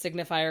pull the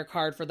signifier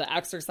card for the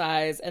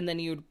exercise, and then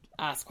you'd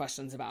ask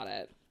questions about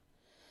it.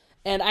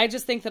 And I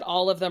just think that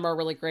all of them are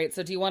really great.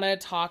 So do you want to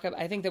talk about,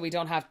 I think that we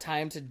don't have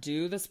time to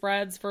do the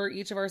spreads for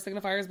each of our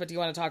signifiers, but do you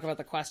want to talk about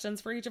the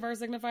questions for each of our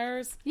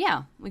signifiers?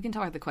 Yeah, we can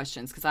talk about the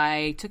questions because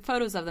I took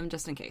photos of them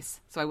just in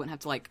case. So I wouldn't have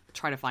to like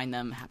try to find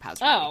them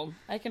haphazardly. Oh,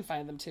 I can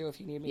find them too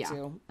if you need me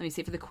to. Let me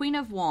see. For the Queen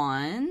of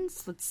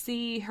Wands, let's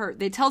see her.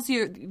 It tells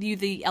you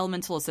the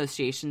elemental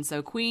association. So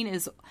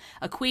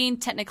a queen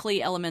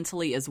technically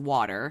elementally is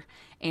water.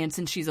 And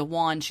since she's a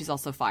wand, she's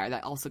also fire.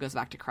 That also goes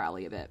back to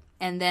Crowley a bit.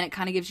 And then it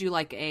kind of gives you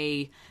like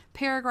a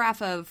paragraph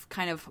of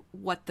kind of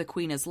what the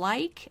queen is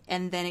like.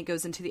 And then it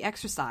goes into the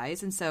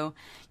exercise. And so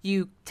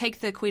you take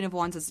the Queen of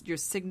Wands as your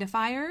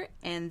signifier.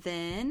 And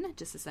then,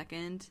 just a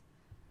second,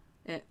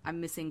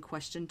 I'm missing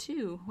question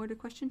 2. Where did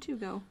question 2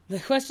 go? The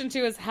question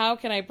 2 is, how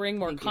can I bring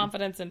more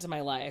confidence into my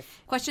life?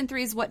 Question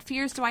 3 is, what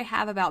fears do I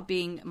have about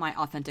being my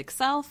authentic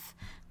self?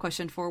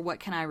 Question 4,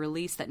 what can I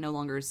release that no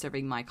longer is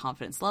serving my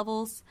confidence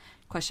levels?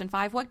 Question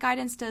 5, what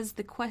guidance does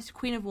the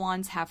Queen of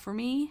Wands have for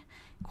me?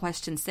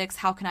 Question 6,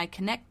 how can I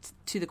connect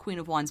to the Queen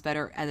of Wands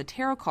better as a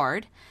tarot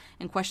card?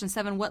 And question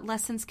 7, what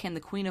lessons can the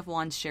Queen of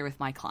Wands share with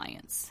my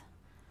clients?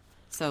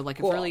 So like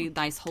a really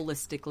nice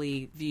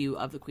holistically view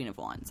of the Queen of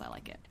Wands. I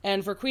like it.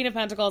 And for Queen of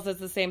Pentacles, it's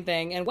the same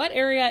thing. And what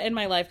area in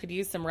my life could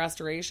use some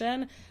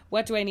restoration?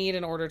 What do I need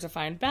in order to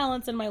find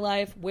balance in my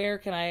life? Where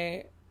can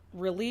I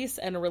release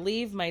and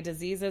relieve my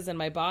diseases in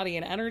my body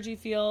and energy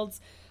fields?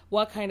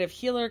 What kind of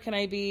healer can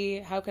I be?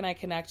 How can I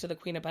connect to the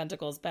Queen of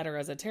Pentacles better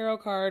as a tarot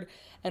card?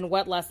 And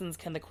what lessons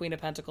can the Queen of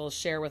Pentacles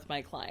share with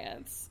my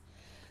clients?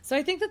 So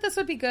I think that this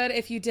would be good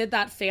if you did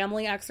that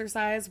family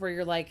exercise where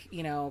you're like,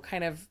 you know,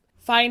 kind of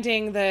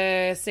finding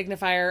the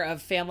signifier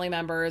of family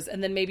members,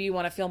 and then maybe you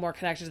want to feel more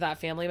connected to that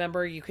family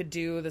member. You could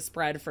do the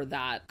spread for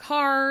that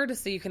card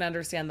so you can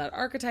understand that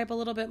archetype a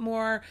little bit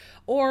more,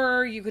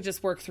 or you could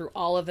just work through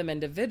all of them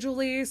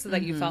individually so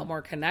that you felt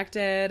more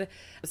connected.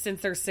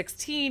 Since there's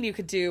 16, you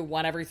could do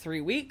one every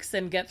 3 weeks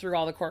and get through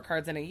all the court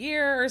cards in a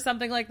year or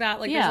something like that.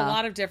 Like there's a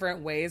lot of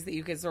different ways that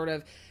you could sort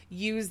of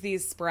use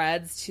these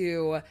spreads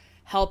to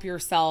help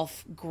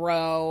yourself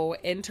grow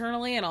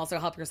internally and also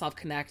help yourself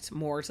connect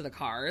more to the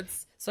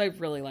cards. So I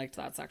really liked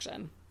that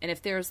section. And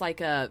if there's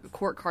like a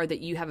court card that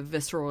you have a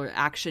visceral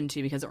reaction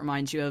to because it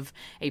reminds you of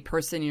a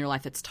person in your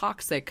life that's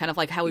toxic, kind of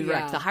like how we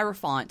react to the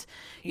Hierophant,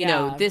 you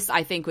know, this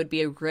I think would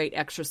be a great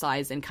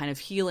exercise in kind of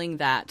healing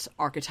that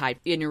archetype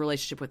in your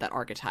relationship with that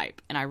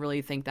archetype. And I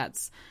really think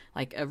that's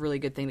like a really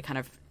good thing to kind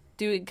of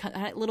do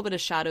a little bit of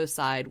shadow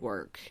side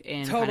work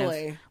and kind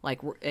of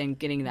like and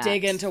getting that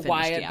dig into finished,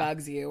 why it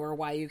bugs you or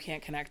why you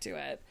can't connect to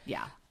it.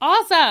 Yeah.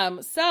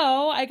 Awesome.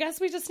 So I guess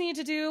we just need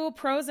to do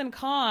pros and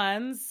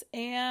cons.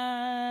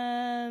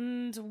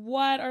 And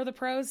what are the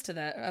pros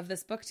to of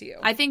this book to you?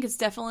 I think it's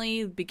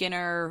definitely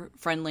beginner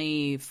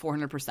friendly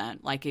 400%.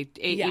 Like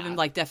even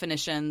like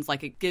definitions,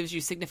 like it gives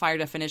you signifier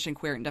definition,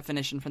 querent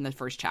definition from the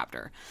first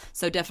chapter.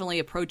 So definitely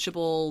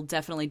approachable,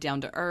 definitely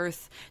down to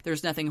earth.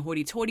 There's nothing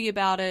hoity-toity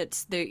about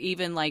it. They're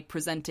even like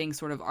presenting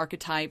sort of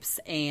archetypes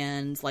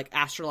and like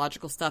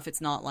astrological stuff.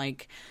 It's not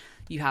like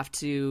you have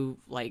to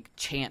like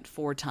chant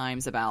 4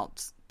 times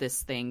about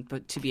this thing,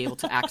 but to be able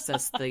to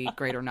access the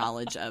greater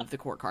knowledge of the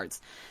court cards.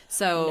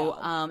 So,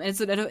 and it's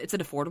an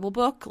affordable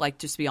book. Like,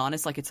 just to be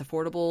honest, like it's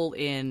affordable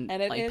in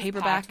and it like is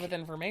paperback packed with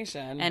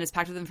information, and it's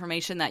packed with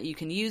information that you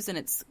can use, and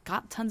it's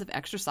got tons of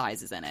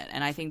exercises in it.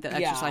 And I think the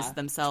exercises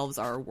themselves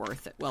are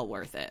worth it. Well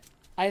worth it.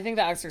 I think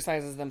the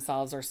exercises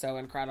themselves are so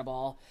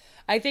incredible.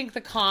 I think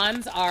the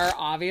cons are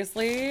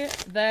obviously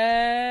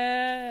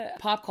the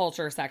pop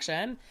culture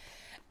section.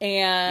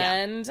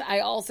 And I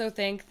also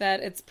think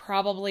that it's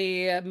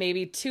probably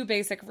maybe too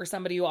basic for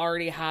somebody who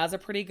already has a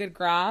pretty good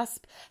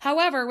grasp.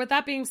 However, with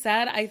that being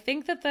said, I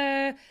think that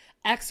the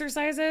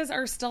exercises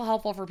are still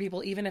helpful for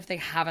people even if they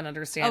have an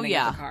understanding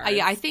of the cards.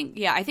 I think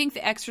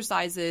the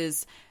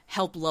exercises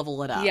help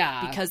level it up.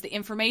 Yeah. Because the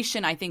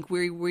information, I think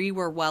we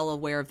were well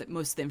aware of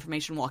most of the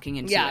information walking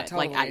into it.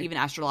 Totally. Like even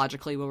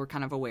astrologically, we were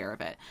kind of aware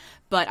of it.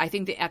 But I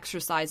think the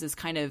exercises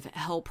kind of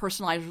help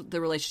personalize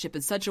the relationship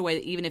in such a way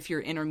that even if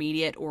you're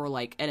intermediate or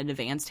like an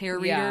advanced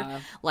tarot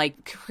reader,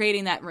 like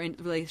creating that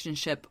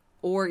relationship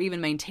or even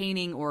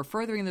maintaining or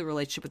furthering the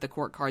relationship with the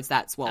court cards,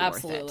 that's well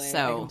worth it. So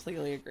I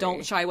completely agree.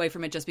 Don't shy away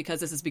from it just because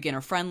this is beginner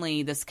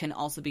friendly. This can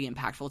also be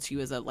impactful to you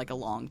as a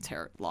long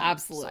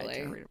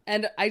Absolutely.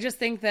 And I just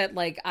think that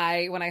like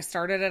when I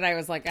started it, I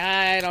was like,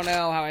 I don't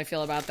know how I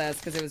feel about this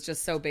because it was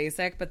just so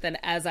basic. But then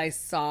as I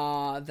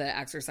saw the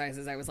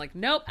exercises, I was like,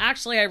 nope,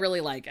 actually, I really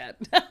like it.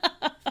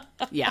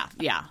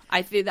 Yeah.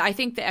 I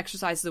think the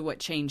exercises are what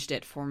changed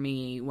it for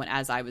me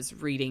as I was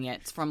reading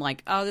it, from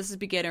like, oh, this is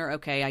beginner,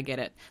 okay, I get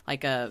it,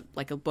 like a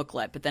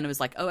booklet, but then it was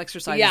like, oh,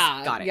 exercises,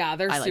 got it. Yeah,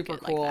 they're I super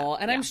like cool,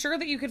 like and I'm sure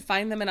that you could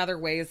find them in other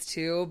ways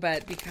too.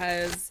 But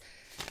because,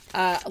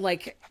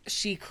 like,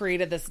 she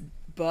created this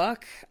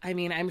book, I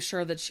mean, I'm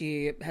sure that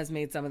she has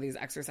made some of these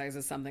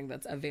exercises something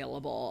that's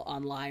available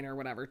online or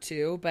whatever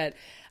too. But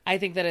I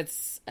think that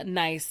it's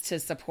nice to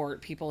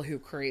support people who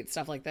create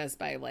stuff like this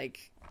by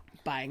like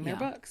buying their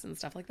books and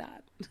stuff like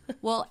that.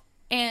 Well,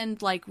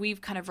 and like we've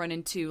kind of run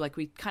into, like,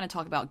 we kind of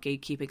talk about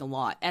gatekeeping a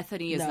lot.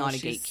 Ethony is not a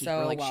gatekeeper.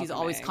 So like, she's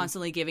always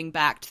constantly giving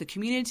back to the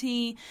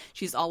community.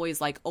 She's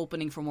always like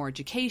opening for more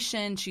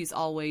education. She's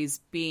always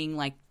being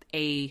like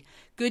a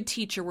good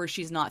teacher where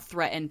she's not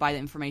threatened by the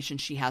information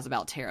she has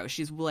about tarot.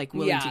 She's like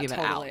willing to give it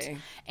out.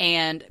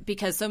 And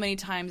because so many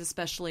times,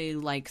 especially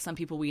like some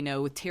people we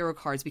know with tarot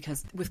cards,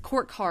 because with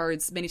court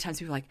cards, many times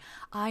people are like,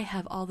 I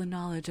have all the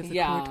knowledge of the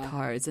court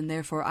cards and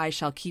therefore I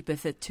shall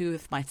keepeth it to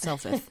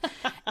myselfeth.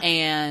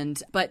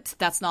 But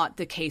that's not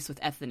the case with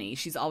Ethony.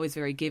 She's always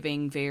very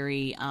giving,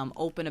 very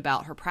open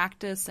about her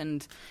practice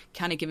and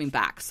kind of giving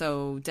back.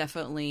 So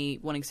definitely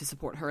wanting to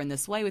support her in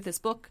this way with this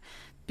book,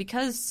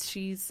 because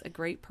she's a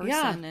great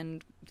person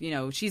and, you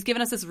know, she's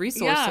given us this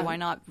resource, so why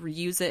not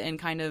reuse it and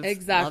kind of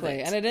love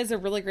it? And it is a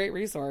really great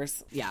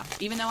resource. Yeah.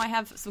 Even though I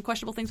have some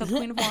questionable things about the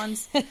Queen of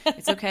Wands,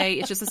 it's okay.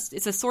 It's just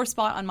it's a sore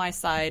spot on my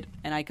side,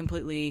 and I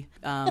completely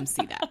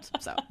see that.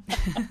 So.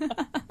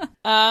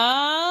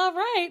 All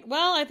right.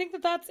 Well, I think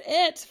that's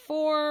it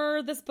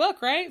for this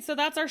book, right? So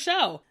that's our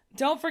show.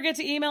 Don't forget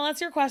to email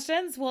us your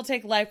questions. We'll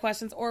take live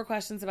questions or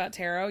questions about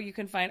tarot. You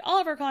can find all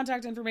of our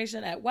contact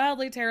information at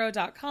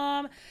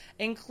wildlytarot.com,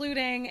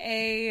 including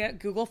a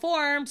Google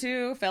form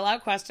to fill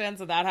out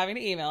questions without having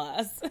to email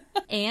us.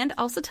 And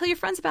also tell your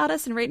friends about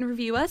us and rate and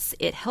review us.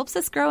 It helps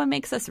us grow and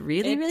makes us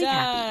really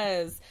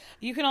happy.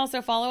 You can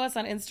also follow us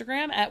on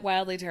Instagram at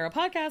Wildly Tarot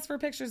Podcast for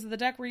pictures of the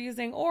deck we're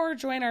using, or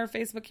join our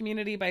Facebook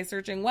community by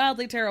searching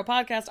Wildly Tarot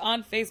Podcast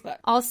on Facebook.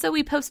 Also,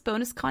 we post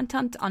bonus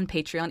content on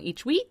Patreon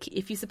each week.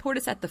 If you support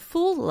us at the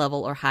full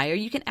level or higher,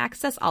 you can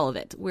access all of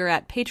it. We're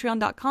at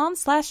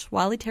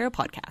patreon.com/Wildly Tarot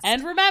Podcast.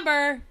 And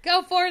remember,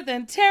 go forth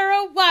and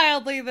tarot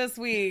wildly this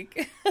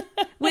week.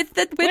 with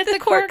the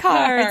court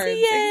cards.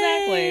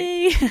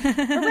 Yay!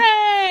 Exactly.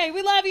 Hooray!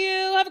 We love you.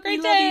 Have a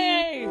great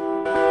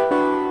day.